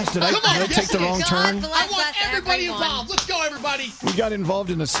class. Did I Yes, take the it wrong is. turn? I want everybody involved. Let's go, everybody. We got involved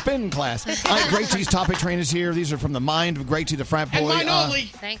in a spin class. All right, Great T's topic train is here. These are from the mind of Great T, the frat boy. And mine only.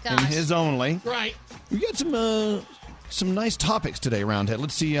 Thank And gosh. his only. Right. We got some nice topics today around here.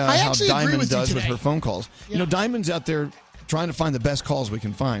 Let's see I how actually agree Diamond with you does with today. her phone calls. You know, Diamond's out there trying to find the best calls we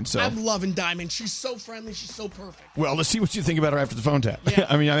can find. So, I'm loving Diamond. She's so friendly. She's so perfect. well, let's see what you think about her after the phone tap. Yeah.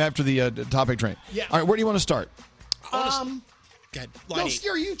 I mean, after the topic train. Yeah. All right, where do you want to start? Go ahead. Line 8.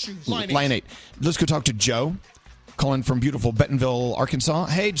 Scary, you choose. Line 8. Let's go talk to Joe, calling from beautiful Bentonville, Arkansas.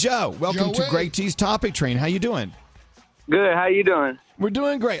 Hey, Joe. Welcome to Joey. Great T's topic train. How you doing? Good. How you doing? We're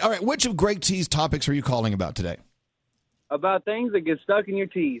doing great. All right, which of Greg T's topics are you calling about today? About things that get stuck in your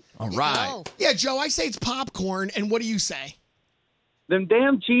teeth. All right. Yeah, Joe, I say it's popcorn, and what do you say? Them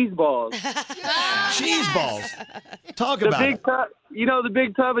damn cheese balls. Cheese balls. Talk the about big it. tub, you know the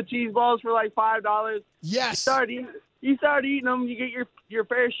big tub of cheese balls for like $5? Yes. You start eating them, you get your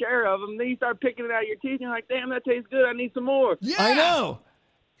fair share of them. Then you start picking it out of your teeth, and you're like, damn, that tastes good. I need some more. I know.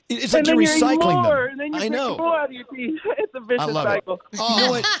 It's And like you're then eating recycling more, them. And then you I pick know. more out of your teeth. It's a vicious I love cycle. it. You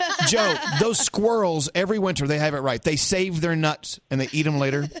know what, Joe? Those squirrels every winter they have it right. They save their nuts and they eat them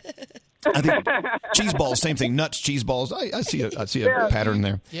later. I think cheese balls, same thing. Nuts, cheese balls. I see a Yeah. pattern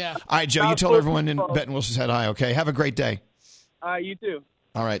there. Yeah. All right, Joe. You tell everyone in Bentonville said hi. Okay. Have a great day. You too.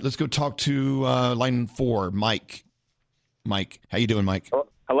 All right. Let's go talk to line 4, Mike. Mike, how you doing, Mike?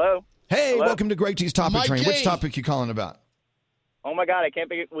 Hello. Hey, Hello? welcome to Greg T's Topic Train. Which topic you calling about? Oh my God, I can't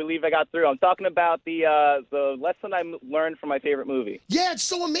believe I got through. I'm talking about the lesson I learned from my favorite movie. Yeah, it's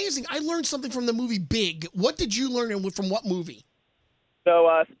so amazing. I learned something from the movie Big. What did you learn and from what movie? So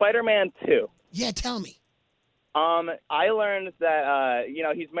Spider-Man 2. Yeah, tell me. I learned that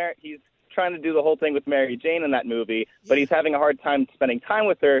he's trying to do the whole thing with Mary Jane in that movie, but he's having a hard time spending time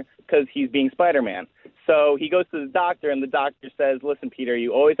with her because he's being Spider-Man. So he goes to the doctor, and the doctor says, "Listen, Peter,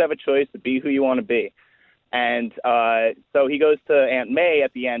 you always have a choice to be who you want to be." And so he goes to Aunt May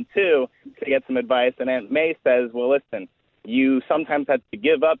at the end, too, to get some advice. And Aunt May says, well, listen, you sometimes have to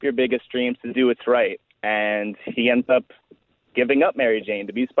give up your biggest dreams to do what's right. And he ends up giving up Mary Jane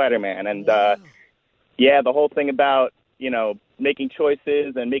to be Spider-Man. And, the whole thing about, making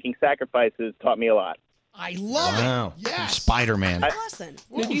choices and making sacrifices taught me a lot. I love Wow. it. Yes. Spider-Man. Lesson.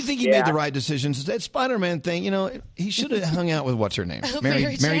 Do you think he made the right decisions? That Spider-Man thing, he should have hung out with what's her name?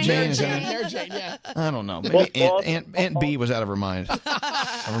 Mary Jane. Is that it? Mary Jane, yeah. I don't know. Maybe Aunt B was out of her mind.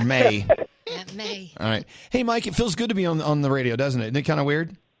 Or May. Aunt May. All right. Hey, Mike, it feels good to be on the radio, doesn't it? Isn't it kind of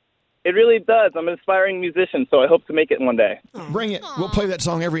weird? It really does. I'm an aspiring musician, so I hope to make it one day. Bring it. We'll play that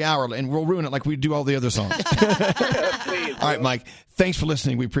song every hour, and we'll ruin it like we do all the other songs. All right, Mike. Thanks for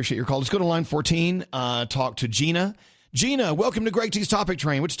listening. We appreciate your call. Let's go to line 14. Talk to Gina. Gina, welcome to Greg T's Topic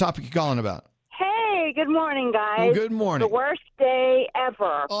Train. Which topic are you calling about? Hey, good morning, guys. Well, good morning. The worst day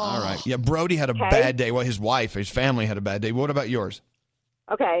ever. All right. Yeah, Brody had a Okay. bad day. Well, his family had a bad day. What about yours?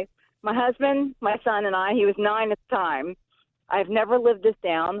 Okay. My husband, my son, and I, he was 9 at the time. I've never lived this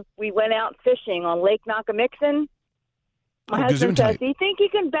down. We went out fishing on Lake Nakamixon. My husband says, do you think you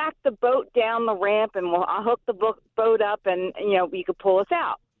can back the boat down the ramp and I'll hook the boat up and, you could pull us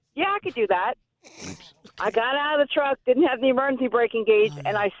out? Yeah, I could do that. I got out of the truck, didn't have the emergency brake engaged,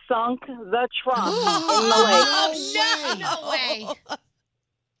 and I sunk the trunk in the lake. Oh, no way.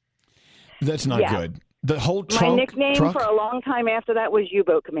 That's not Yeah. good. The whole My trunk. nickname truck? for a long time after that was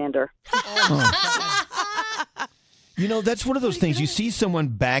U-Boat Commander. That's one of those things. You see someone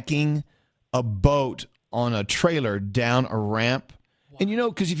backing a boat on a trailer down a ramp, and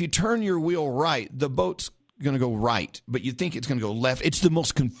because if you turn your wheel right, the boat's going to go right, but you think it's going to go left. It's the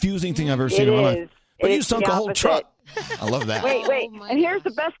most confusing thing I've ever seen in my life. But you It's sunk the a whole opposite. truck. I love that. Wait. And here's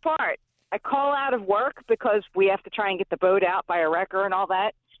the best part. I call out of work because we have to try and get the boat out by a wrecker and all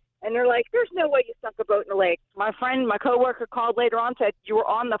that. And they're like, there's no way you sunk a boat in the lake. My friend, my coworker called later on, said you were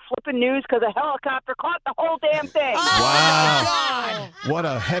on the flipping news because a helicopter caught the whole damn thing. Wow. What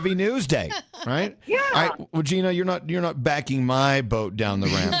a heavy news day, right? Yeah. All right. Well, Gina, you're not backing my boat down the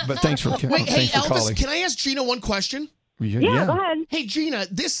ramp, but thanks for Wait, hey, thanks for Elvis, calling. can I ask Gina one question? Yeah, go ahead. Hey, Gina,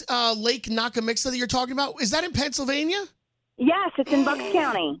 this Lake Nakamixon that you're talking about, is that in Pennsylvania? Yes, it's in Bucks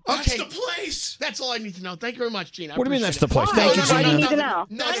County. Okay. That's the place. That's all I need to know. Thank you very much, Gina. I What do you mean appreciate that's the it. place? Thank you, What do you Gina. need to know?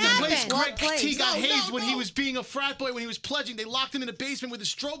 That's the place What Greg T place? got hazed when he was being a frat boy, when he was pledging. They locked him in a basement with a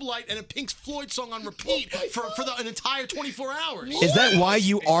strobe light and a Pink Floyd song on repeat for an entire 24 hours. Is that why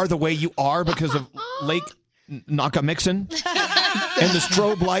you are the way you are because of Lake Nakamixon and the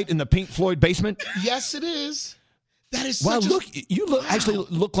strobe light in the Pink Floyd basement? Yes, it is. That is Wow, such a- look, you actually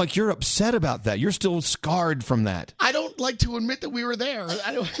look like you're upset about that. You're still scarred from that. I don't like to admit that we were there.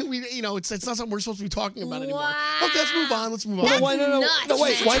 I don't. It's not something we're supposed to be talking about anymore. Okay, let's move on. Let's move on. Well,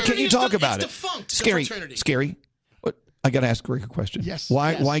 wait. Why can't you talk about it? defunct, the Scary. fraternity. Scary. What? I got to ask Greg a question. Yes,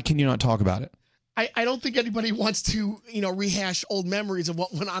 Why? yes. Why can you not talk about it? I don't think anybody wants to, rehash old memories of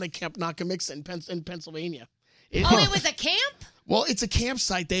what went on at Camp Nakamixon in Pennsylvania. It was a camp? Well, it's a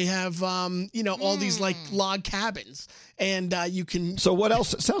campsite. They have, all these like log cabins, and you can. So what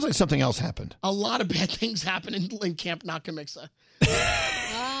else? It sounds like something else happened. A lot of bad things happen in Camp Nakamixon.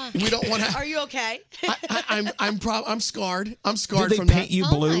 We don't want to. Are you okay? I'm scarred. I'm scarred Did they from paint that. you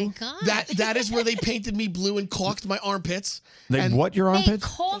blue? That is where they painted me blue and caulked my armpits. They what your armpits?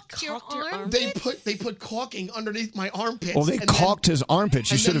 Caulked your armpits? They put caulking underneath my armpits. Well, they and caulked his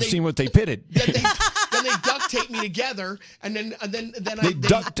armpits. You and should then have they- seen what they pitted. Then they duct taped me together, and then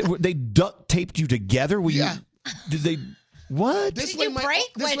They duct taped you together? Did they? What? This way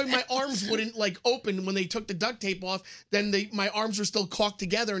my arms wouldn't like open when they took the duct tape off. Then my arms were still caulked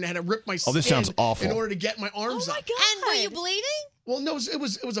together, and I had to rip my skin this sounds awful. in order to get my arms up. And were you bleeding? Well, no, it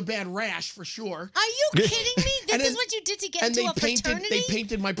was a bad rash for sure. Are you kidding me? This is what you did to get into a fraternity? They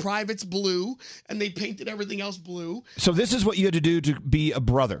painted my privates blue, and they painted everything else blue. So this is what you had to do to be a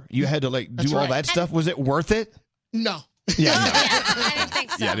brother. You had to do all that stuff. Was it worth it? No. Yeah, no. I didn't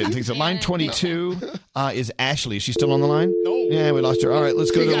think so. Yeah, I didn't think so. Line 22 is Ashley. Is she still on the line? No. Yeah, we lost her. All right,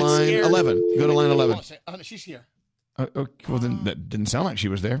 let's go to line 11. Go to line 11. She's here. Okay, well, then that didn't sound like she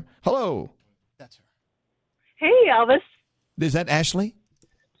was there. Hello. Hey, Elvis. Is that Ashley?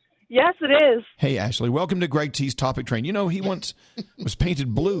 Yes, it is. Hey, Ashley. Welcome to Greg T's Topic Train. You know, he once was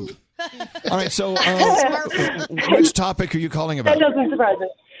painted blue. All right, so which topic are you calling about? That doesn't surprise me.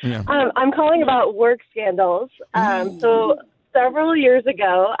 Yeah. I'm calling about work scandals. So several years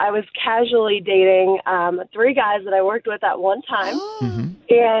ago, I was casually dating 3 guys that I worked with at one time.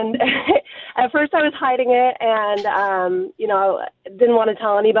 And at first I was hiding it and, didn't want to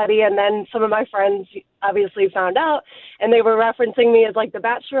tell anybody. And then some of my friends obviously found out, and they were referencing me as like the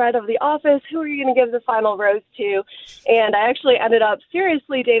bachelorette of the office. Who are you going to give the final rose to? And I actually ended up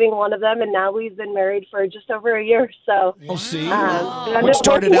seriously dating one of them, and now we've been married for just over a year. So, see, what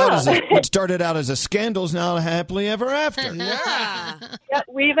started out as a scandal is now happily ever after. Yeah,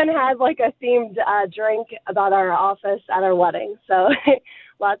 we even had like a themed drink about our office at our wedding. So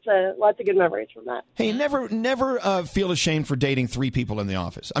lots of good memories from that. Hey, never feel ashamed for dating 3 people in the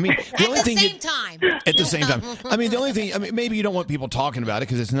office. I mean, the only thing at the same time. I mean, the only thing. I mean, maybe you don't want people talking about it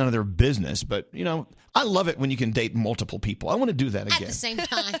because it's none of their business. But I love it when you can date multiple people. I want to do that again. At the same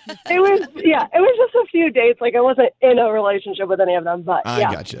time. It was just a few dates. Like I wasn't in a relationship with any of them, but I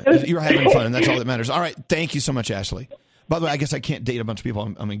gotcha. You're having fun, and that's all that matters. All right, thank you so much, Ashley. By the way, I guess I can't date a bunch of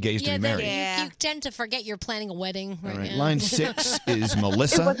people. I'm engaged to be married. You tend to forget you're planning a wedding right, All right, now. line 6 is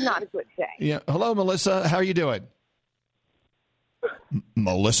Melissa. It was not a good day. Yeah. Hello, Melissa. How are you doing?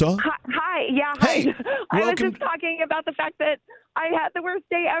 Melissa? Hi. Yeah. Hi. Hey, I was welcome. just talking about the fact that I had the worst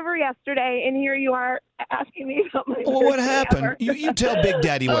day ever yesterday, and here you are asking me about my Well, worst what day happened? ever. You tell Big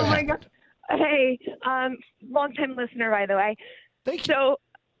Daddy what Oh, my happened. God. Hey, long-time listener, by the way. Thank you. So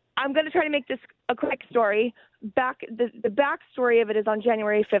I'm going to try to make this a quick story. The backstory of it is on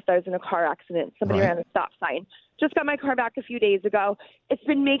January 5th, I was in a car accident. Somebody Right. ran a stop sign. Just got my car back a few days ago. It's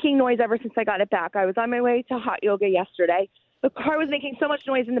been making noise ever since I got it back. I was on my way to hot yoga yesterday. The car was making so much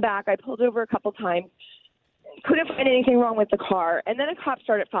noise in the back. I pulled over a couple times. Couldn't find anything wrong with the car. And then a cop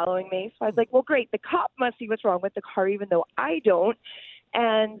started following me. So I was like, well, great. The cop must see what's wrong with the car, even though I don't.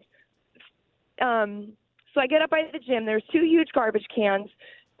 And so I get up by the gym. There's 2 huge garbage cans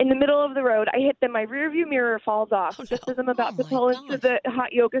in the middle of the road. I hit them. My rearview mirror falls off just as I'm about to pull into the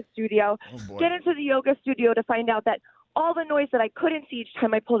hot yoga studio. Get into the yoga studio to find out that all the noise that I couldn't see each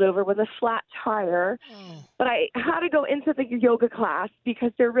time I pulled over was a flat tire. But I had to go into the yoga class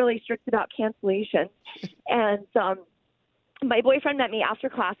because they're really strict about cancellations. And my boyfriend met me after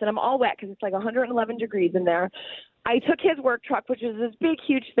class, and I'm all wet because it's like 111 degrees in there. I took his work truck, which is this big,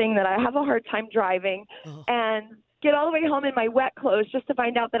 huge thing that I have a hard time driving, and get all the way home in my wet clothes just to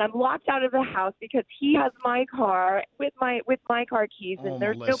find out that I'm locked out of the house because he has my car with my car keys, and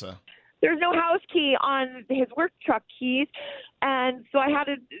there's no house key on his work truck keys. And so I had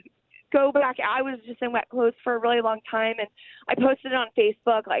to go back. I was just in wet clothes for a really long time, and I posted it on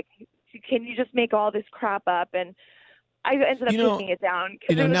Facebook, like, can you just make all this crap up? And I ended up taking it down.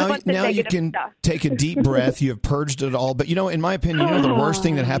 'Cause there was a bunch of Now you negative can stuff. take a deep breath. You have purged it all. But, in my opinion, the worst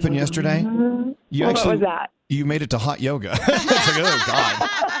thing that happened yesterday? What was that? You made it to hot yoga. It's like, oh,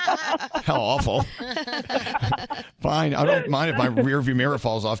 God. How awful. Fine. I don't mind if my rearview mirror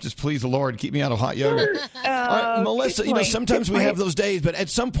falls off. Just please the Lord, keep me out of hot yoga. All right, Melissa, sometimes we have those days, but at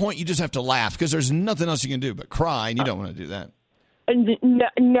some point you just have to laugh because there's nothing else you can do but cry, and you don't want to do that.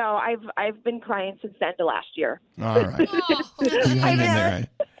 No, I've been crying since the end of last year. All right. You hang in there.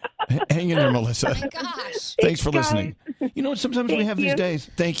 Hang in there, Melissa. Thanks for listening. Sometimes we have these days.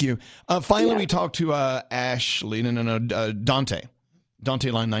 Thank you. Finally, we talked to Ashley. Dante.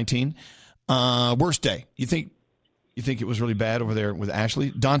 Dante, line 19. Worst day. You think it was really bad over there with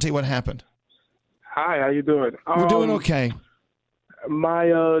Ashley? Dante, what happened? Hi, how you doing? We're doing okay. My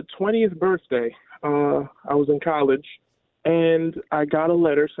 20th birthday, I was in college, and I got a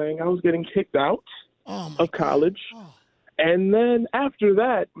letter saying I was getting kicked out of college. And then after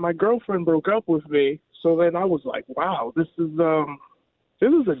that, my girlfriend broke up with me. So then I was like, wow, this is a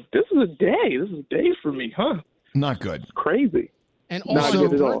day for me, huh? Not good. It's crazy. And Not also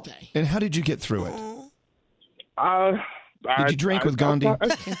good at all. birthday. And how did you get through it? Did you drink with Gandhi?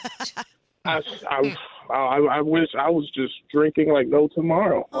 I wish I was just drinking like no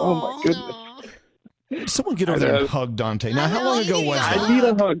tomorrow. Oh my goodness. Someone get over there and hug Dante. Now, how long ago was that? I need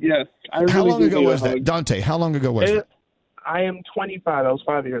a hug, yes. How long ago was that? Dante, how long ago was that? I am 25. That was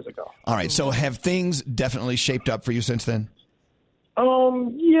 5 years ago. All right, so have things definitely shaped up for you since then?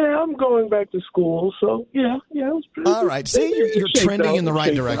 Yeah, I'm going back to school, so yeah. It was pretty All right, see, you're trending in the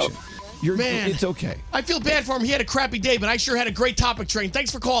right direction. Man, it's okay. I feel bad for him. He had a crappy day, but I sure had a great topic train.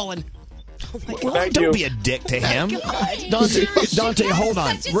 Thanks for calling. Well, don't be a dick to him. Dante, hold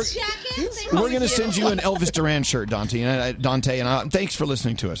on. We're going to send you an Elvis Duran shirt, Dante. And thanks for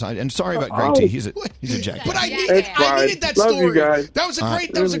listening to us. And sorry about Greg T. He's a jackass. But I needed that Love story. you guys. That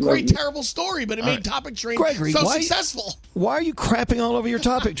was a great, terrible story, but it made Topic Train Gregory, successful. Why are you crapping all over your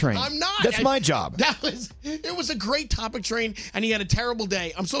Topic Train? I'm not. That's my job. It was a great Topic Train, and he had a terrible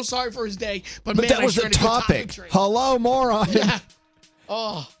day. I'm so sorry for his day, but man, that was I sure the had a good topic. Train. Hello, moron. Yeah.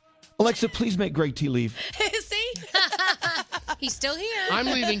 Oh. Alexa, please make Greg T leave. See? He's still here. I'm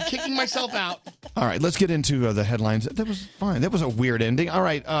leaving, kicking myself out. All right, let's get into the headlines. That was fine. That was a weird ending. All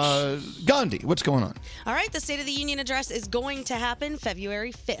right, Gandhi, what's going on? All right, the State of the Union address is going to happen.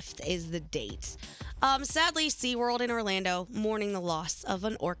 February 5th is the date. Sadly, SeaWorld in Orlando mourning the loss of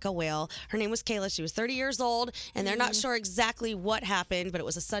an orca whale. Her name was Kayla. She was 30 years old, and they're not sure exactly what happened, but it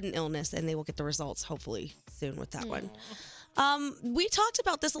was a sudden illness, and they will get the results hopefully soon with that one. We talked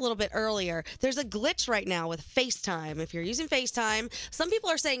about this a little bit earlier. There's a glitch right now with FaceTime. If you're using FaceTime, some people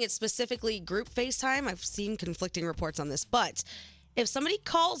are saying it's specifically group FaceTime. I've seen conflicting reports on this, but if somebody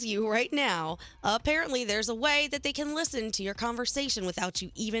calls you right now, apparently there's a way that they can listen to your conversation without you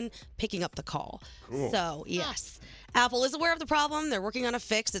even picking up the call. Cool. So, yes. Apple is aware of the problem. They're working on a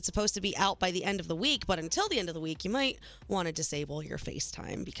fix. It's supposed to be out by the end of the week, but until the end of the week, you might want to disable your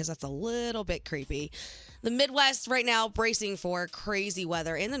FaceTime because that's a little bit creepy. The Midwest right now bracing for crazy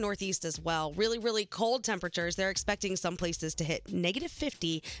weather, in the Northeast as well. Really, really cold temperatures. They're expecting some places to hit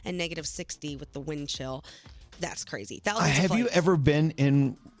 -50 and -60 with the wind chill. That's crazy. Thousands of Have you flights. ever been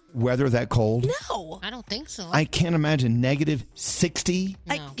in weather that cold? No. I don't think so. I can't imagine -60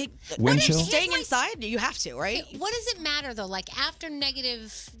 wind chill. Staying inside, you have to, right? What does it matter, though? Like, after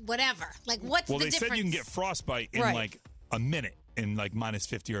negative whatever? Like, what's Well, the they difference? said you can get frostbite in Right. like a minute in like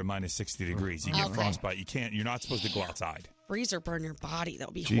 -50 or -60 degrees. You get Okay. frostbite. You're not supposed to go outside. Freeze or burn your body. That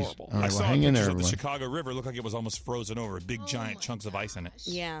would be Jeez. horrible. All right, I well, saw hang in pictures there, of the everyone. Chicago River. It looked like it was almost frozen over. Big giant chunks of ice in it.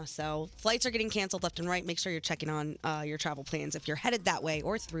 Yeah, so flights are getting canceled left and right. Make sure you're checking on your travel plans if you're headed that way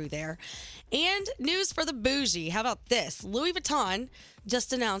or through there. And news for the bougie. How about this? Louis Vuitton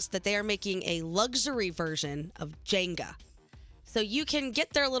just announced that they are making a luxury version of Jenga. So you can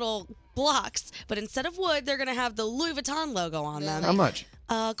get their little blocks, but instead of wood, they're going to have the Louis Vuitton logo on them. How much?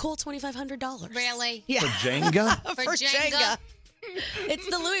 Cool, $2,500. Really? Yeah. For Jenga? For Jenga. It's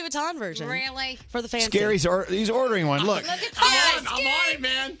the Louis Vuitton version. Really? For the fancy. Scary's he's ordering one. Look. I'm on it,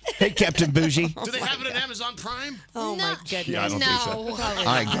 man. Hey, Captain Bougie. Do they have it on Amazon Prime? Oh, my goodness. Yeah, I don't think so. Probably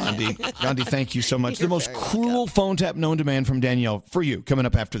All right, not. Gandhi. Gandhi, thank you so much. The most cruel phone tap known to man from Danielle for you coming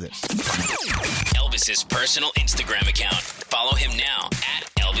up after this. Elvis's personal Instagram account. Follow him now at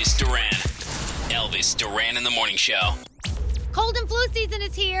Elvis Duran. Elvis Duran in the Morning Show. Cold and flu season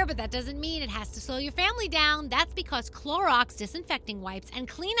is here, but that doesn't mean it has to slow your family down. That's because Clorox disinfecting wipes and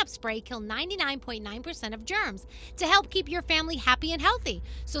cleanup spray kill 99.9% of germs to help keep your family happy and healthy.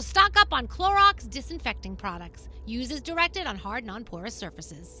 So stock up on Clorox disinfecting products. Use as directed on hard, non-porous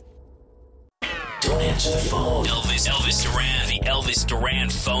surfaces. Don't answer the phone. Elvis Duran. The Elvis Duran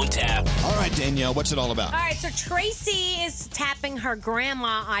phone tap. All right, Danielle, what's it all about? All right, so Tracy is tapping her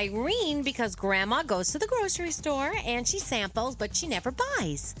grandma Irene because grandma goes to the grocery store and she samples, but she never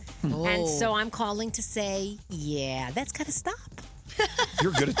buys. And so I'm calling to say, yeah, that's got to stop.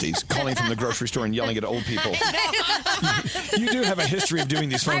 You're good at these, calling from the grocery store and yelling at old people. You do have a history of doing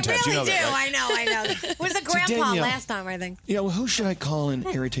these phone taps. I really You know do. that, right? I know. It was a grandpa Danielle. last time, I think. Yeah, well, who should I call and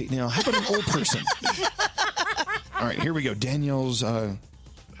irritate now? How about an old person? All right, here we go. Danielle's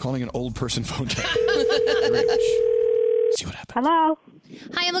calling an old person phone tap. See what happens. Hello?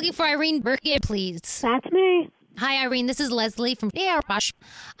 Hi, I'm looking for Irene Burkett, please. That's me. Hi, Irene. This is Leslie from Airbrush.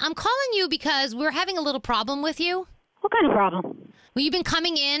 I'm calling you because we're having a little problem with you. What kind of problem? Well, you've been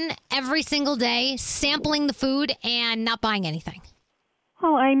coming in every single day, sampling the food, and not buying anything.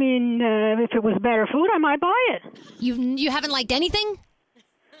 Well, I mean, if it was better food, I might buy it. You haven't liked anything?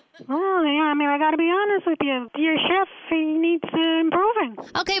 Oh, yeah, I mean, I got to be honest with you. Your chef, he needs improving.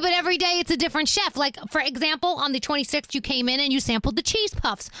 Okay, but every day it's a different chef. Like, for example, on the 26th, you came in and you sampled the cheese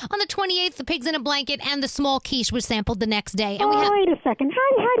puffs. On the 28th, the pigs in a blanket and the small quiche was sampled the next day. And wait a second.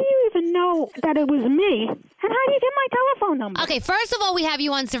 How do you even know that it was me? And how do you get my telephone number? Okay, first of all, we have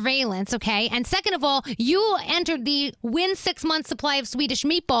you on surveillance, okay? And second of all, you entered the win 6 month supply of Swedish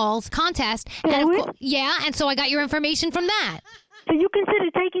meatballs contest. And so I got your information from that. So you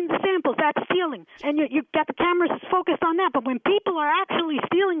consider taking the samples, that's stealing. And you got the cameras focused on that. But when people are actually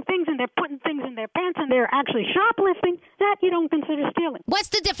stealing things and they're putting things in their pants and they're actually shoplifting, that you don't consider stealing. What's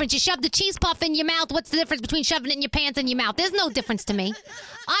the difference? You shove the cheese puff in your mouth. What's the difference between shoving it in your pants and your mouth? There's no difference to me.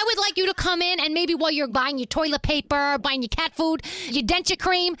 I would like you to come in and maybe while you're buying your toilet paper, buying your cat food, your denture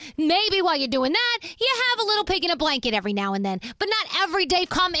cream, maybe while you're doing that, you have a little pig in a blanket every now and then. But not every day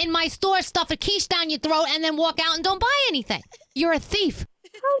come in my store, stuff a quiche down your throat, and then walk out and don't buy anything. You're a thief.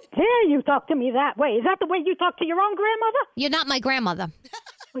 How dare you talk to me that way? Is that the way you talk to your own grandmother? You're not my grandmother.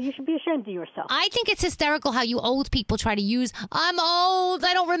 Well, you should be ashamed of yourself. I think it's hysterical how you old people try to use, I'm old,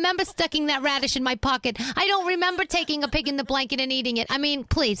 I don't remember sticking that radish in my pocket. I don't remember taking a pig in the blanket and eating it. I mean,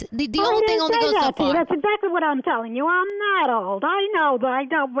 please, the old thing only goes so far. That's exactly what I'm telling you. I'm not old. I know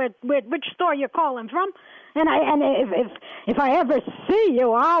which store you're calling from. And if I ever see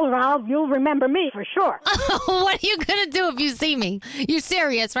you, you'll remember me for sure. What are you gonna do if you see me? You're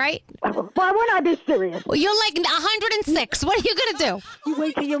serious, right? Why would I be serious? Well, you're like 106. What are you gonna do? You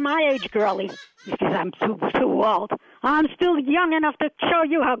wait till you're my age, girlie. Because I'm too old. I'm still young enough to show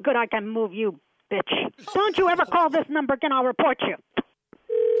you how good I can move you, bitch. Don't you ever call this number again? I'll report you.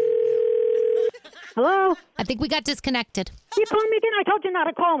 Hello? I think we got disconnected. You called me again? I told you not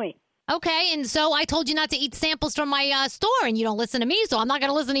to call me. Okay, and so I told you not to eat samples from my store, and you don't listen to me, so I'm not going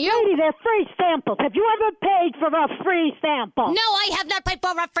to listen to you. Lady, they're free samples. Have you ever paid for a free sample? No, I have not paid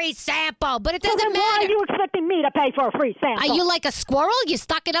for a free sample, but it doesn't matter. Why are you expecting me to pay for a free sample? Are you like a squirrel? You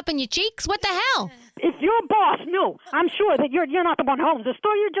stuck it up in your cheeks? What the hell? If your boss knew, I'm sure that you're not the one who owns the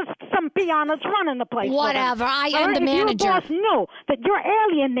store. You're just some peon that's running the place. Whatever. I am the manager. If your boss knew that you're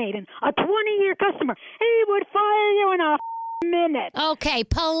alienating a 20-year customer, he would fire you in a minute. Okay,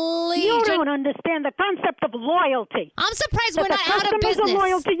 please. You don't understand the concept of loyalty. I'm surprised we're not out of business. The customers are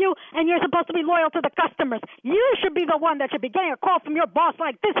loyal to you, and you're supposed to be loyal to the customers. You should be the one that should be getting a call from your boss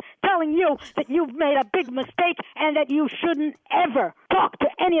like this, telling you that you've made a big mistake and that you shouldn't ever talk to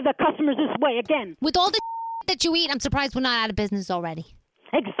any of the customers this way again. With all the that you eat, I'm surprised we're not out of business already.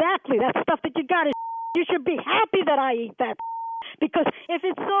 Exactly. That stuff that you got is you should be happy that I eat that. Because if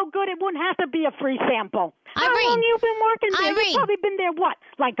it's so good, it wouldn't have to be a free sample. How long you been working there? You've probably been there, what,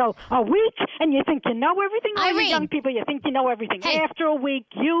 like a week? And you think you know everything? All you young people, you think you know everything. Hey. After a week,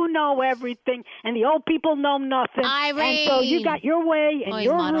 you know everything, and the old people know nothing. And so you got your way and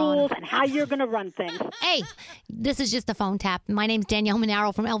your rules and how you're going to run things. Hey, this is just a phone tap. My name's Danielle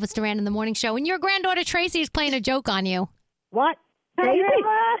Monaro from Elvis Duran in the Morning Show, and your granddaughter Tracy is playing a joke on you. What? Tracy?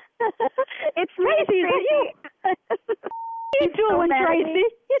 It's Tracy. What are you doing, Tracy?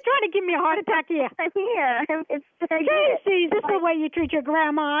 You're trying to give me a heart attack here. I'm here. It's Tracy, is this the way you treat your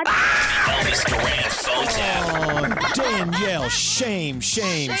grandma? Elvis Duran phone tap. Oh, Danielle, shame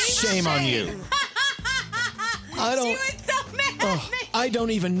on you. She was so mad at me. I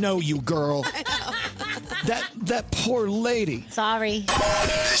don't even know you, girl. That poor lady. Sorry.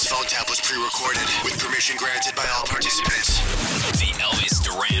 This phone tap was pre-recorded with permission granted by all participants. The Elvis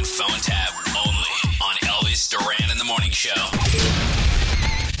Duran phone tap only on Elvis Duran in the Morning Show.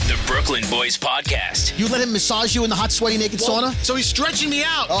 The Brooklyn Boys Podcast. You let him massage you in the hot, sweaty, naked sauna? So he's stretching me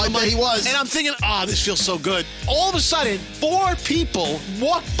out. Oh, I bet he was. And I'm thinking, this feels so good. All of a sudden, 4 people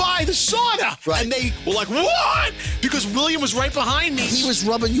walked by the sauna. Right. And they were like, what? Because William was right behind me. He was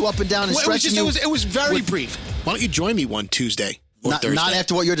rubbing you up and down and stretching you. It was very brief. Why don't you join me one Tuesday or Thursday? Not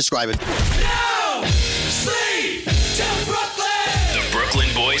after what you're describing. No sleep till Brooklyn. The Brooklyn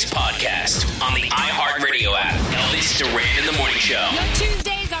Boys Podcast on the iHeartRadio app. Elvis Duran in the Morning Show. Your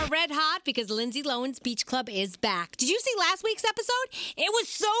Tuesdays are red hot because Lindsay Lohan's Beach Club is back. Did you see last week's episode? It was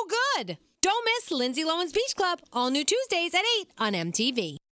so good. Don't miss Lindsay Lohan's Beach Club, all new Tuesdays at 8 on MTV.